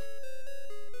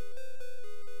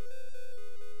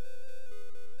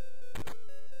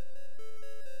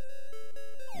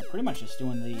 I'm pretty much just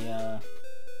doing the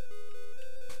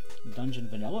dungeon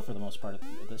vanilla for the most part at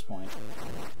this point.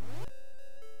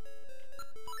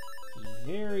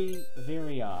 Very,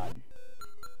 very odd.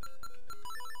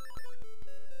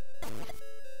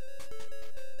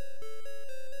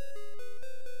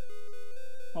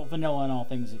 Well, vanilla in all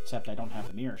things except I don't have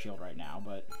the mirror shield right now,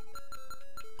 but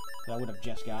I would have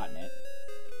just gotten it.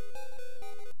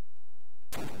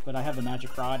 But I have the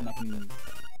magic rod, and I can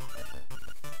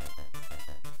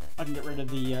get rid of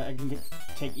the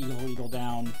take Eagle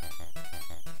down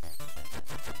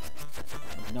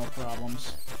with no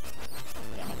problems.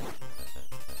 Damn it.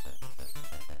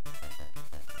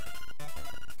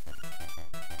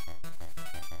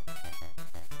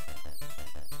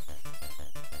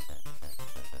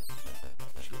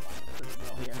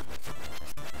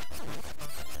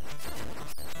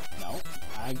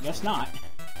 I guess not.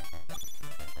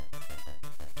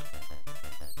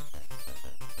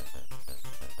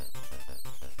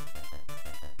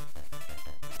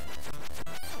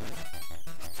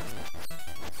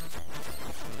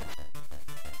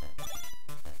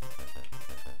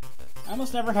 I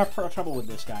almost never have trouble with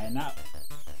this guy, and not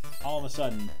all of a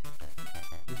sudden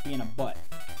just being a butt.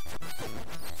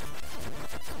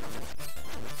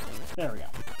 There we go.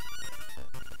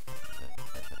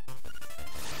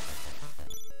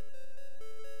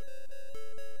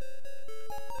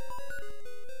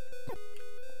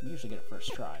 Usually get it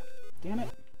first try. Damn it.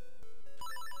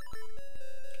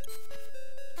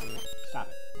 Stop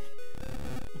it.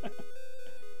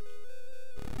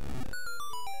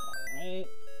 Alright.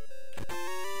 That's a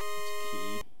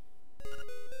key.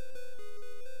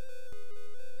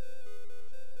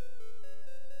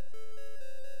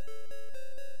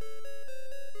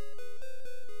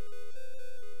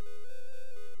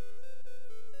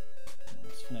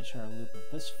 Let's finish our loop of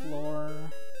this floor.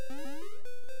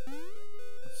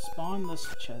 Spawn this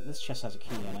chest. This chest has a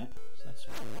key in it, so that's.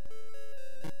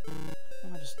 Why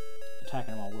am I just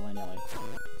attacking them all willy-nilly?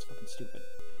 That's fucking stupid.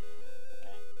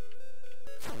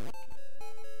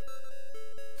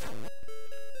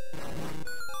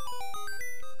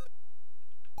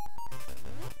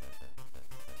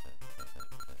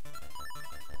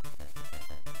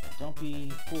 Don't be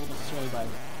fooled necessarily by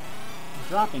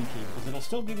dropping key, because it'll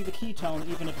still give you the key tone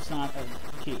even if it's not a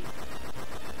key.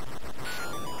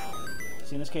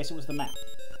 See, in this case, it was the map.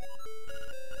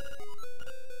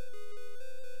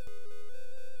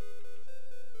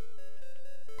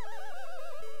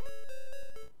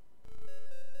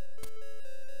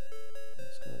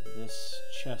 Let's go to this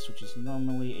chest, which is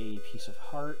normally a piece of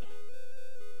heart.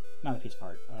 Not a piece of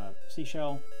heart.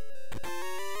 Seashell.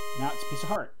 Now it's a piece of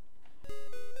heart.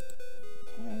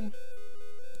 Okay.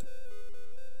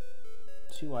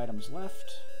 2 items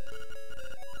left.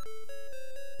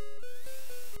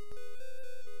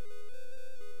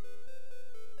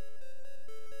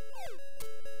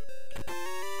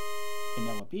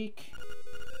 Vanilla beak.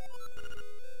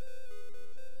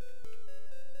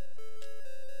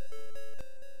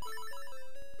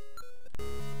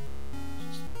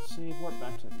 Just save warp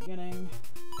back to the beginning.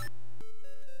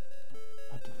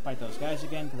 I have to fight those guys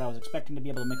again because I was expecting to be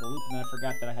able to make a loop and then I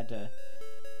forgot that I had to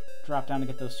drop down to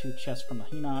get those 2 chests from the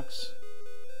Hinox.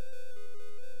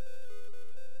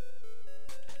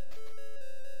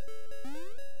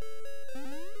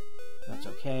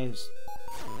 Okay, let's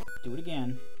do it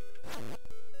again.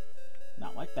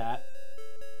 Not like that.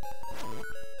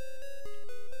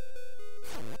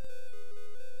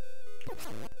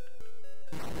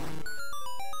 Alright,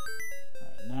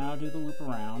 now do the loop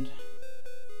around.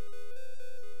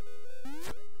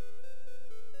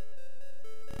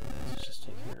 Let's just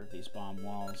take care of these bomb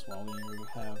walls while we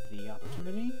have the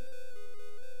opportunity.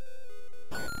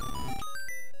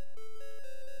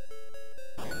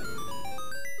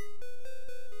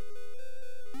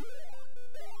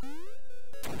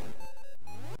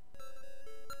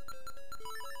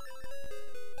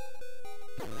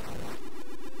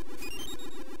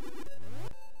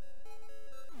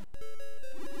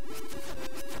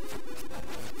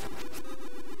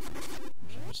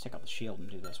 Just take out the shield and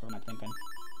do this. What am I thinking?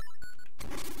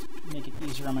 Make it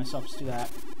easier on myself to do that.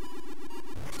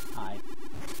 Hi.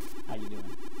 How you doing?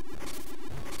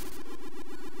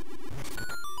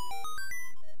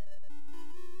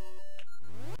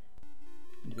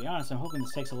 And to be honest, I'm hoping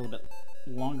this takes a little bit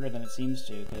longer than it seems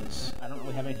to, because I don't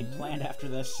really have anything planned after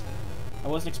this. I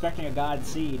wasn't expecting a God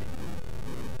Seed.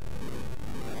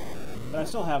 But I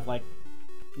still have, like,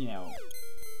 you know,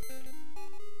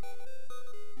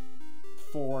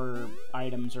 4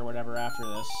 items or whatever after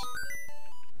this.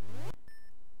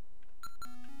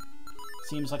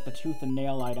 Seems like the tooth and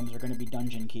nail items are going to be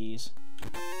dungeon keys.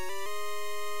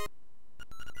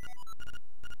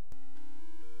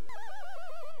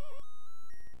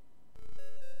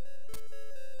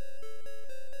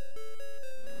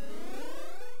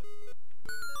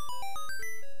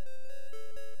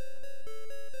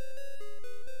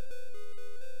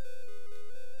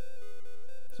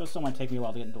 So it still might take me a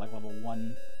while to get into like level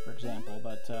 1, for example,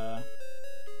 but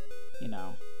you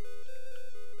know.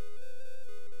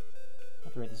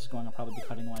 At the rate this is going, I'll probably be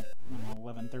cutting like, I don't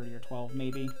know, 11:30 or 12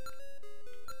 maybe.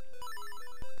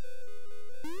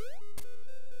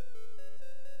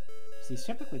 Because these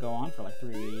typically go on for like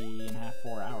 3.5,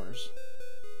 4 hours.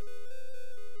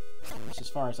 At least as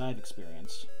far as I've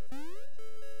experienced.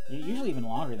 Usually even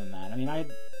longer than that. I mean, I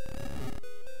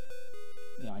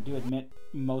do admit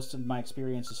most of my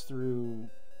experience is through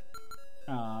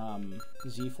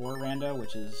Z4 Rando,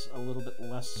 which is a little bit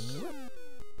less.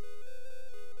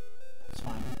 That's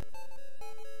fine.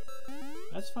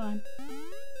 That's fine.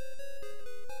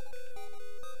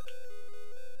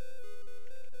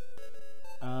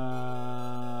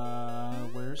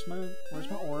 Where's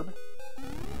my orb?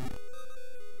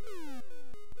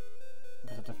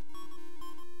 I have to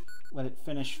let it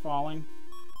finish falling.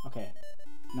 Okay.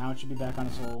 Now it should be back on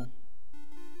its little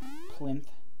plinth.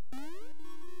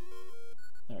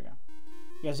 There we go.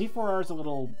 Yeah, Z4R is a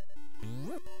little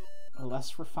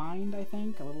less refined, I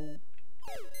think. A little.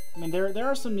 I mean, there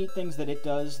are some neat things that it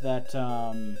does that,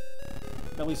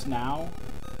 at least now,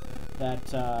 that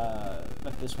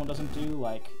this one doesn't do.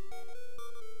 Like,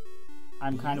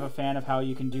 I'm kind of a fan of how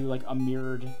you can do like a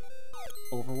mirrored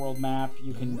overworld map.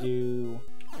 You can do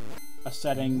a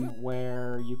setting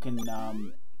where you can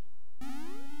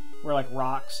where like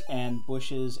rocks and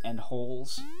bushes and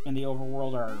holes in the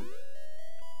overworld are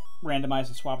randomized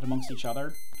and swapped amongst each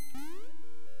other,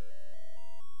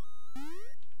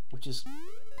 which is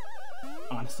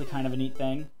honestly kind of a neat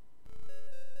thing.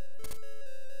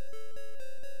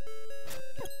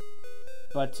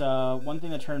 But one thing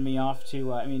that turned me off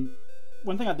to, I mean,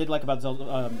 one thing I did like about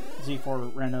Zelda,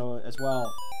 Z4 Rando as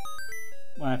well,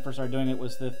 when I first started doing it,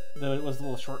 was the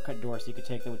little shortcut doors that you could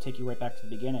take that would take you right back to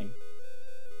the beginning.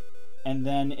 And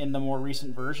then in the more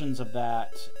recent versions of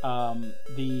that,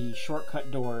 the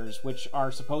shortcut doors, which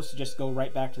are supposed to just go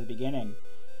right back to the beginning,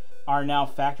 are now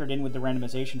factored in with the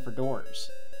randomization for doors.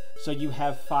 So you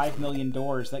have 5 million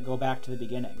doors that go back to the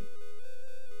beginning.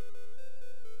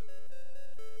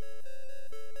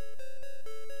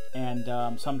 And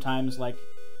sometimes, like,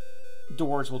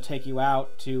 doors will take you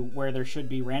out to where there should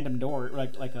be random door,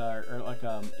 like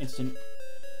instant,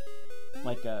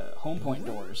 like home point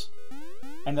doors.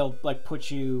 And they'll, like, put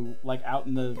you, like, out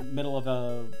in the middle of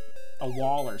a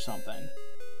wall or something.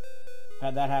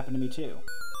 Had that happen to me, too.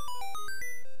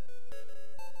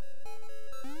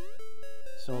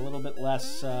 So a little bit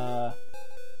less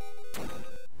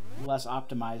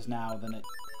optimized now than it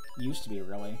used to be,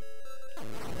 really.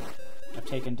 I've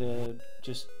taken to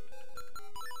just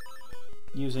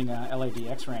using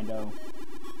LADX Rando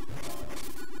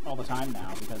all the time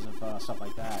now because of stuff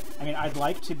like that. I mean, I'd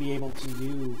like to be able to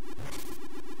do,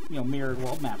 you know, mirrored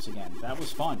world maps again. That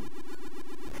was fun.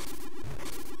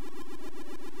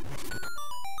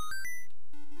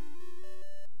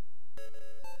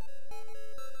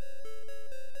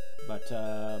 But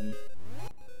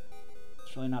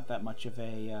it's really not that much of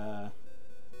a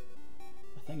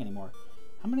thing anymore.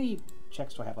 How many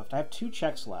checks do I have left? I have 2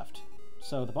 checks left.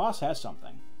 So the boss has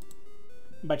something.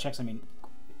 By checks, I mean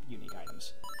unique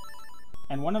items.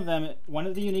 And one of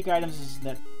the unique items is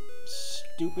that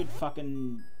stupid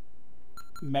fucking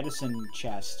medicine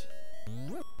chest.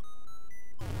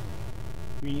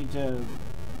 You need to...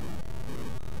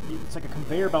 It's like a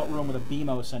conveyor belt room with a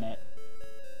BMOS in it.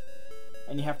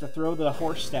 And you have to throw the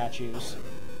horse statues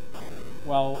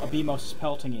while a BMOS is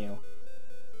pelting you.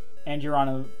 And you're on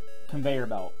a conveyor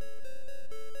belt.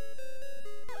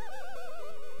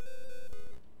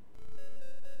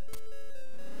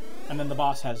 And then the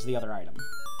boss has the other item.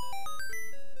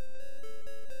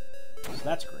 So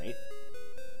that's great.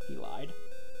 He lied.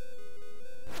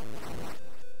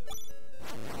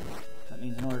 That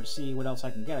means in order to see what else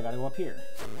I can get, I gotta go up here.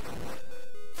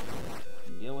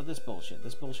 And deal with this bullshit.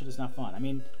 This bullshit is not fun. I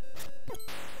mean,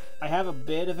 I have a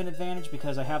bit of an advantage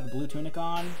because I have the blue tunic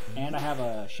on, and I have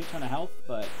a shit ton of health,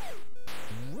 but...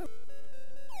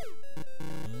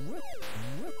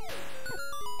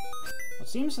 It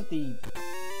seems that the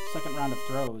second round of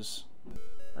throws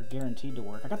are guaranteed to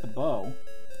work. I got the bow.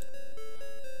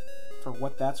 For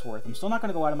what that's worth. I'm still not going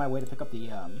to go out of my way to pick up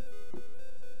the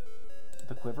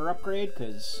quiver upgrade,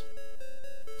 because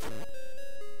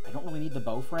I don't really need the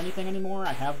bow for anything anymore.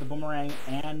 I have the boomerang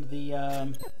and the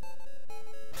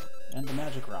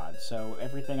magic rod, so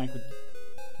everything I could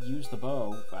use the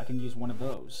bow, I can use one of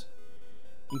those.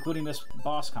 Including this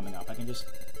boss coming up. I can just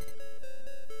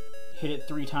hit it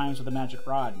 3 times with the magic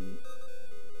rod and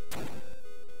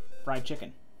fried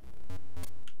chicken.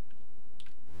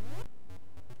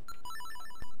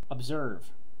 Observe.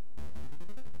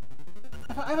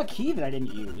 I have a key that I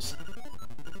didn't use.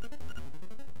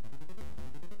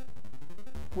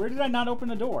 Where did I not open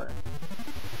the door?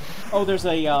 Oh, there's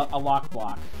a lock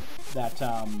block that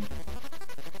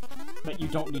that you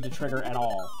don't need to trigger at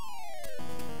all.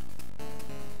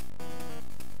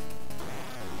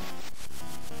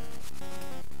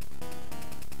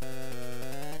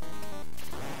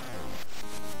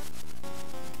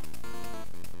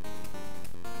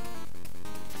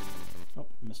 Oh,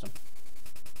 missed him.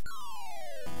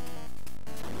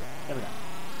 There we go.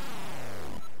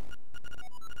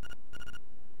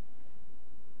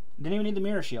 Didn't even need the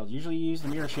mirror shield. Usually you use the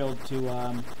mirror shield to,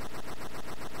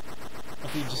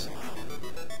 if he just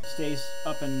stays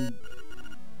up and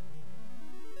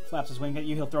flaps his wing at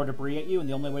you, he'll throw debris at you, and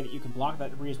the only way that you can block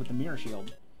that debris is with the mirror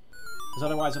shield. Because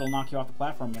otherwise it'll knock you off the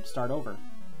platform and you have to start over.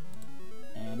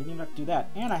 And I didn't even have to do that.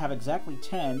 And I have exactly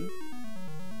 10...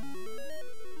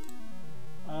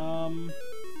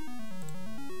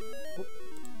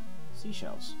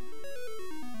 seashells.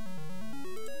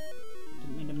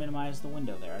 Didn't mean to minimize the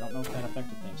window there. I don't know if that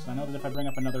affected things. So I know that if I bring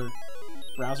up another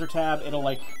browser tab, it'll,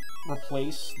 like,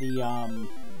 replace the,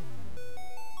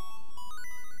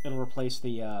 it'll replace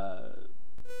the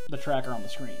tracker on the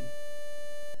screen.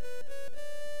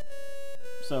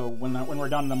 So when we're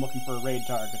done and I'm looking for a raid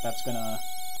target,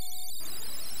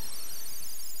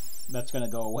 that's gonna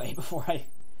go away before I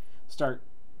start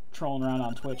trolling around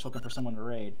on Twitch looking for someone to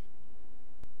raid.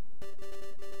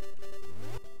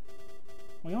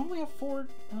 We only have 4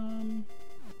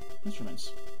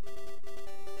 instruments.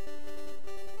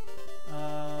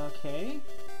 Okay.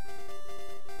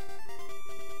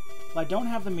 Well, I don't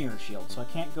have the mirror shield, so I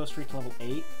can't go straight to level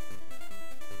 8.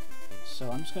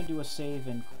 So I'm just going to do a save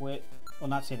and quit. Well,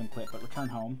 not save and quit, but return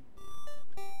home.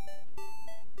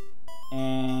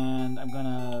 And I'm going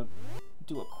to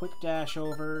do a quick dash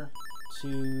over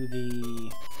to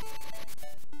the...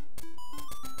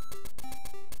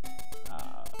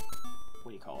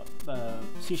 the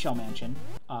Seashell Mansion,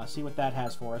 see what that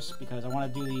has for us, because I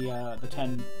want to do the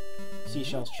 10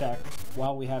 seashells check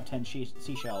while we have 10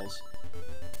 seashells.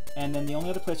 And then the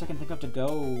only other place I can think of to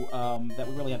go that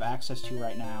we really have access to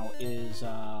right now is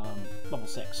level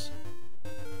 6.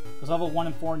 Because level 1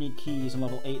 and 4 need keys, and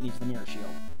level 8 needs the mirror shield.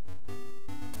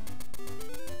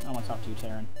 I don't want to talk to you,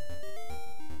 Taryn.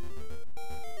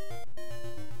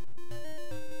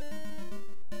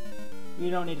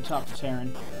 You don't need to talk to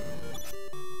Taryn.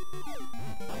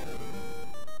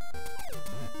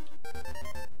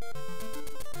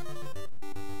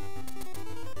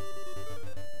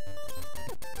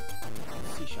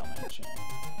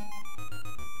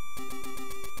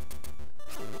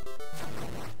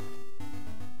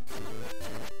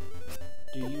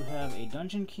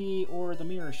 Dungeon key or the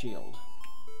mirror shield?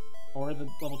 Or the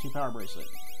level 2 power bracelet?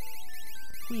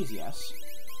 Please, yes.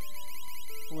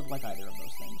 I would like either of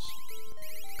those things.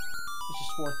 It's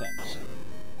just 4 things.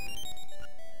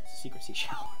 It's a secret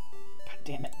seashell. God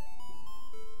damn it.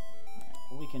 Alright,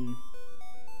 well, we can...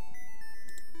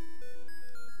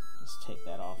 Let's take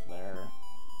that off there.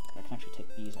 I can actually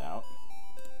take these out.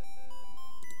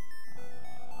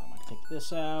 I can take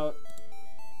this out.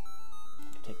 I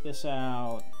can take this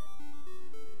out.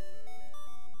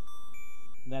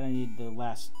 That I need the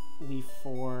last leaf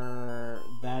for.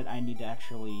 That I need to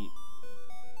actually.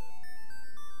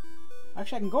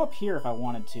 Actually, I can go up here if I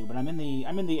wanted to, but I'm in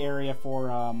the area for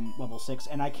level 6,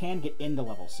 and I can get into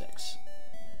level 6.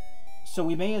 So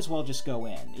we may as well just go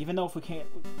in, even though if we can't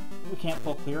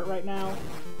full clear it right now.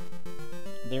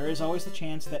 There is always the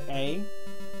chance that A,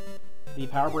 the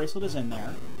power bracelet is in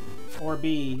there, or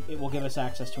B, it will give us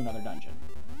access to another dungeon.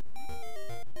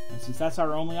 And since that's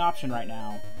our only option right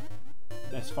now,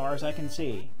 as far as I can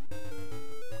see,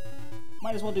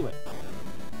 might as well do it.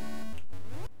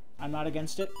 I'm not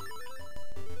against it.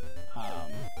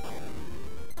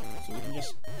 So we can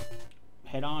just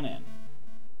head on in.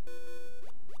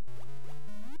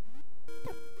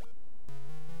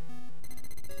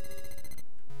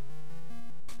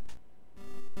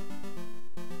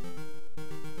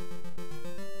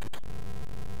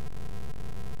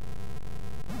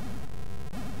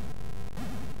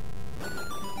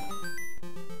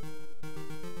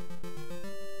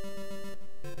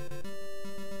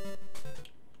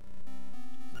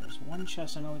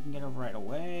 Chest I know we can get over right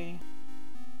away.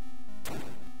 Actually,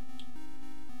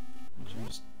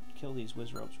 just kill these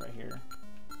Wizrobes right here.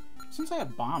 Since I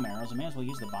have bomb arrows, I may as well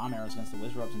use the bomb arrows against the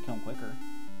Wizrobes and kill them quicker.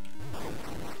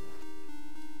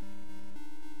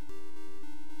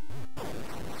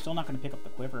 Still not going to pick up the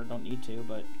quiver, don't need to,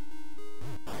 but...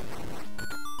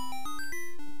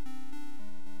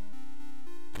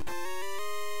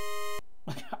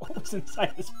 Look at what was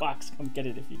inside this box. Come get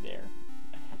it if you dare.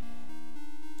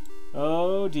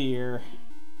 Oh dear.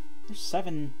 There's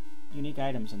 7 unique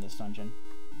items in this dungeon.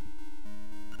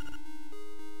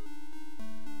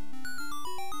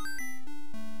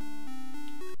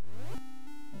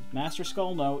 There's Master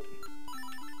Skull Note.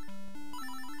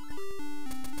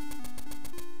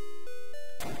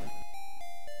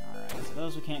 Alright, so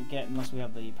those we can't get unless we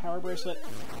have the power bracelet.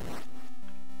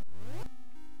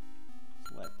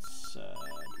 So let's do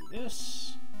this.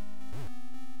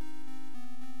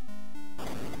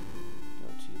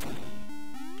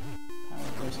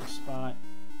 Spot.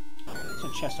 There's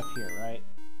a chest up here, right?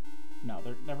 No,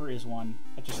 there never is one.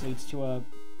 It just leads to an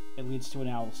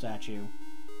owl statue.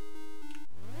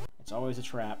 It's always a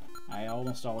trap. I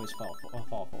almost always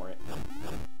fall for it.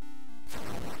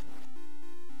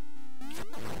 The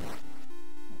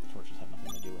torches have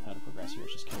nothing to do with how to progress here.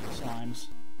 It's just kill the slimes.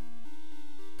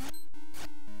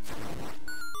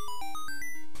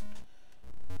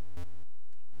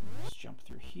 Let's jump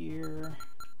through here.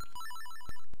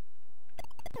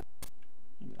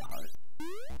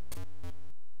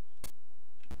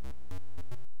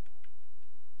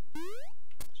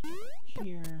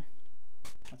 Here.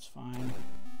 That's fine.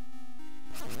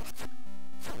 Let's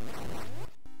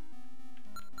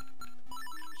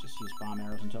just use bomb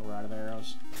arrows until we're out of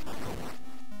arrows. And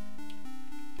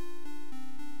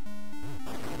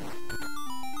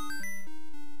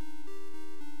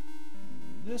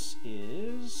this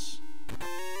is...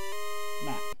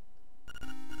 map.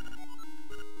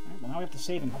 Alright, well now we have to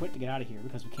save and quit to get out of here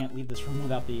because we can't leave this room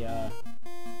without the,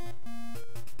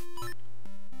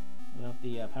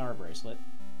 power bracelet.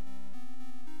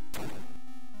 So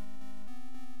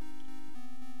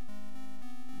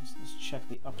let's check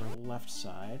the upper left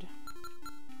side.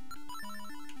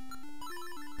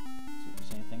 See if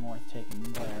there's anything worth taking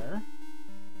there.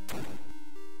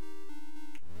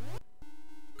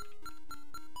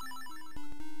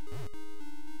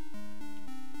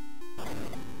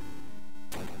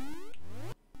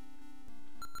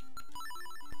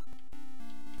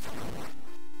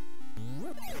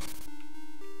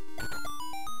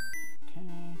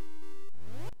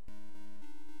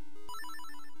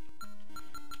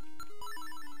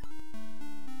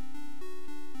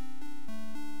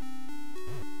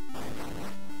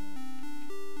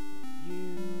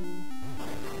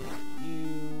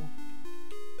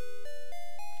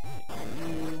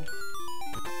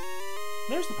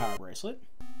 There's the power bracelet.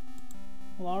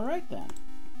 Well, alright then.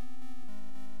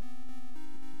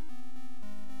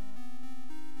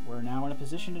 We're now in a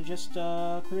position to just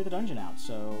clear the dungeon out,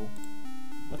 so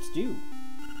let's do.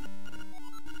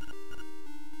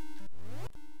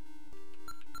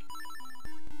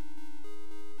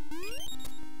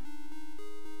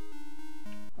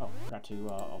 Oh, forgot to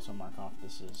also mark off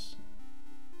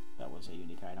that was a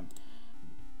unique item.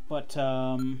 But,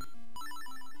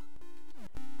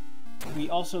 we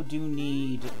also do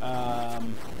need, a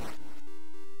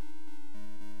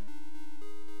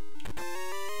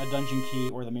dungeon key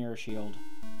or the mirror shield.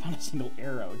 Found a single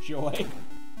arrow. Joy.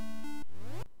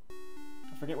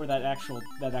 forget where that actual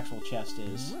chest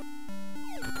is.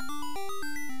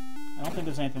 I don't think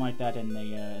there's anything like that in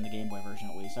the Game Boy version,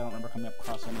 at least. I don't remember coming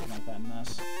across anything like that in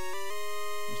this.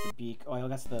 There's the beak. Oh,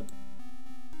 that's the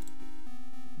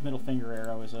middle finger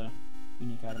arrow is a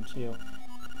unique item too.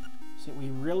 So we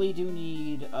really do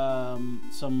need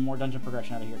some more dungeon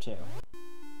progression out of here too,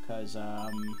 because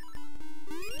I'm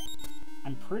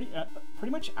pretty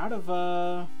much out of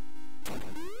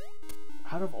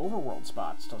overworld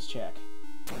spots. Let's check.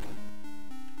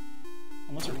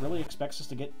 Unless it really expects us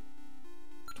to get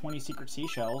 20 secret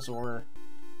seashells or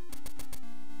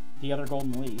the other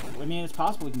golden leaf. I mean, it's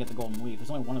possible we can get the golden leaf.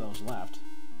 There's only one of those left.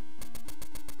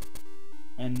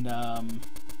 And,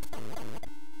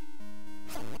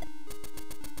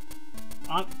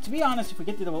 to be honest, if we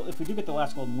do get the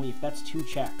last golden leaf, that's 2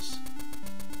 checks.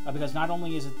 Because not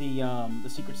only is it the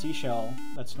secret seashell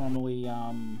that's normally,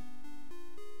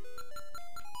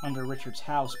 under Richard's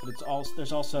house, but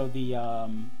there's also the,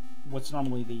 what's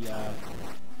normally the,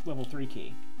 level 3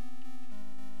 key.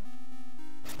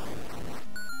 So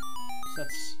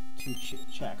that's 2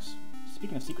 checks.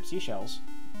 Speaking of secret seashells,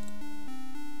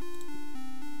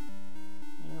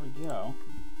 there we go.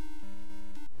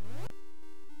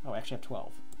 Oh, I actually have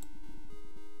 12.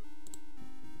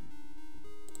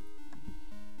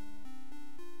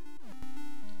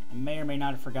 I may or may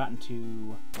not have forgotten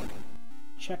to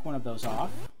check one of those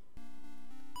off.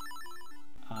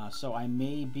 So I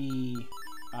may be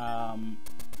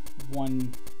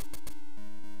one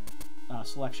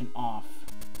selection off.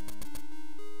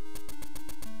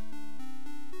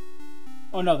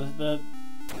 Oh no, that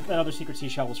other secret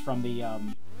seashell was from the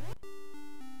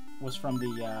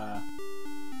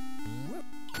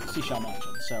Seashell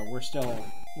Mansion. So we're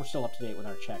still up to date with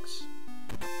our checks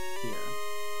here.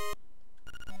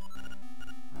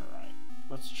 All right,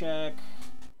 let's check.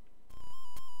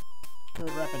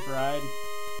 Third rapid ride,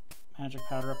 magic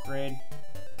powder upgrade.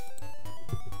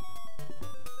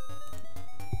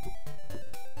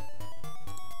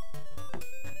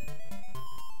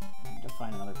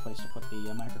 Find another place to put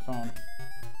the microphone.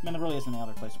 I mean, there really isn't any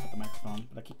other place to put the microphone,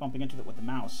 but I keep bumping into it with the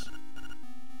mouse.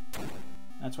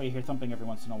 That's why you hear thumping every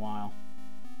once in a while.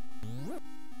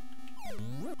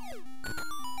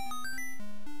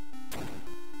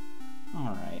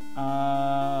 Alright,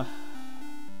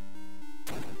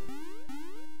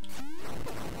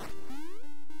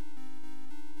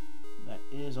 that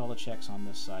is all the checks on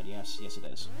this side. Yes, it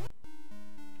is.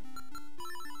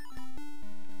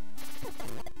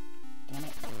 Damn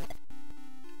it.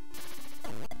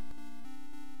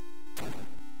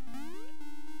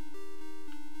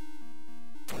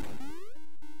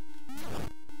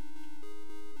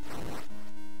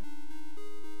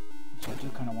 So I do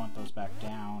kind of want those back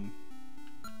down,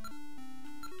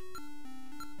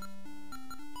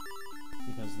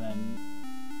 because then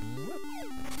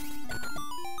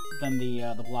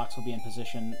the blocks will be in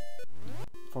position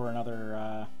for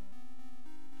another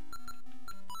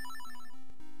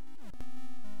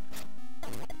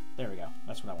there we go.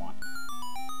 That's what I want.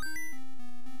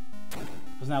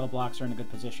 Because now the blocks are in a good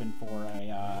position for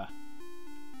a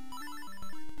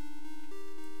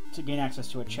to gain access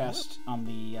to a chest on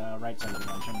the right side of the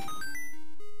dungeon.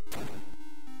 That's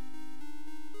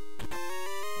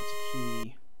a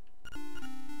key.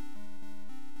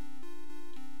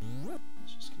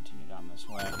 Let's just continue down this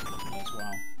way as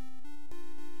well.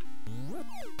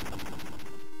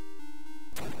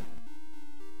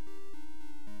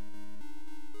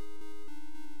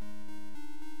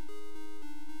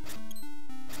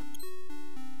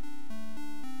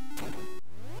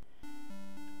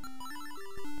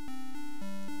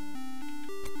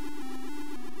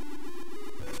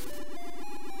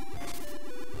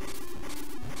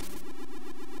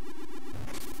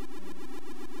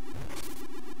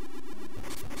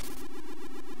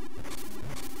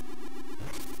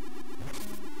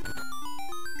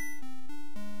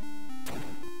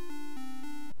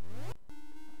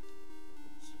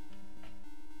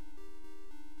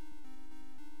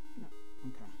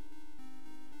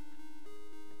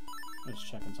 I'm just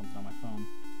checking something on my phone.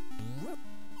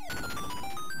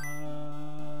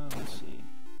 Let's see.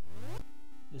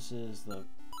 This is the...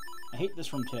 I hate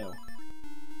this room too.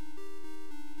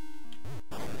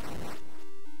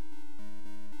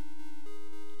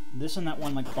 This and that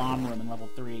one, like, bomb room in level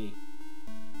 3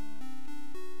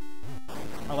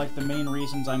 are, like, the main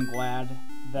reasons I'm glad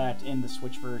that in the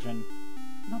Switch version...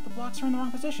 No, the blocks are in the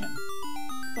wrong position.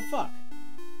 What the fuck?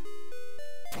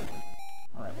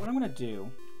 Alright, what I'm gonna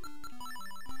do...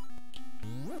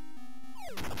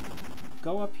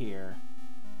 Go up here,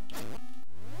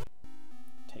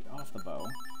 take off the bow,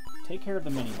 take care of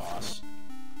the mini-boss,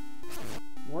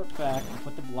 warp back and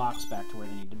put the blocks back to where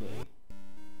they need to be.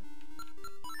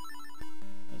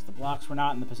 Because the blocks were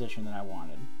not in the position that I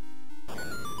wanted.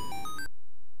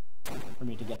 For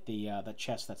me to get the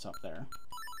chest that's up there.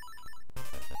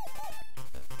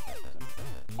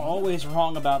 I'm always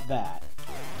wrong about that.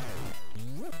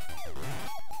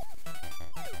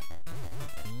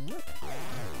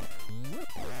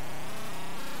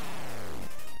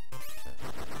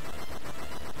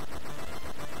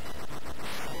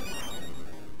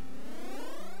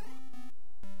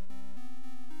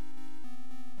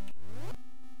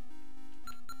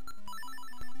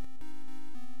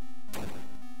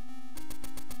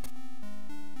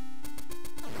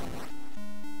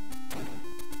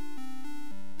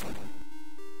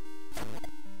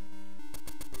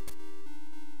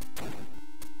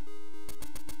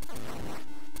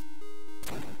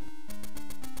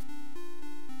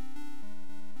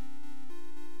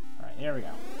 There we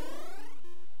go.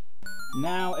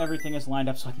 Now everything is lined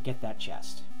up so I can get that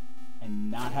chest. And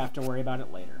not have to worry about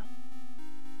it later.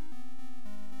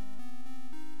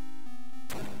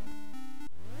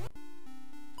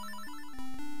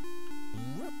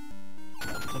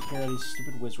 Take care of these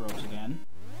stupid whiz ropes again.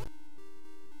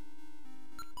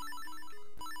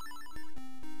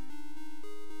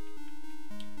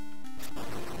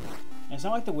 And it's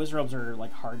not like the whiz ropes are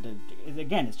like hard to...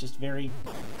 Again, it's just very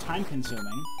time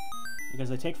consuming. Because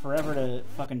they take forever to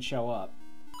fucking show up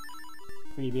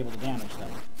for you to be able to damage them.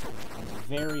 It's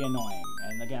very annoying.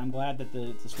 And again, I'm glad that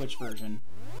the Switch version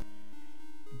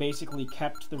basically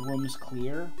kept the rooms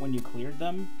clear when you cleared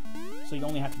them, so you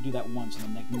only have to do that once and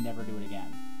then they can never do it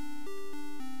again.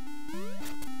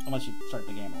 Unless you start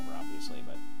the game over, obviously.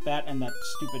 But that and that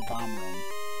stupid bomb room,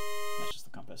 that's just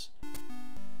the compass,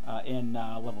 in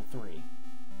level 3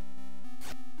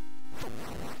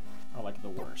 are like the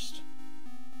worst.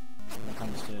 When it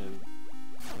comes to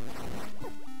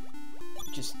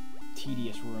just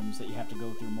tedious rooms that you have to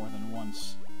go through more than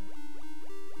once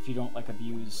if you don't like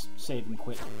abuse save and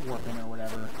quit warping or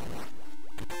whatever.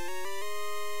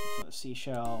 So the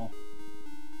seashell.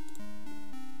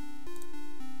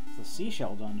 It's the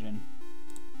seashell dungeon.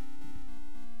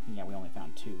 Yeah, we only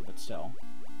found 2, but still.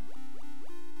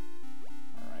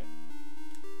 Alright.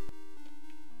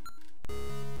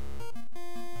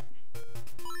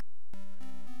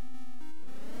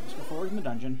 Forward in the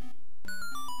dungeon.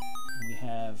 And we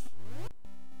have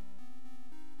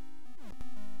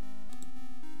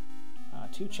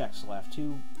 2 checks left,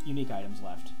 2 unique items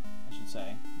left, I should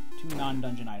say. 2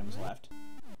 non-dungeon items left.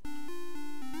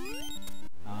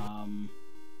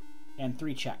 And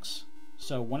 3 checks.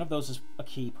 So one of those is a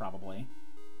key, probably.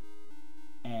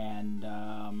 And,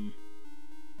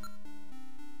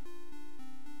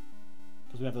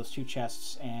 because we have those 2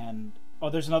 chests, and... Oh,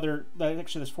 there's another...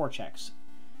 Actually, there's 4 checks.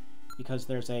 Because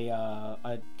there's a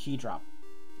key drop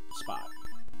spot.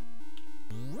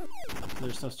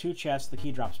 There's those 2 chests, the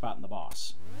key drop spot, and the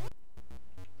boss.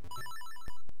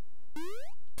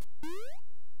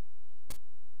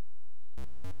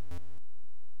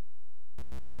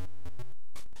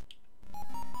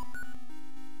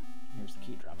 Here's the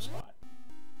key drop spot.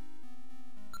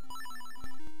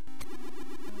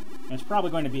 And it's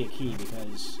probably going to be a key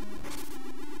because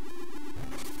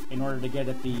in order to get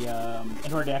at the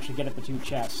in order to actually get at the 2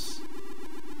 chests,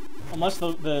 unless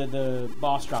the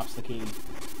boss drops the key,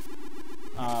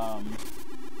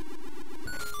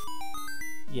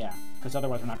 yeah, because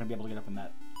otherwise we're not going to be able to get up in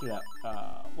that through that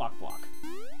lock block.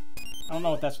 I don't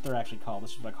know if that's what they're actually called.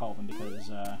 This is what I call them because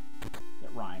it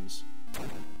rhymes,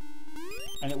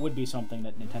 and it would be something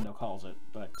that Nintendo calls it,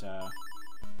 but I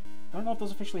don't know if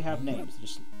those officially have names. They're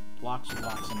just blocks with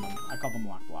blocks in them. I call them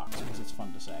lock blocks because it's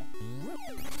fun to say. Oh,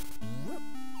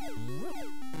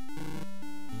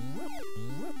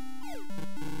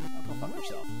 go fuck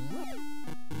yourself.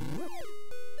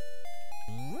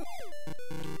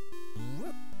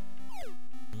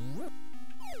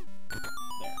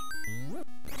 There.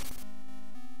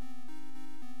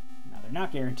 Now they're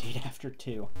not guaranteed after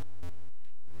 2.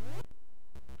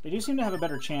 They do seem to have a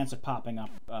better chance of popping up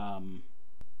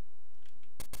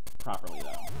properly,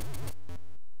 though.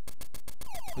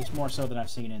 At least more so than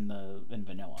I've seen in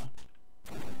vanilla.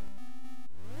 Alright,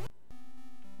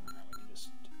 we can just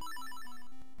do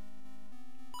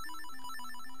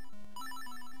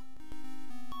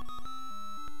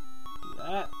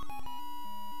that.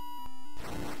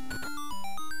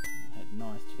 Head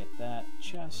north to get that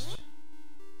chest.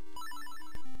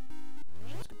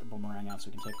 Let's get the boomerang out so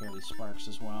we can take care of these sparks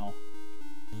as well.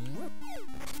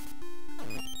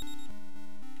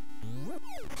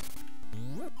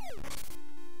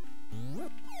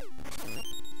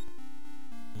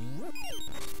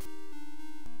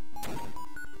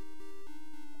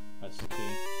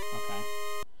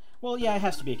 yeah, it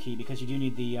has to be a key, because you do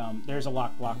need the, there's a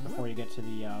lock block before you get to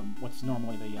the, what's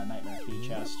normally the Nightmare Key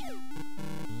chest.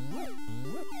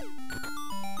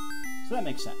 So that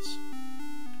makes sense.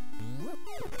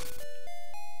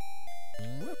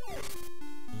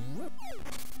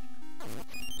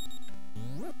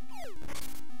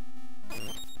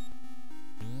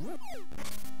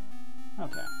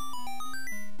 Okay.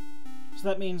 So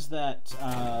that means that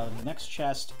the next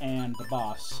chest and the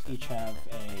boss each have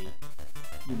a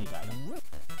unique item.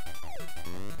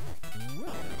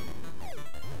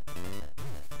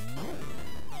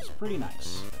 It's pretty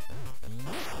nice.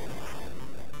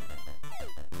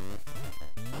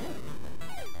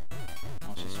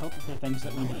 Let's just hope that they're things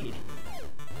that we need.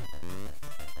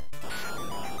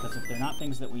 Because if they're not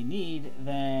things that we need,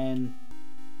 then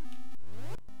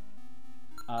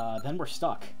we're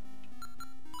stuck.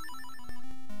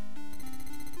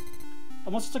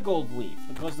 Unless it's a gold leaf.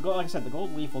 Because, like I said, the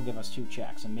gold leaf will give us 2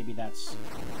 checks, and maybe that's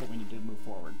what we need to move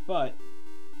forward. But,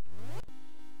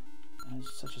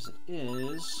 as such as it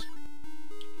is,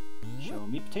 show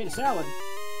me potato salad.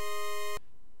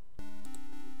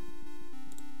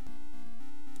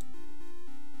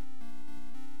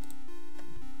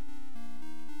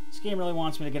 This game really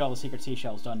wants me to get all the secret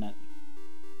seashells, doesn't it?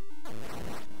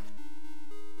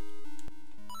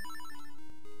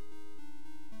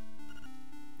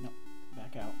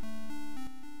 Out.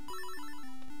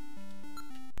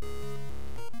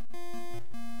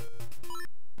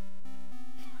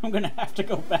 I'm gonna have to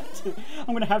go back to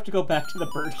the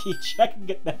bird key check and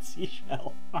get that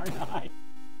seashell, aren't I?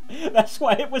 That's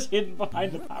why it was hidden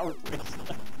behind the power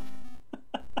bracelet.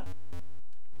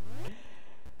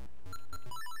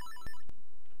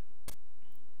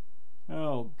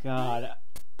 Oh god.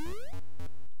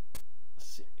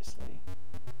 Seriously.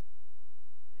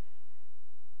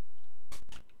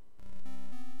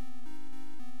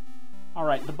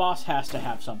 Alright, the boss has to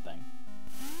have something.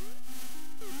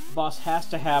 The boss has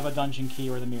to have a dungeon key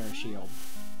or the mirror shield.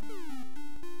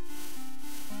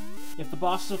 If the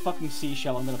boss is a fucking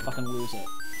seashell, I'm gonna fucking lose it.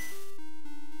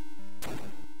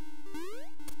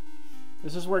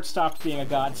 This is where it stopped being a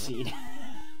god seed.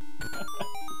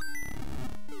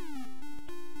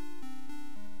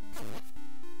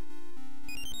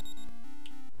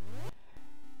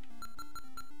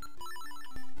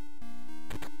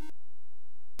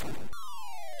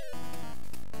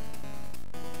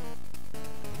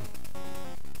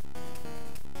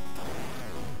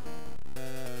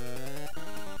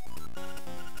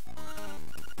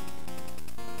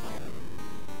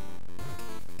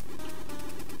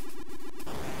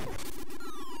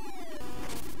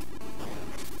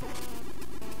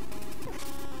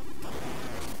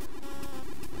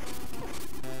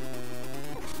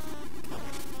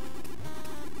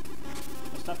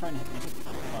 Stop trying to hit me.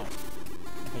 Oh.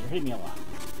 Okay, you're hitting me a lot.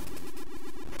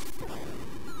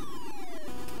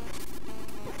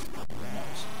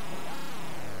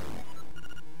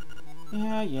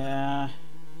 Yeah.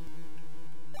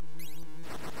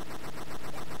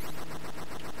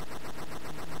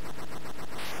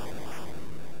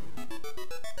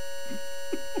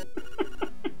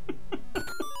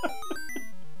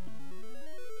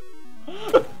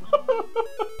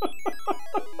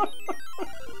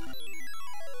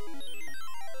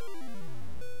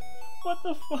 What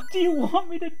the fuck do you want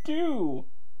me to do?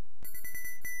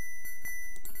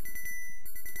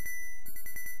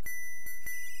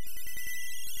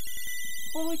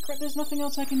 Holy crap, there's nothing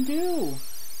else I can do.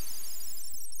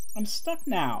 I'm stuck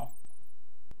now.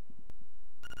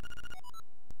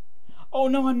 Oh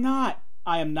no, I'm not.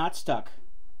 I am not stuck.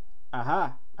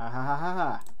 Aha.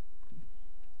 Aha.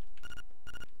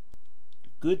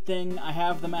 Good thing I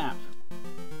have the map.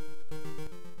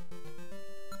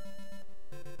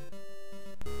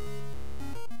 I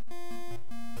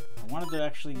wanted to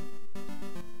actually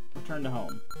return to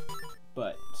home,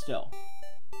 but still.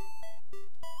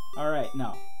 All right,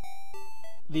 no.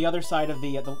 The other side of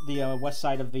the west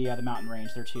side of the mountain range.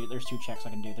 There's 2 checks I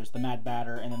can do. There's the Mad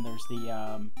Batter, and then there's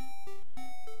the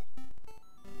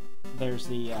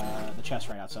chest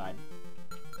right outside.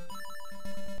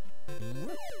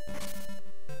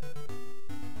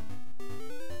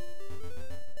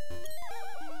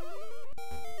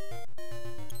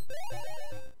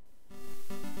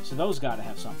 So those gotta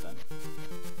have something.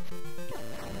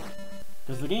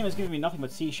 Because the game is giving me nothing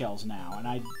but seashells now,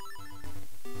 and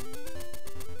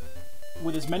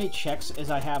with as many checks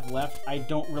as I have left, I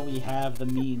don't really have the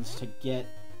means to get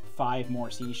 5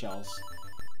 more seashells.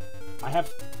 I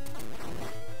have,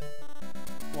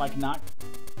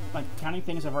 counting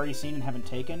things I've already seen and haven't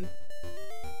taken,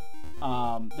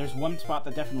 there's one spot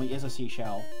that definitely is a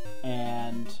seashell,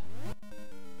 and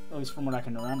at least from what I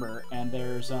can remember. And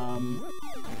there's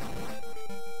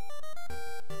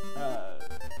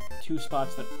 2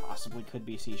 spots that possibly could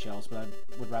be seashells, but I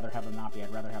would rather have them not be.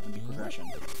 I'd rather have them be progression.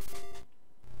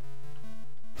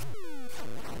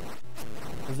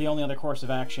 Because the only other course of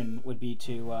action would be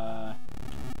to,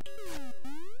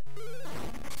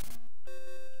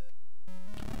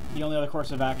 the only other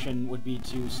course of action would be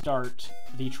to start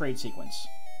the trade sequence.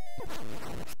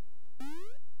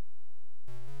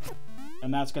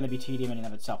 And that's going to be tedium in and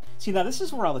of itself. See, now this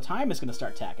is where all the time is going to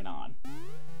start tacking on.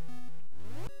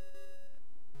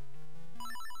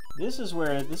 This is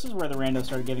where the rando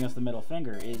started giving us the middle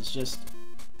finger, is just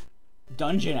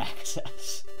dungeon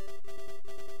access.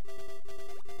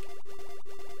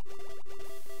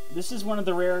 This is one of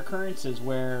the rare occurrences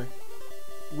where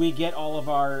we get all of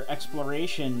our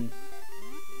exploration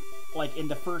like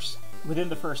within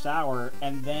the first hour,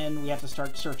 and then we have to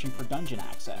start searching for dungeon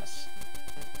access.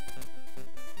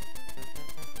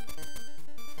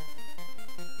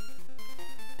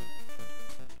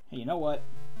 Hey, you know what?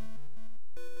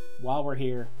 While we're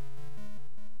here,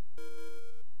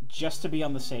 just to be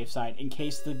on the safe side, in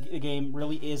case the game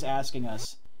really is asking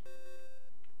us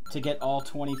to get all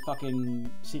 20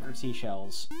 fucking secret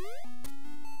seashells,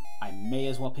 I may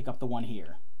as well pick up the one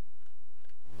here.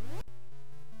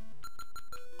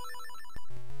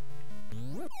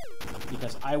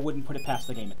 Because I wouldn't put it past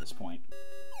the game at this point.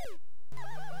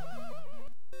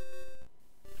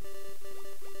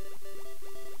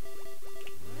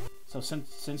 So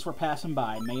since we're passing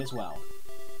by, may as well.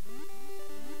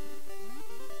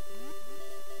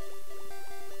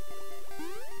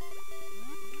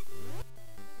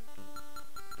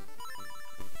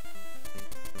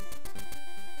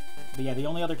 But yeah, the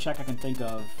only other check I can think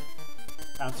of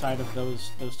outside of those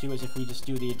 2 is if we just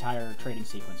do the entire trading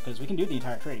sequence, because we can do the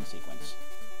entire trading sequence.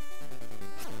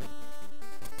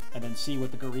 And then see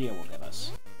what the Gorilla will give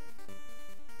us.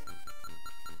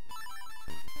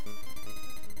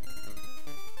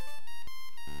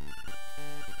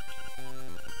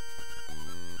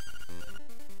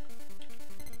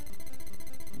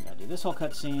 This whole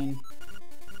cutscene.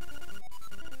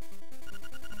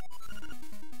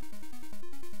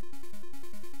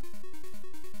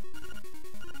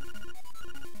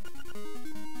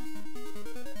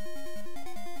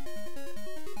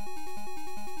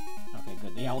 Okay,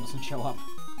 good. The owl doesn't show up.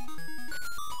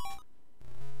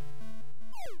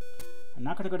 I'm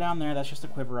not going to go down there. That's just a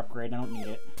quiver upgrade. I don't need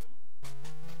it.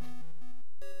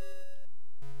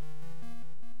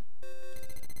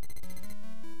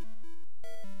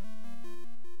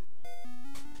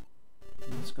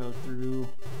 Go through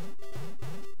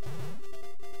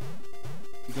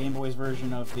Game Boy's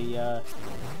version of the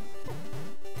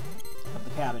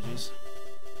cabbages.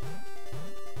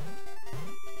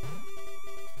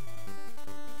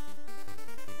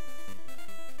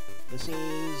 This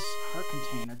is heart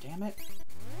container, damn it.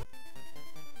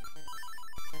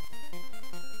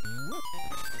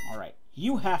 Alright,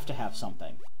 you have to have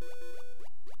something.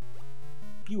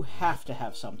 You have to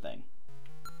have something.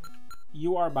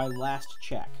 You are my last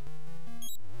check.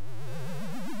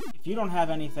 If you don't have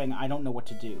anything, I don't know what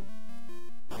to do.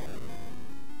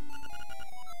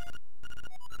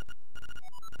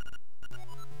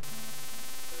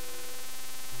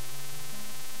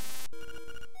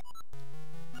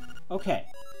 Okay.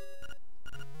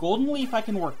 Golden Leaf I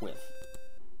can work with.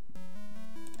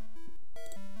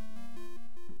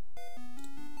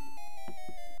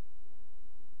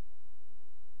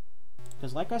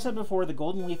 Because like I said before, the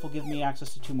Golden Leaf will give me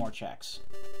access to 2 more checks.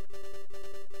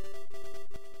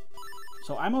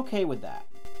 So I'm okay with that.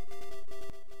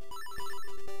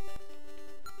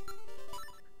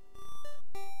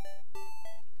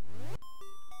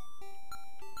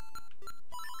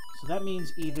 So that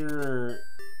means either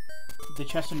the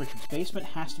chest in Richard's basement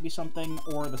has to be something,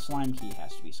 or the slime key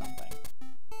has to be something.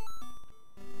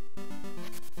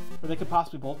 Or they could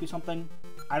possibly both be something.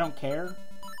 I don't care.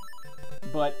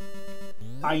 But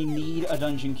I need a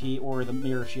dungeon key or the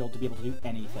mirror shield to be able to do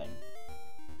anything.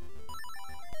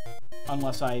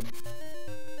 Unless I,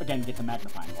 again, get the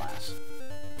magnifying glass.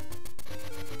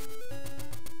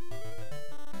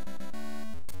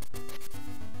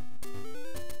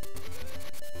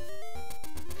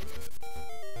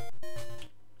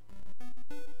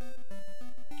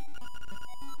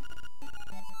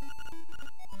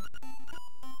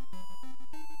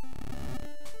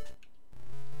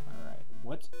 Alright,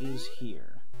 what is here?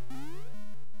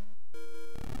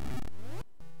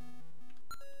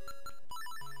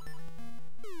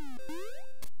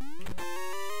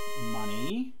 Money.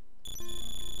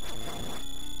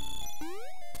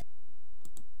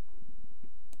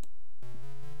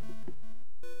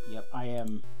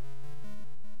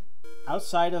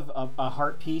 outside of a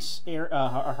heart piece a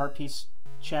heart piece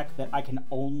check that I can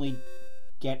only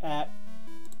get at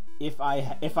if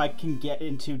I can get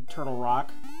into Turtle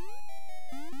Rock.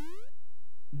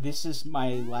 This is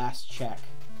my last check,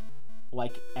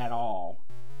 like, at all,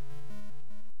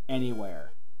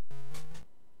 anywhere.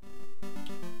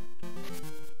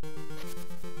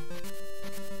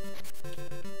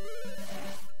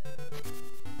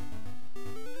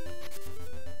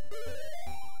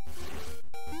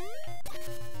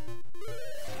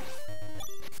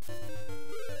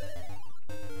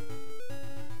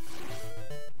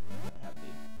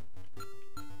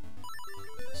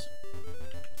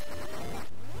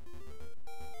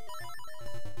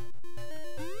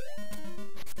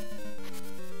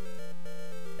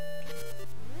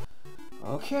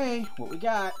 Okay, what we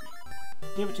got?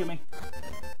 Give it to me.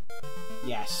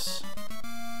 Yes.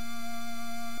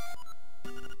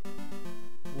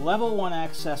 Level 1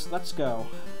 access, let's go.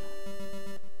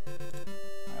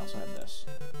 I also have this.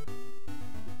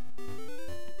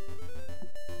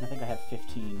 I think I have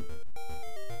 15.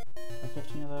 I have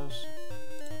 15 of those.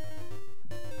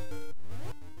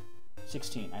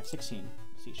 16. I have 16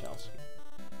 seashells.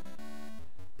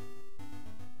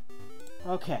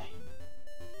 Okay.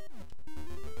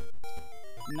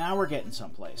 Now we're getting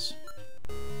someplace.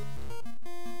 Oh,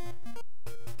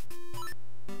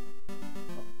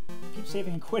 keep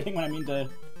saving and quitting when I mean to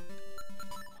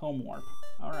home warp.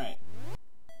 Alright.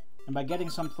 And by getting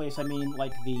someplace, I mean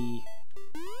like the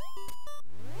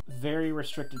very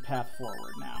restricted path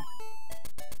forward now.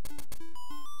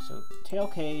 So, Tail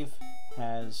Cave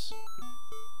has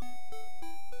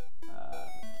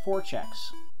 4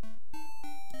 checks.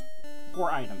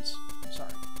 4 items.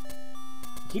 Sorry.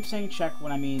 I keep saying check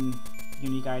when I mean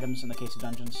unique items in the case of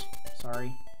dungeons.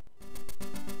 Sorry.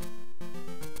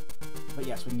 But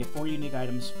yes, we can get 4 unique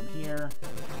items from here.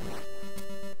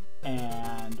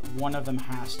 And one of them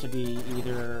has to be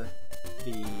either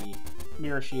the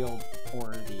Mirror Shield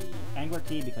or the Angler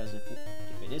Key, because if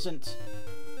it isn't,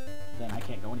 then I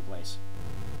can't go anyplace.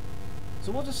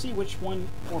 So we'll just see which one,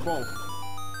 or both,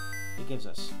 it gives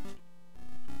us.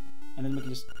 And then we can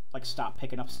just, like, stop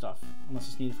picking up stuff, unless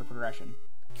it's needed for progression.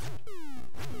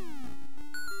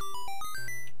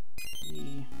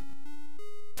 Key.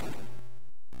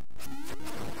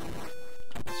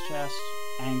 Compass chest.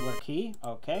 Angler Key.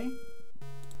 Okay.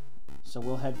 So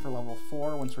we'll head for level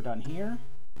 4 once we're done here.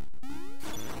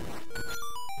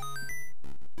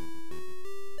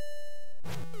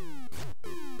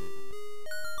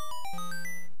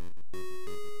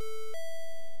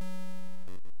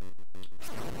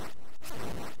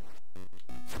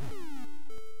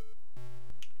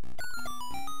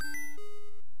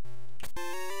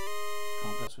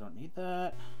 We don't need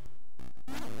that.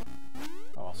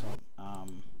 Oh, also,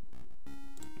 and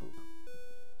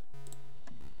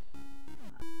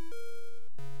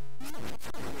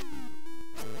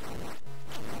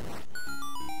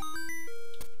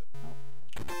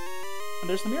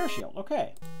there's the Mirror Shield.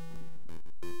 Okay.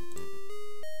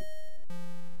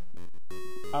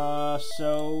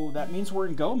 So that means we're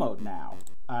in go mode now.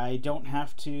 I don't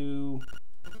have to...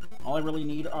 All I really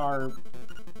need are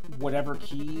whatever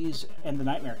keys and the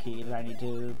Nightmare Key that I need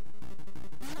to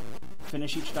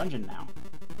finish each dungeon now.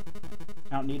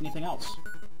 I don't need anything else.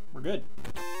 We're good.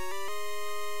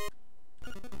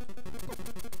 So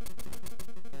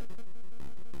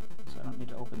I don't need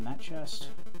to open that chest.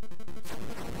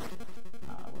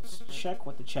 Let's check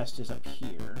what the chest is up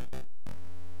here.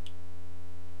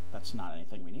 That's not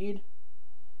anything we need.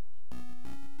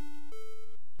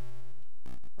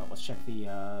 Oh, let's check the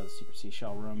secret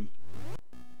seashell room.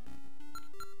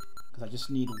 Because I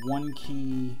just need 1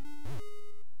 key.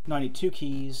 No, I need 2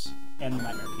 keys and the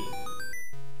Nightmare Key.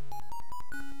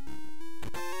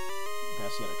 Okay,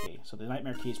 that's the other key. So the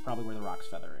Nightmare Key is probably where the Rock's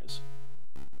Feather is.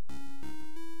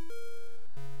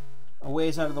 A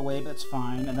ways out of the way, but that's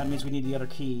fine. And that means we need the other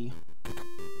key,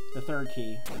 the 3rd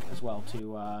key, as well,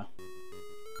 to oh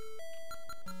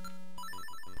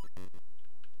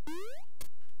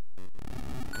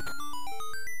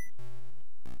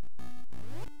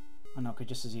no, could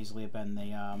just as easily have been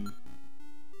the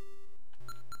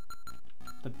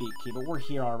beat key, but we're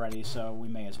here already, so we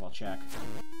may as well check.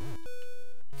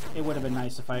 It would have been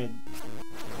nice if I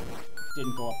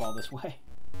didn't go up all this way.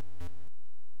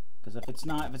 Because if it's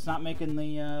not making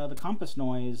the compass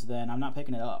noise, then I'm not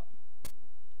picking it up.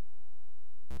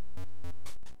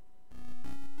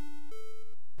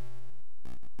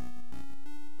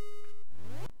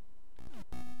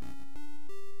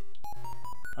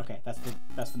 Okay, that's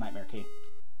the Nightmare Key.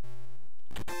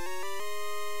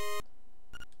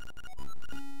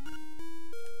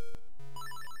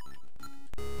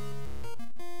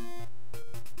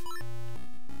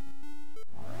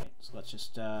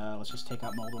 let's just take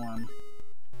out Moldworm.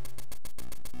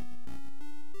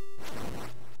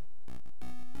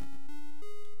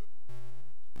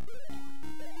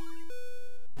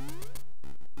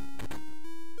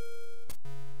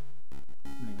 I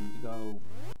don't even need to go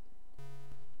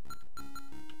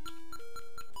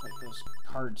fight those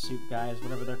card suit guys,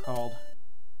 whatever they're called.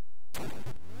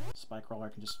 Spike Roller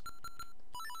can just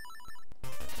a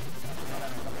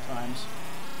couple times.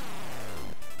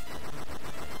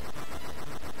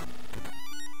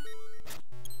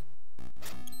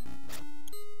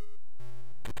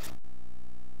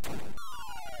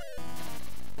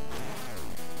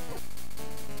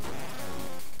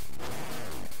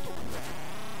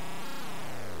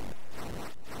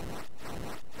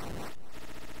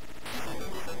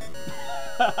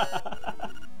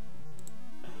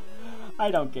 I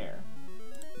don't care.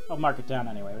 I'll mark it down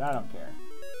anyway, but I don't care.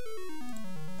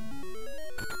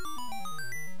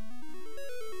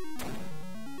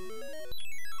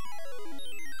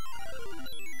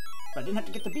 But I didn't have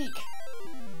to get the beak.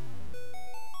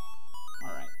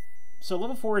 Alright. So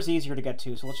level 4 is easier to get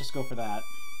to, so let's just go for that.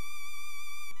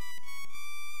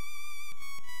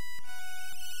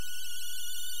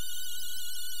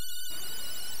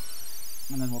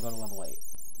 And then we'll go to level 8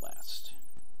 last.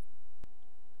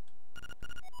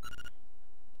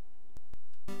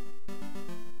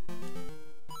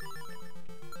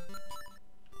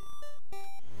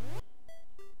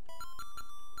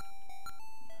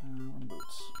 Where are my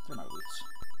boots? They're my boots.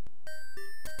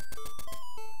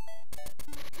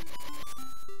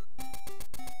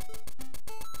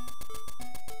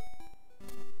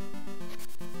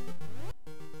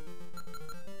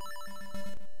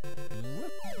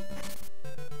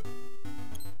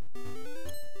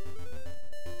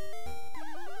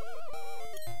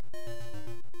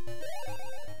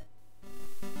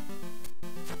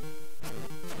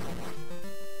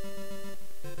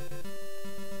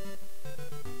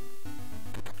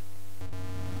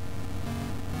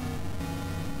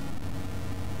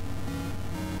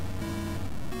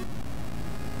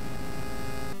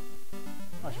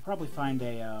 I should probably find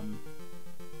a,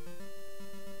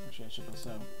 actually I should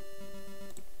also, I'm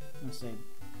gonna say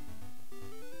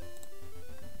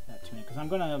that tunic, because I'm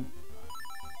gonna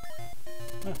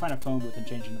find a phone booth and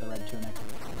change into the red tunic.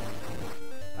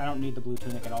 I don't need the blue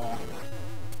tunic at all.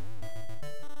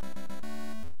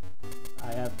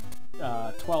 I have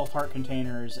 12 heart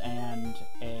containers and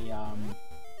a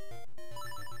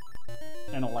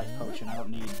life potion. I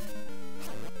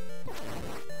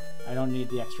don't need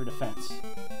the extra defense.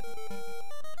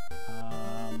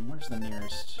 Where's the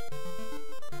nearest?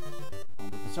 Oh,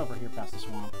 it's over here past the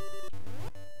swamp.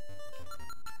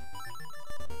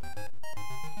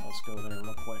 Let's go there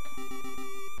real quick.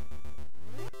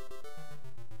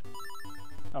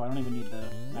 Oh, I don't even need the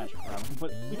magic power.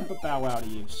 We can put Bow Wow to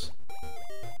use.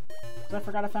 Because I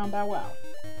forgot I found Bow Wow.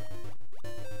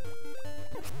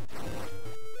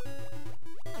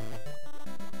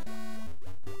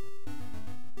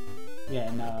 Yeah,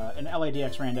 in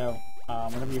LADX Rando,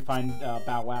 whenever you find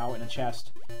Bow Wow in a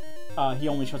chest, he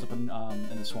only shows up in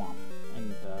the swamp,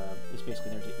 and is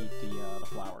basically there to eat the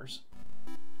flowers.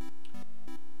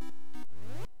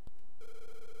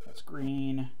 That's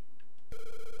green.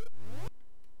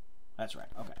 That's right,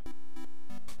 okay.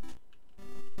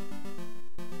 I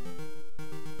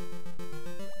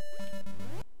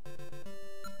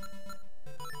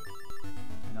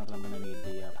know that I'm going to need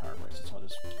the power bracelet, so I'll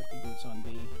just put the boots on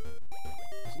B.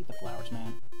 Just eat the flowers,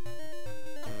 man.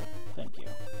 Thank you.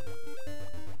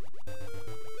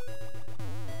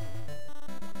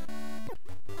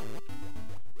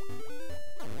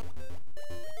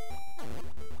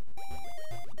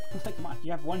 Like, come on, you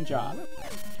have one job.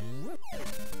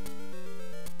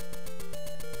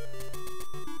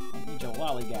 I need you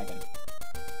lollygagging.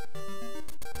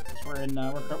 We're in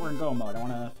go mode. I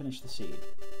want to finish the seed.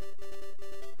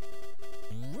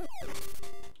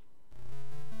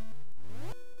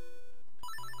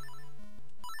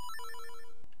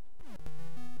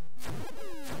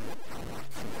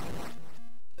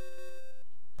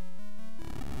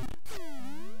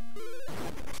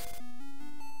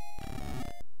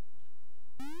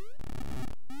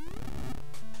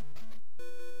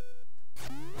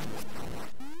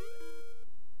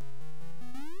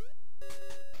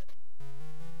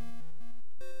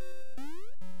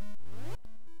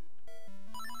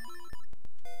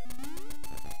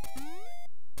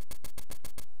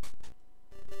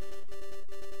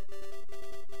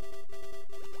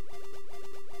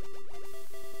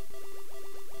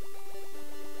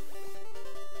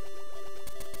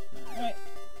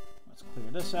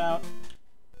 This out.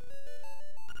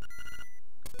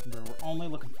 We're only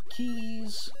looking for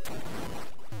keys.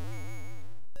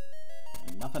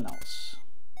 And nothing else.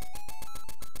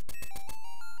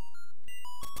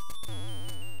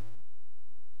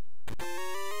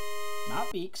 Not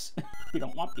beaks. We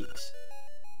don't want beaks.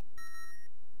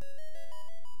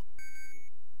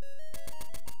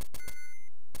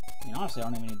 I mean, honestly, I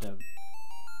don't even need to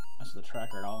mess with the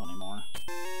tracker at all anymore.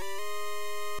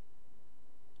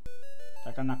 In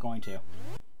fact, I'm not going to.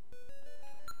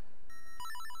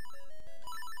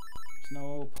 There's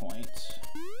no point.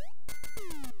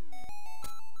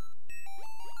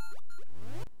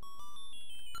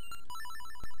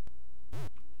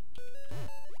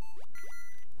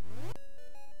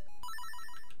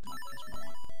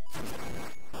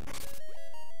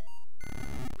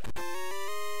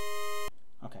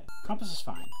 Okay, compass is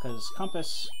fine, because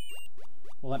compass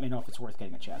will let me know if it's worth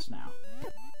getting a chest now.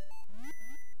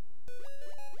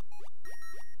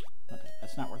 Okay,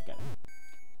 that's not worth getting.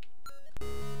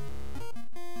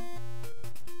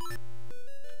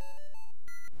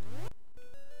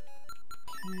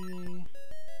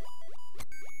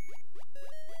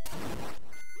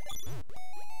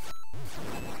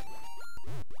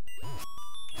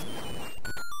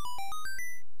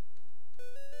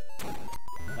 Okay.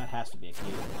 That has to be a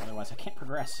key, otherwise I can't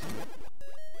progress. I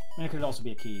mean, it could also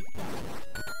be a key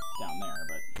down there,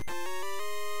 but...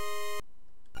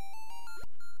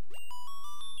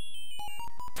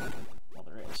 well,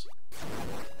 there is.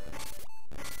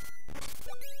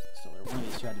 Still, one of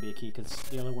these two had to be a key, because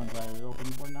the other ones I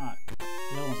opened were not.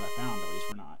 The other ones I found, at least,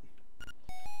 were not.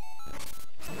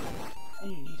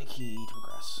 And you need a key to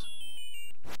progress.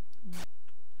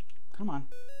 Come on.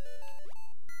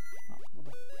 Oh, what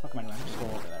the fuck am I doing? Just go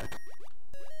over there.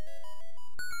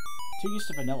 Too used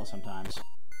to vanilla sometimes.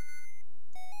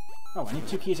 Oh, I need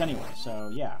 2 keys anyway,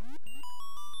 so yeah.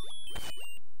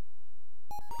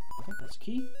 Okay, that's a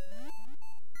key.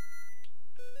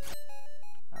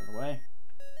 Out of the way.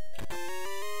 I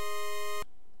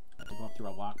have to go up through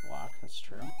a lock block, that's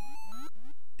true.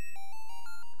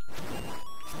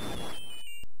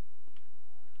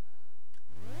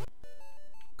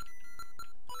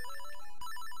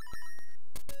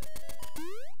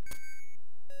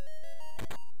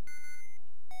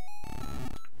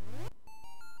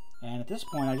 And at this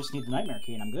point, I just need the nightmare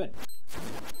key, and I'm good.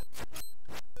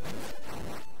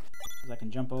 Because I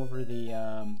can jump over the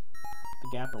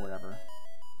gap or whatever.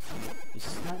 Is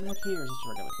this a nightmare key, or is this a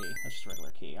regular key? That's just a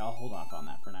regular key. I'll hold off on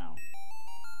that for now.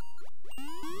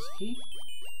 Is this a key?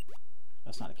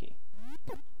 That's not a key.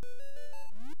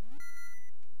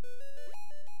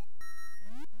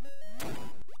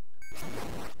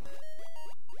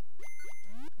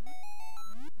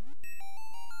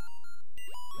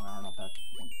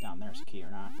 Down there's a key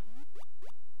or not.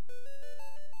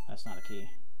 That's not a key.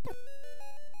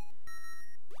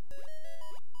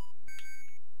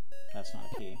 That's not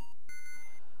a key.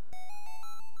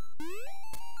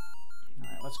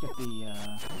 Alright, let's get the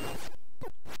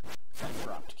that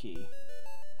dropped key.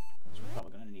 Because we're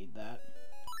probably going to need that.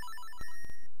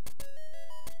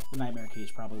 The nightmare key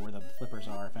is probably where the flippers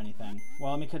are, if anything.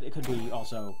 Well, I mean, it could be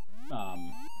also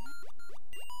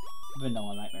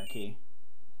vanilla nightmare key.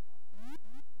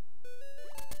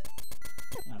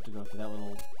 I have to go through that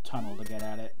little tunnel to get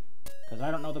at it, because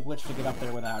I don't know the glitch to get up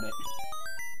there without it.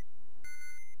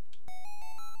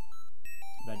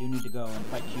 But I do need to go and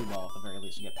fight Q-Ball at the very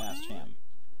least to get past him.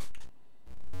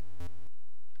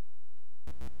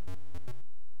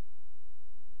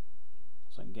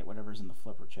 So I can get whatever's in the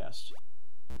flipper chest,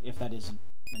 if that is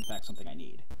in fact something I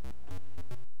need.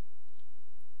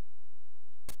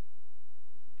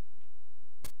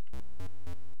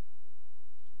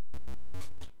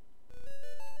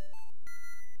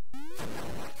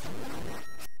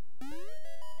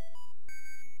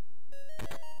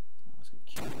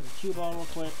 Cue ball real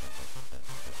quick.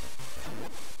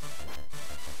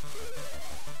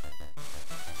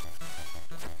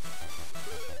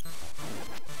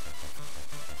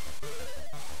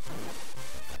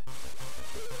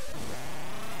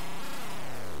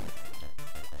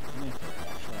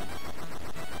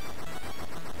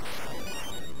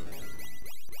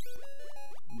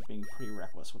 I'm being pretty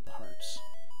reckless with the hearts.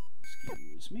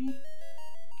 Excuse me.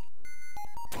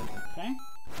 Okay.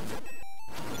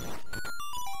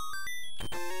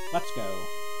 Let's go.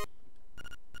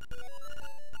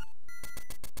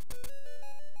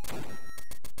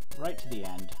 Right to the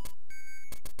end.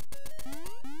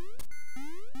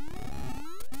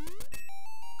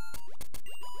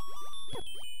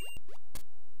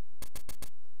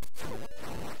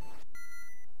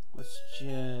 Let's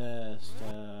just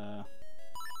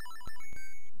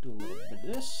do a little bit of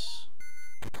this.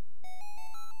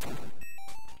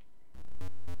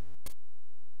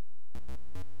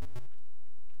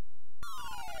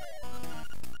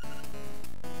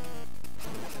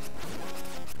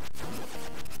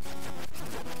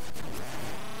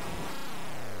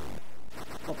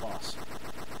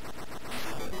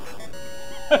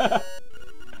 Of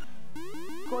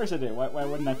course I did. Why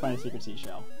wouldn't I find a secret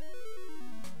seashell?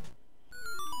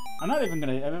 I'm not even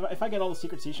gonna... If I get all the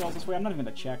secret seashells this way, I'm not even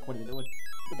gonna check what the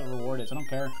reward is. I don't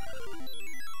care.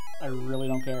 I really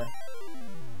don't care.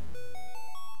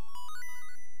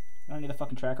 I don't need the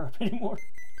fucking tracker up anymore.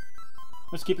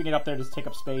 I'm just keeping it up there to take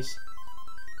up space.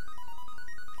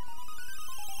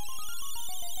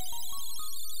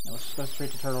 Now let's just go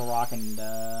straight to Turtle Rock and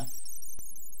then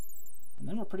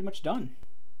we're pretty much done.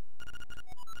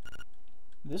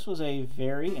 This was a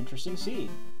very interesting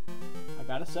seed, I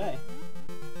gotta say.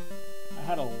 I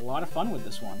had a lot of fun with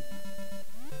this one.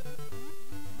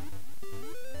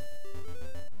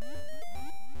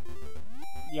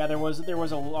 Yeah, there was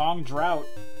a long drought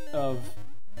of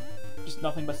just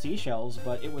nothing but seashells,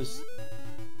 but it was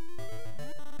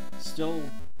still,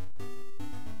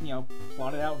 you know,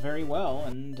 plotted out very well,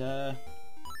 and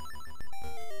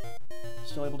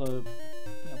still able to, you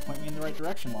know, point me in the right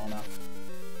direction well enough.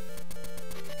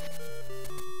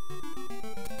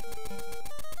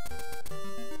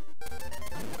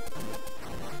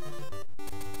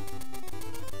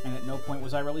 And at no point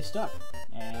was I really stuck.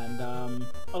 And,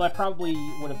 well, I probably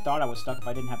would have thought I was stuck if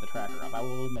I didn't have the tracker up. I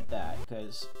will admit that,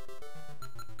 because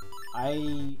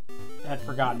I had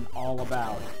forgotten all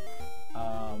about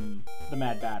the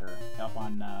Mad Batter up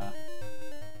on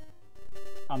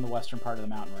the western part of the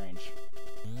mountain range.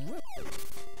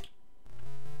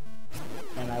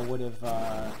 And I would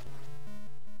have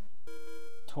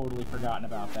totally forgotten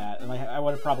about that. And I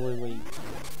would have probably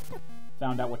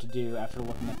found out what to do after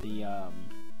looking at the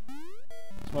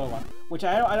spoiler log, which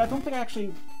I don't think I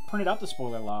actually printed out the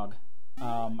spoiler log.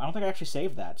 I don't think I actually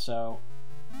saved that, so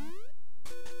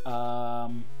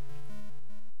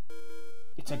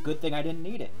it's a good thing I didn't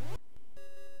need it.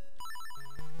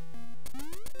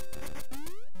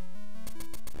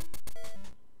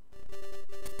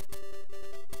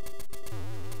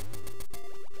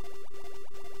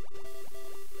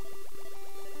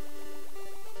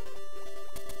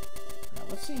 Now,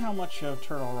 let's see how much of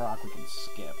Turtle Rock we can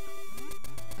skip.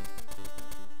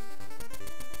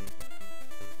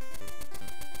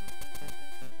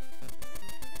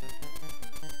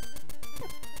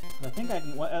 I think I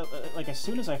can, like, as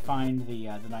soon as I find the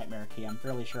Nightmare Key, I'm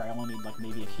fairly sure I only need, like,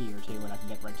 maybe a key or two, and I can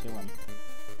get right to him.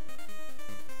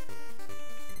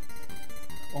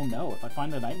 Oh no, if I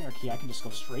find the Nightmare Key, I can just go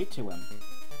straight to him.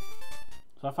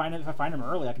 So if I find him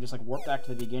early, I can just, like, warp back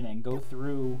to the beginning, go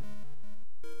through,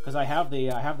 because I have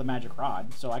the magic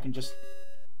rod, so I can just,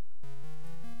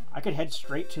 I could head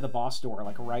straight to the boss door,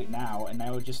 like, right now, and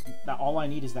I would just, all I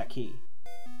need is that key.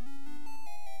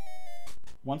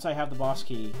 Once I have the boss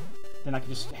key, then I can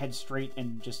just head straight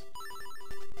and just...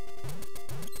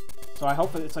 So I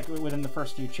hope that it's like within the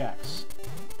first few checks.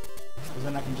 Because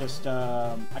then I can just,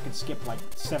 I can skip like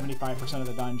 75% of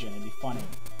the dungeon. It'd be funny.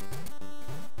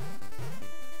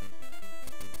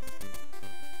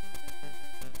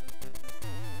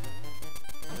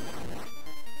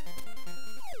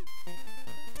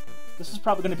 This is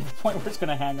probably going to be the point where it's going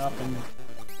to hang up and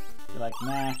be like,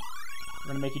 nah.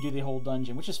 We're gonna make you do the whole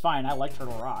dungeon, which is fine. I like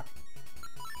Turtle Rock,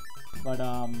 but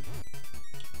I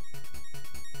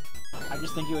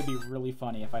just think it would be really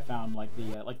funny if I found like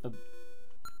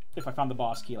if I found the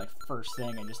boss key like first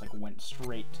thing and just like went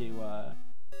straight to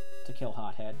kill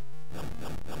Hothead.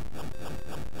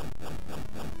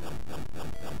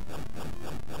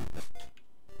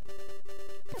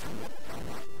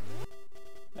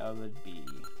 That would be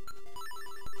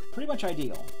pretty much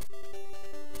ideal.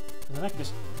 And then I can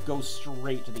just go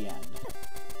straight to the end.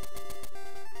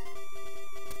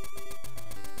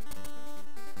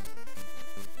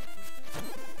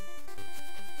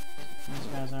 These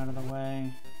guys out of the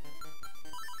way.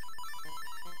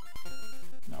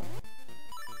 No.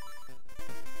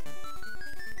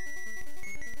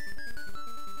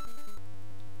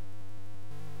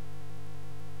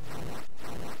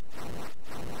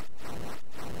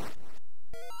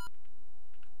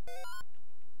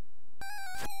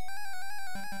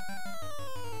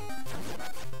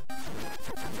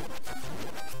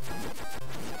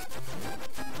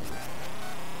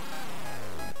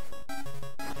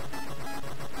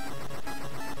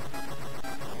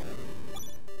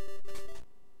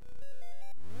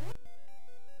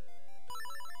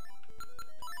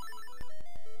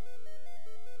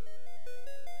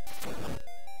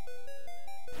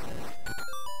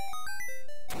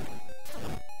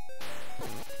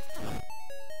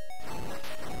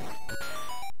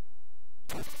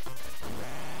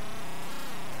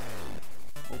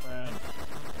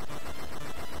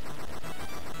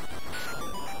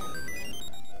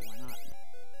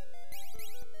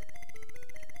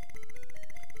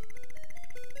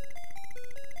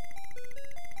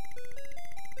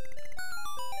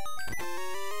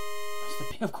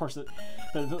 Of course,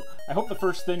 I hope the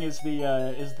first thing is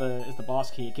the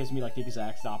boss key. It gives me like the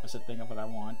exact opposite thing of what I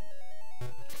want.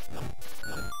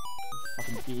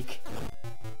 Fucking beak.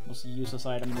 Most useless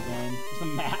item in the game. It's the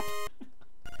map.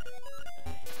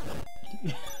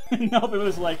 Nope, it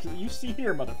was like, you see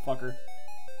here, motherfucker.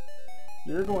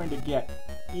 You're going to get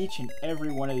each and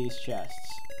every one of these chests,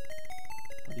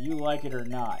 whether you like it or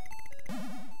not.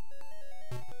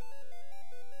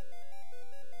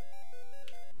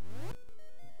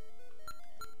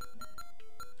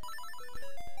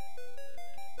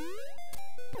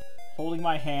 Holding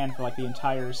my hand for like the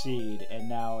entire seed, and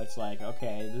now it's like,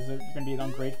 okay, you're gonna be an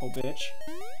ungrateful bitch.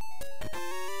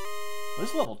 This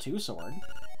is level 2 sword.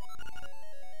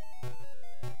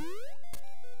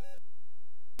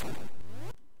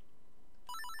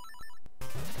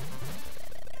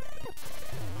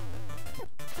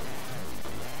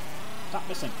 Stop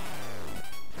missing.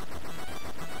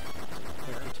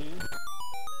 Fairy too.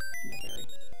 Yeah, fairy.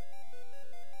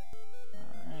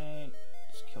 Alright.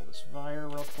 Let's kill this Vire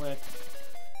real quick.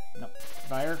 Nope.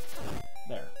 Vire.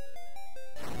 There.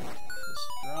 This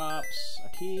drops a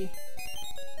key.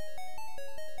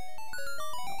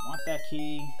 Don't want that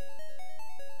key.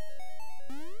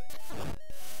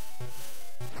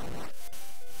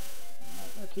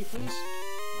 Regular key, please.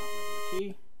 Not regular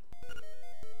key.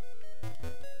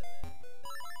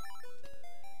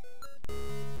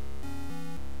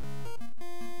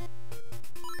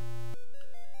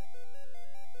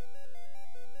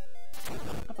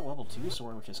 Got the level 2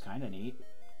 sword, which is kind of neat.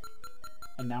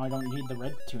 And now I don't need the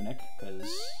red tunic, because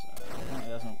it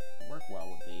doesn't work well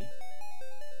with the...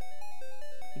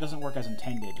 It doesn't work as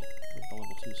intended with the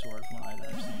level 2 sword, from what I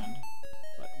understand.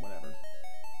 But whatever.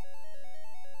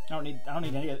 I don't need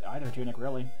either tunic,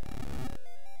 really.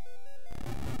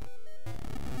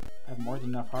 I have more than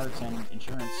enough hearts and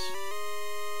insurance.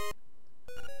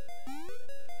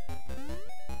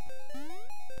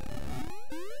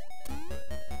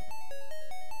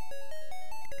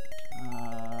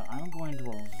 I'm going to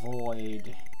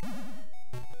avoid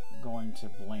going to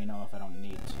Blano if I don't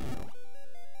need to.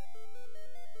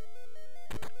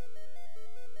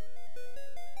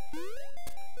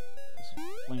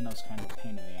 Blano's kind of a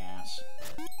pain in the ass.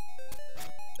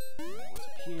 What's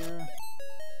up here?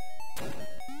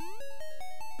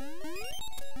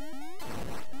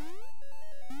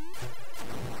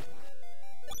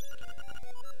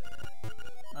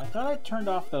 I thought I turned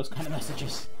off those kind of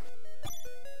messages.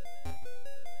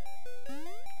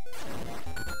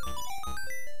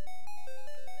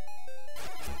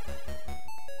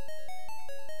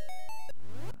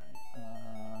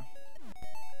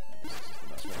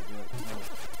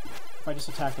 If I just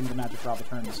attack them, the magic rod will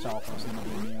turn into stealth, so then they'll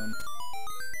be immune.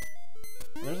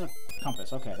 There's a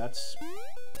compass. Okay, that's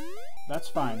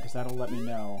fine, because that'll let me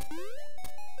know.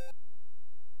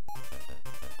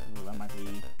 Ooh, that might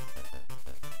be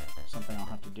something I'll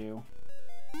have to do.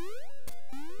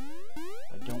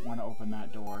 I don't want to open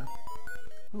that door.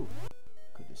 Ooh,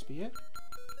 could this be it?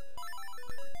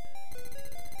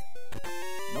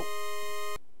 Nope.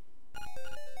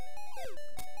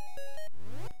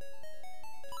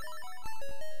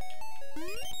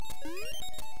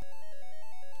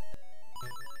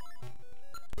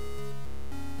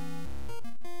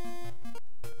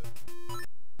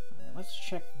 Let's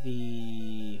check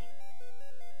the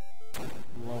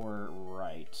lower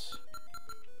right.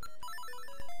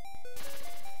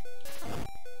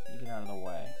 You get out of the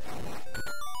way.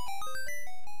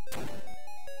 Put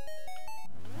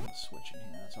the switch in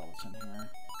here, that's all that's in here.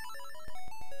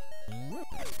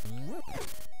 Okay,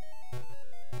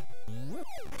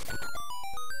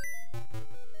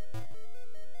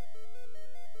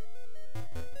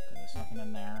 there's nothing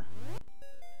in there.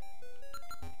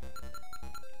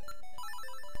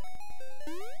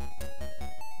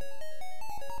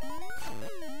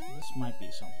 This might be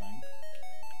something.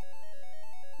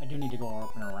 I do need to go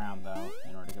up and around, though,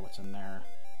 in order to get what's in there.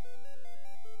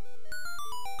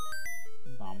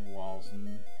 Bomb walls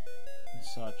and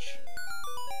such.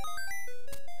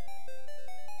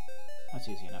 That's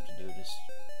easy enough to do, just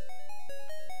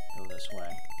go this way.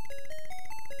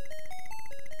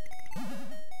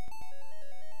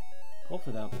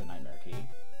 Hopefully that'll be the nightmare key.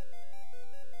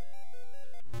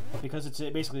 But because it's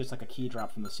basically just like a key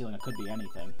drop from the ceiling, it could be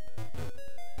anything.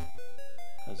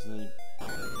 Because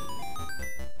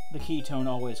the key tone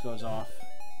always goes off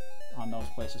on those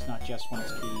places, not just when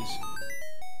it's keys.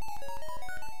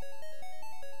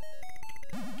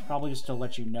 Probably just to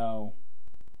let you know,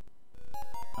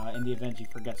 in the event you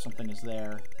forget something is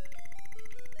there,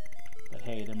 that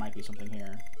hey, there might be something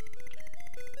here.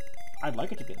 I'd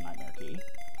like it to be the nightmare key.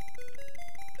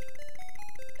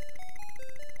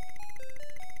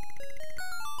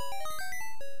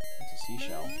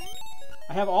 seashell.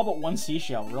 I have all but one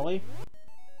seashell, really?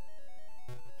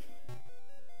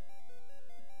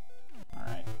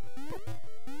 Alright.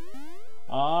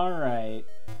 Alright.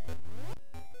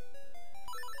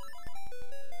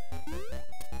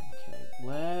 Okay,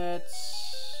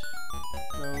 let's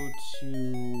go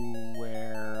to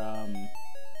where,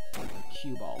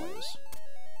 cue ball is.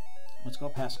 Let's go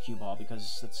past cue ball,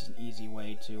 because that's an easy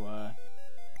way to,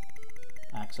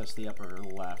 access the upper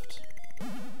left.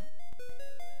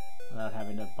 Without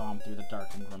having to bomb through the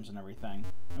darkened rooms and everything.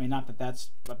 I mean, not that that's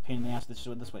a pain in the ass, this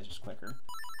way is just quicker.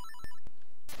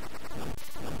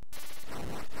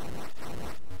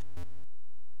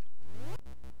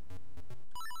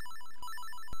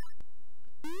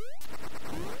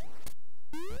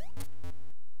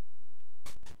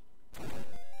 Can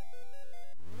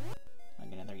I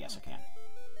get in there? Yes, I can.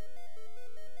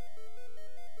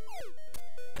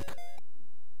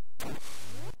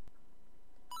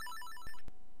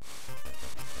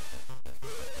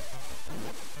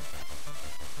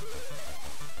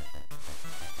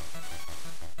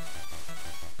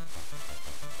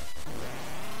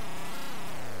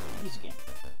 Easy game.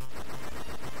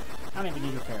 I don't even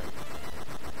need repair.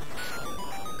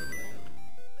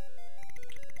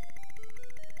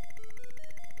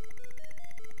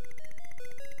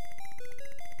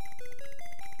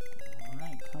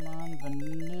 Alright, come on,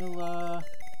 vanilla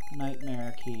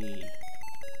nightmare key.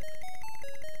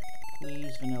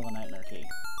 Please, vanilla nightmare key.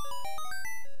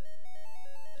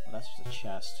 Oh, that's just a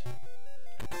chest.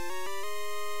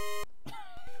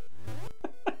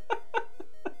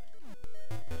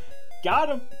 Got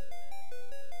him!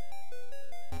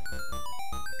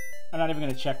 I'm not even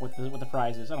gonna check what the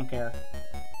prize is. I don't care.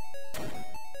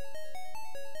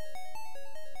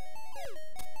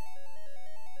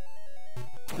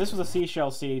 If this was a seashell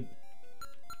seed,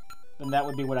 then that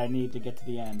would be what I need to get to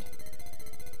the end.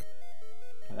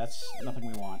 Okay, that's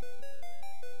nothing we want.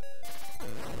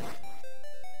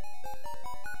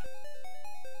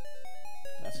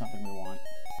 That's nothing we want.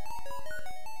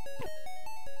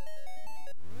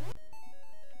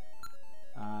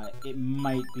 It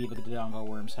might be the Dodongo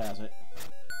Worms has it.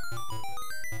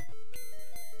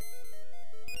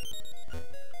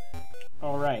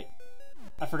 Oh, right.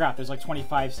 I forgot, there's like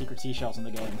 25 secret seashells in the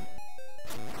game.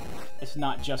 It's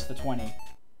not just the 20. You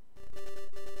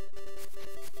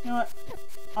know what?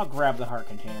 I'll grab the heart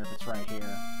container if it's right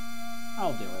here.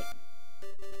 I'll do it.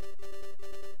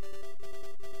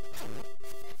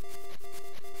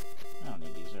 I don't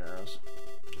need these arrows.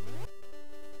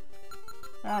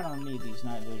 I don't need these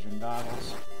night vision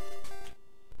goggles.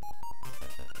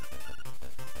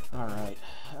 Alright,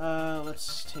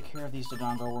 let's take care of these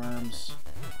Dodongo Worms.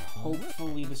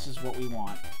 Hopefully this is what we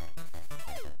want.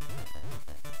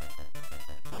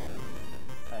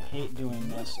 I hate doing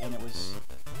this, and it was...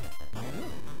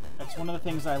 That's one of the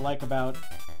things I like about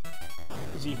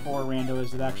Z4 Rando,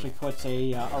 is it actually puts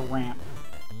a ramp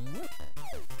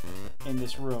in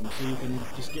this room, so you can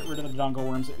just get rid of the Dodongo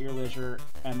Worms at your leisure,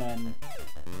 and then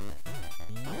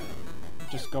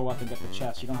just go up and get the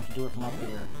chest. You don't have to do it from up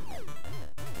here.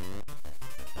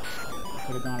 It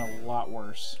could have gone a lot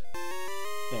worse.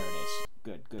 There it is.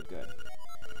 Good, good, good.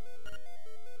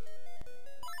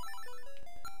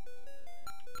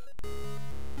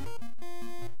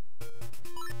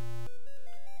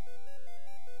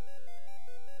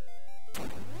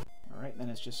 Alright, then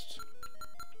it's just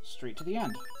straight to the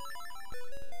end.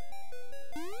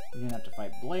 We didn't have to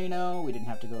fight Blano, we didn't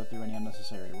have to go through any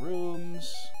unnecessary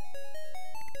rooms.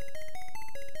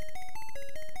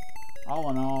 All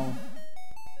in all,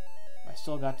 I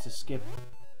still got to skip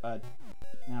I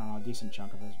don't know, a decent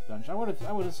chunk of this dungeon. I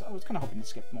was kind of hoping to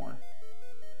skip more.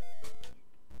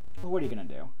 But what are you gonna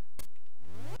do?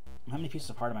 How many pieces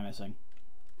of heart am I missing?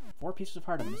 4 pieces of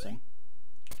heart I'm missing.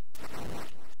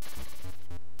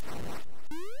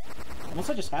 Unless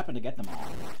I just happened to get them all.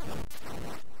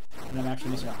 And I'm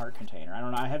actually missing a heart container. I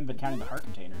don't know, I haven't been counting the heart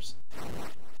containers.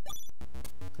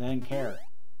 I didn't care.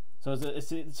 So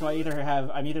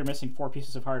I'm either missing 4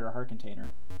 pieces of heart or a heart container.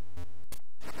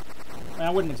 I mean, I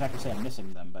wouldn't exactly say I'm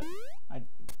missing them, but I'd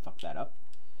fuck that up.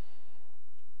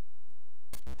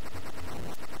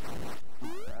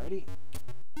 Alrighty.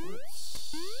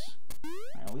 Let's...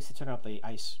 Alright, at least they took out the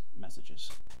ice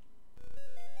messages.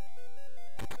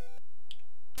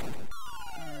 Alright.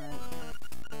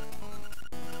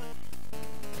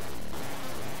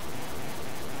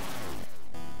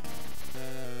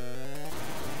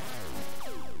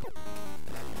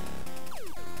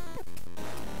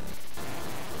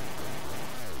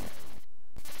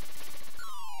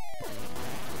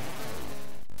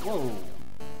 Whoa!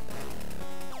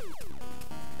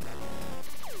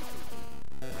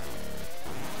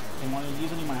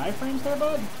 potions there,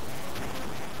 bud?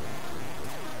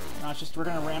 No, it's just we're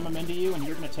gonna ram them into you and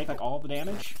you're gonna take like all the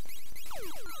damage?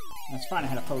 That's fine, I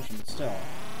had a potion, but still.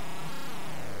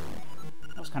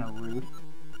 That was kind of rude.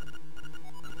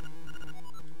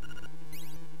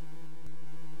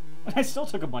 I still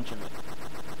took a bunch of it.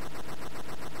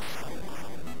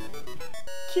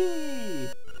 Key!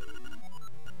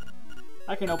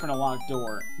 I can open a locked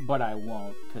door, but I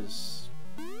won't, because...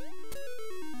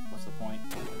 What's the point?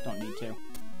 Don't need to.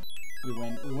 We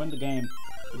win. We win the game.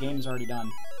 The game's already done.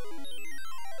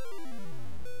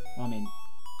 Well, I mean...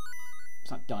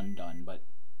 It's not done, but...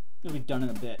 It'll be done in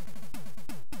a bit.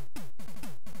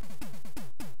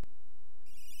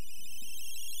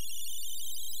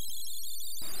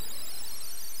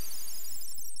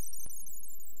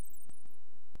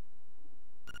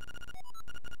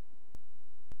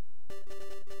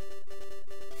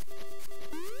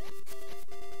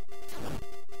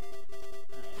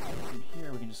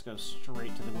 Go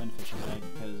straight to the windfish's egg,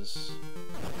 because...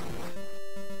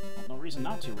 Well, no reason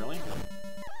not to, really.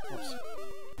 Whoops.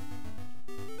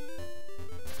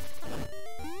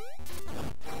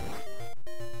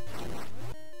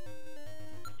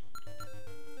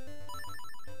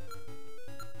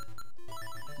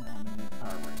 I'm gonna need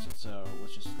power race it, so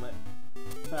let's just let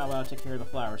Bow Wow take care of the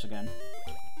flowers again.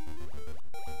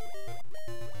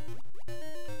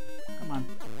 Come on.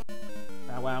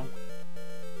 Bow Wow.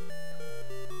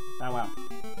 Bow Wow.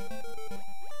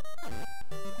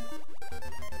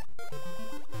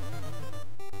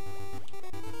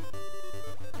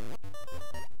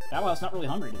 Bow Wow's not really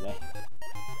hungry today.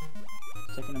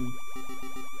 It's taking him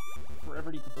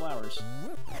forever to eat the flowers.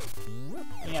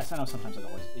 Yes, I know sometimes it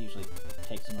usually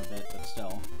takes him a bit, but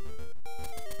still.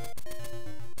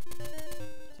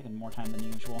 It's taking more time than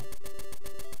usual.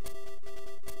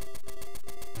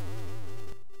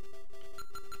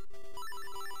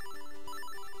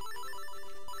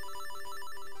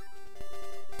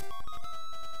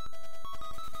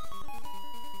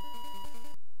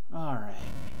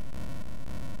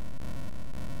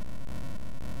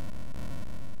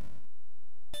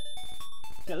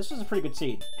 Yeah, this was a pretty good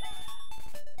seed.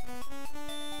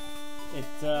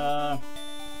 I'm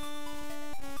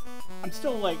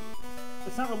still, like...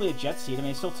 It's not really a jet seed. I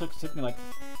mean, it still took me, like,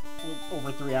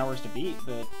 over 3 hours to beat,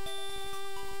 but...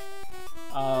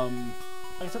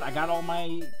 Like I said, I got all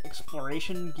my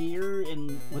exploration gear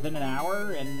within an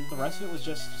hour, and the rest of it was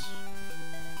just...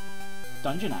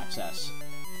 dungeon access.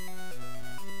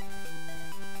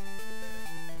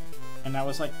 And I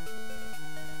was, like...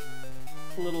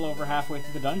 a little over halfway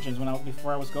through the dungeons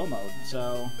before I was go mode,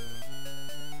 so...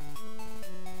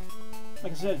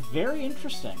 Like I said, very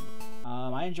interesting.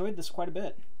 I enjoyed this quite a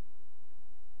bit.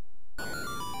 Right,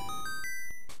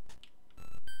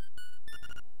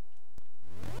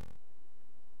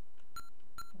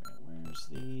 where's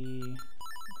the... Okay,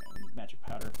 we need magic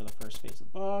powder for the first phase of the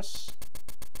boss.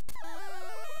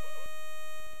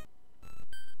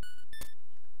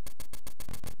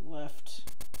 Left.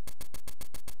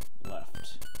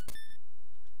 Left.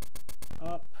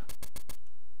 Up.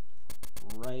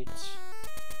 Right.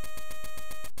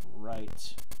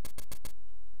 Right.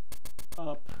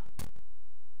 Up.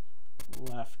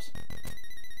 Left.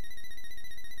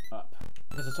 Up.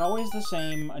 Because it's always the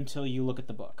same until you look at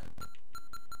the book.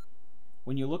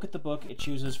 When you look at the book, it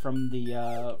chooses from the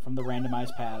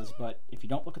randomized paths, but if you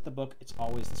don't look at the book, it's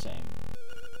always the same.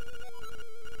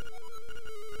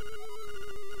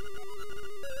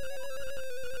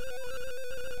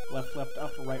 Left, left,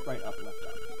 up, right, right, up, left,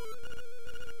 up.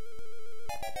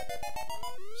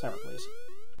 Sour, please.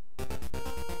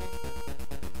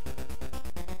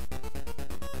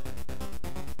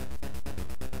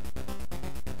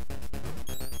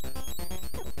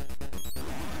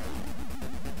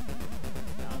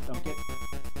 Now, don't get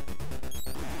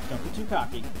too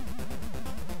cocky.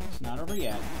 It's not over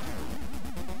yet.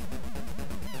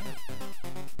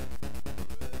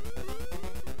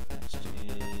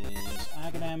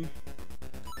 Aghanim.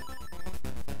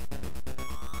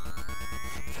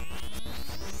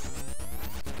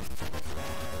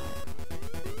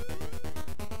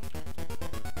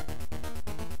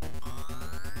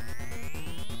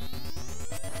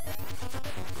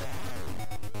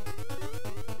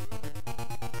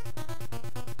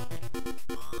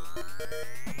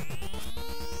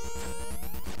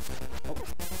 Oh.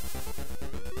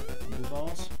 Blue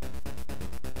balls.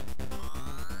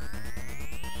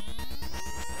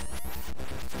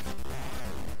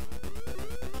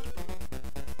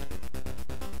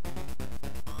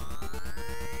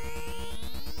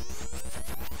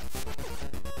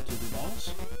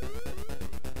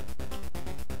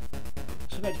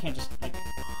 Too bad you can't just, like,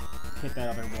 hit that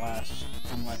other blast.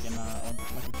 unlike in like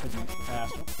we could in the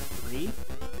past. Oh, 3.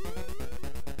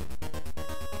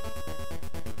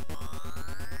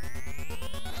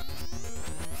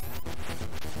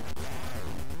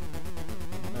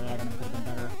 Dragon could have been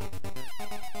better.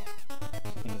 I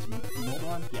think it's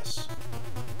Moldorm. Yes.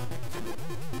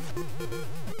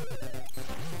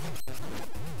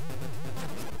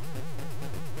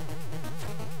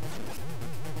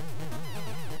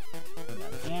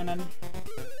 Cannon.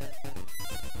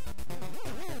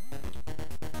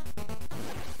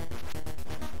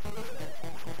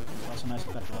 Also nice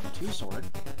to got the level 2 sword.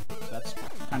 So that's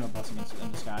kind of a blessing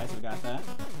in disguise. We got that.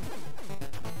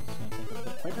 Just gonna take it a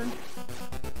bit quicker.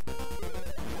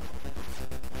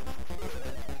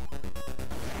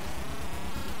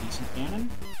 Decent cannon.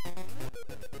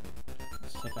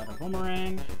 Let's take out a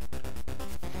boomerang.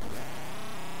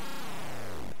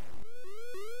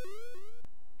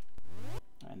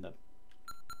 And the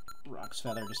Rock's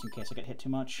Feather, just in case I get hit too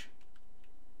much.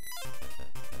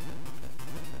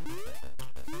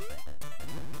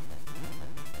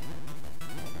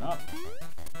 Open up.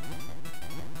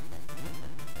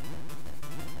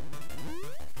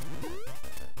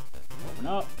 Open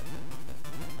up.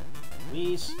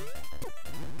 Please.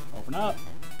 Open up.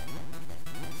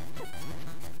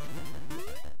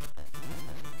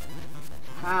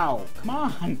 How? Come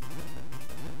on!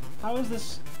 How is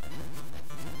this...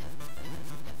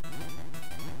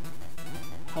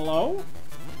 Hello?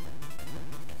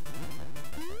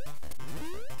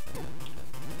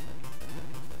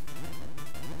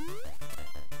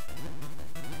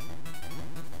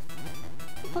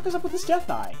 What the fuck is up with this death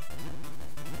eye?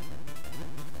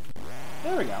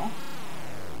 There we go.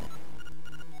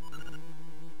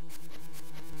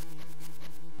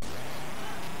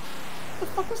 What the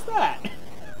fuck was that?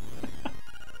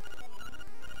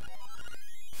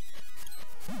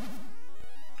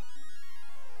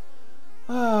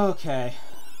 Okay.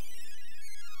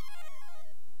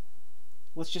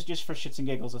 Let's just for shits and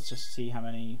giggles, let's just see how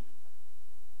many...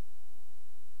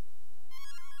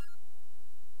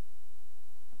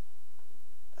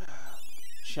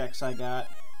 checks I got.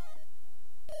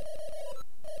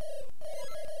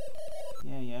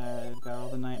 Yeah, got all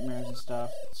the nightmares and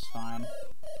stuff. It's fine.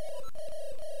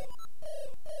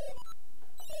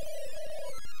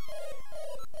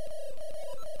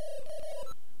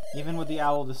 Even with the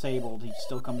owl disabled, he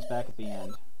still comes back at the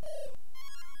end.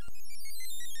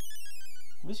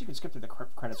 At least you can skip through the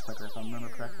credits quicker, if I remember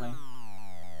correctly.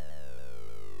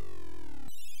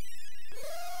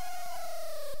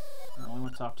 I don't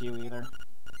want to talk to you either.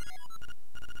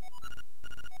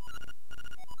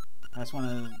 I just want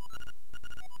to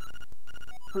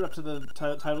put it up to the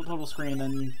total screen and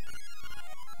then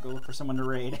go look for someone to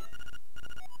raid.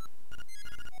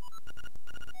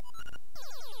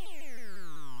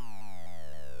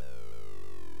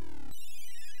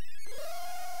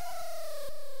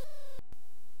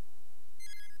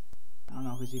 I don't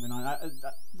know who's even on.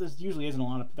 There usually isn't a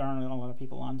lot of. There aren't a lot of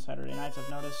people on Saturday nights, I've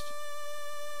noticed.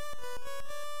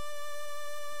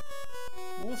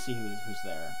 We'll see who's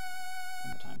there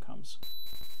when the time comes.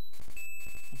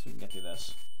 Once we can get through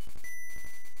this.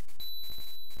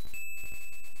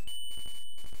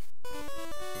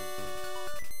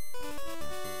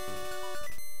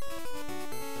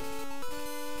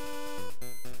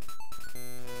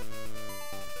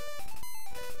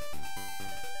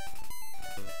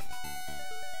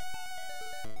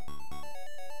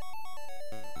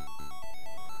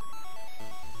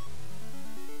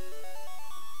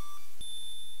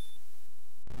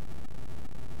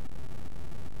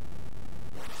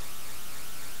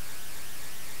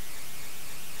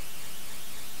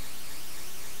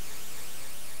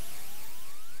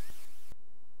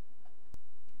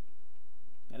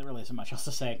 Isn't much else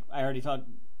to say. I already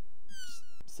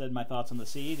said my thoughts on the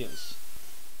Siege. It was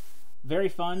very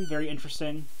fun, very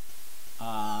interesting.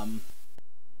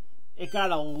 It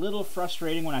got a little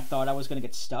frustrating when I thought I was going to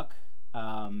get stuck,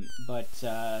 but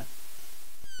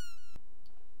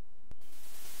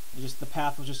just the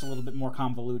path was just a little bit more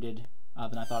convoluted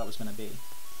than I thought it was going to be.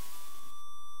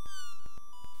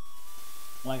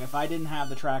 Like, if I didn't have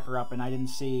the tracker up and I didn't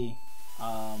see,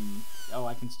 oh,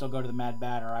 I can still go to the Mad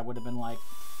Batter, I would have been like...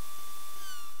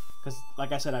 Because,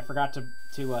 like I said, I forgot to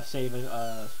save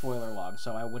a spoiler log,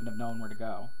 so I wouldn't have known where to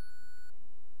go.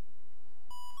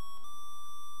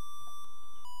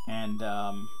 And,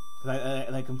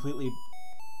 because I completely,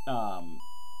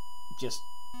 just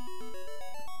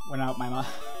went out my mind,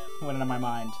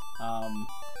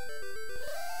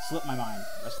 slipped my mind.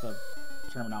 That's the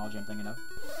terminology I'm thinking of.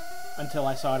 Until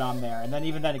I saw it on there, and then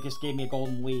even then it just gave me a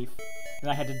golden leaf,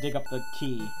 and I had to dig up the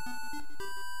key.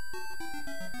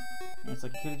 And it's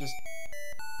like, you could have just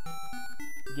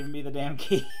giving me the damn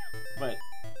key. But,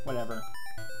 whatever.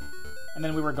 And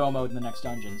then we were go mode in the next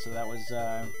dungeon, so that was,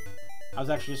 I was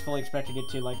actually just fully expecting it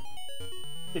to, like,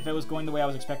 if it was going the way I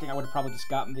was expecting, I would have probably just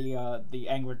gotten the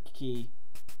Angler key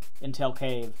in Tail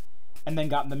Cave, and then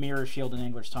gotten the Mirror Shield in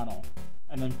Angler's Tunnel.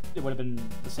 And then it would have been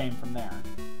the same from there.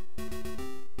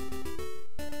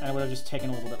 And it would have just taken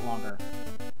a little bit longer.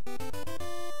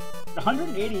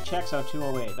 180 checks out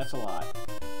 208, that's a lot.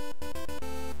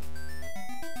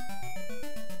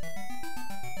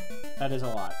 That is a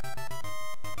lot.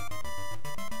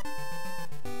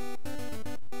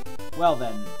 Well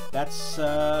then, that's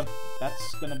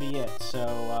gonna be it.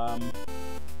 So,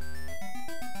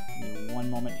 give me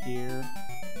one moment here.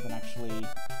 I can actually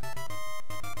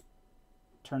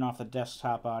turn off the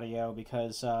desktop audio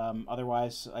because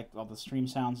otherwise, like, all the stream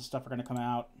sounds and stuff are gonna come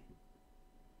out.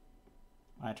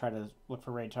 I try to look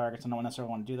for raid targets. I don't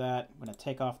necessarily want to do that. I'm gonna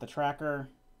take off the tracker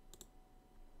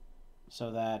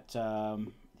so that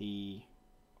the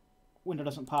window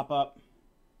doesn't pop up.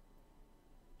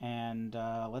 And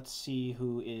let's see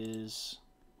who is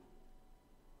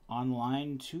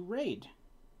online to raid.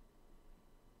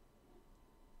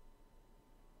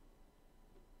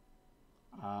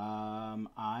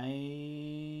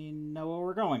 I know where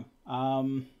we're going.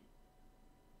 So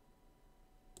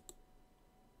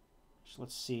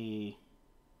let's see.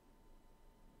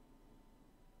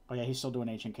 Oh yeah, he's still doing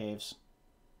Ancient Caves.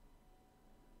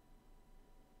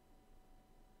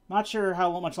 Not sure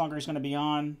how much longer he's going to be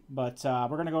on, but we're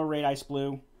going to go raid Ice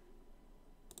Blue.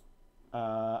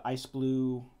 Ice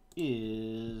Blue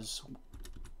is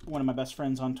one of my best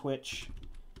friends on Twitch,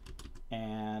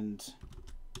 and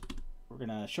we're going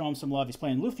to show him some love. He's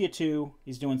playing Lufia 2.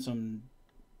 He's doing some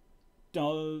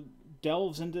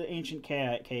delves into Ancient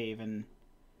Cave, and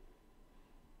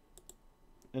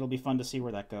it'll be fun to see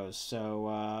where that goes.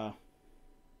 So,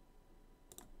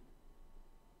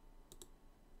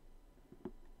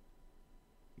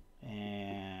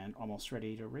 and almost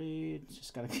ready to raid.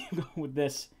 Just gotta keep going with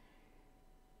this.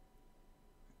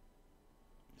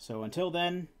 So until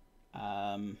then,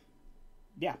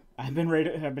 yeah, I've been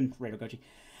Rado Gochi.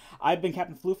 I've been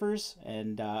Captain Floofers,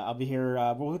 and I'll be here.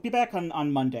 We'll be back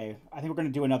on Monday. I think we're gonna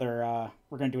do another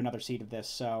seed of this.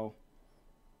 So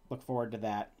look forward to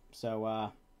that.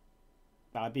 So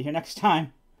I'll be here next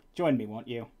time. Join me, won't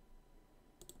you?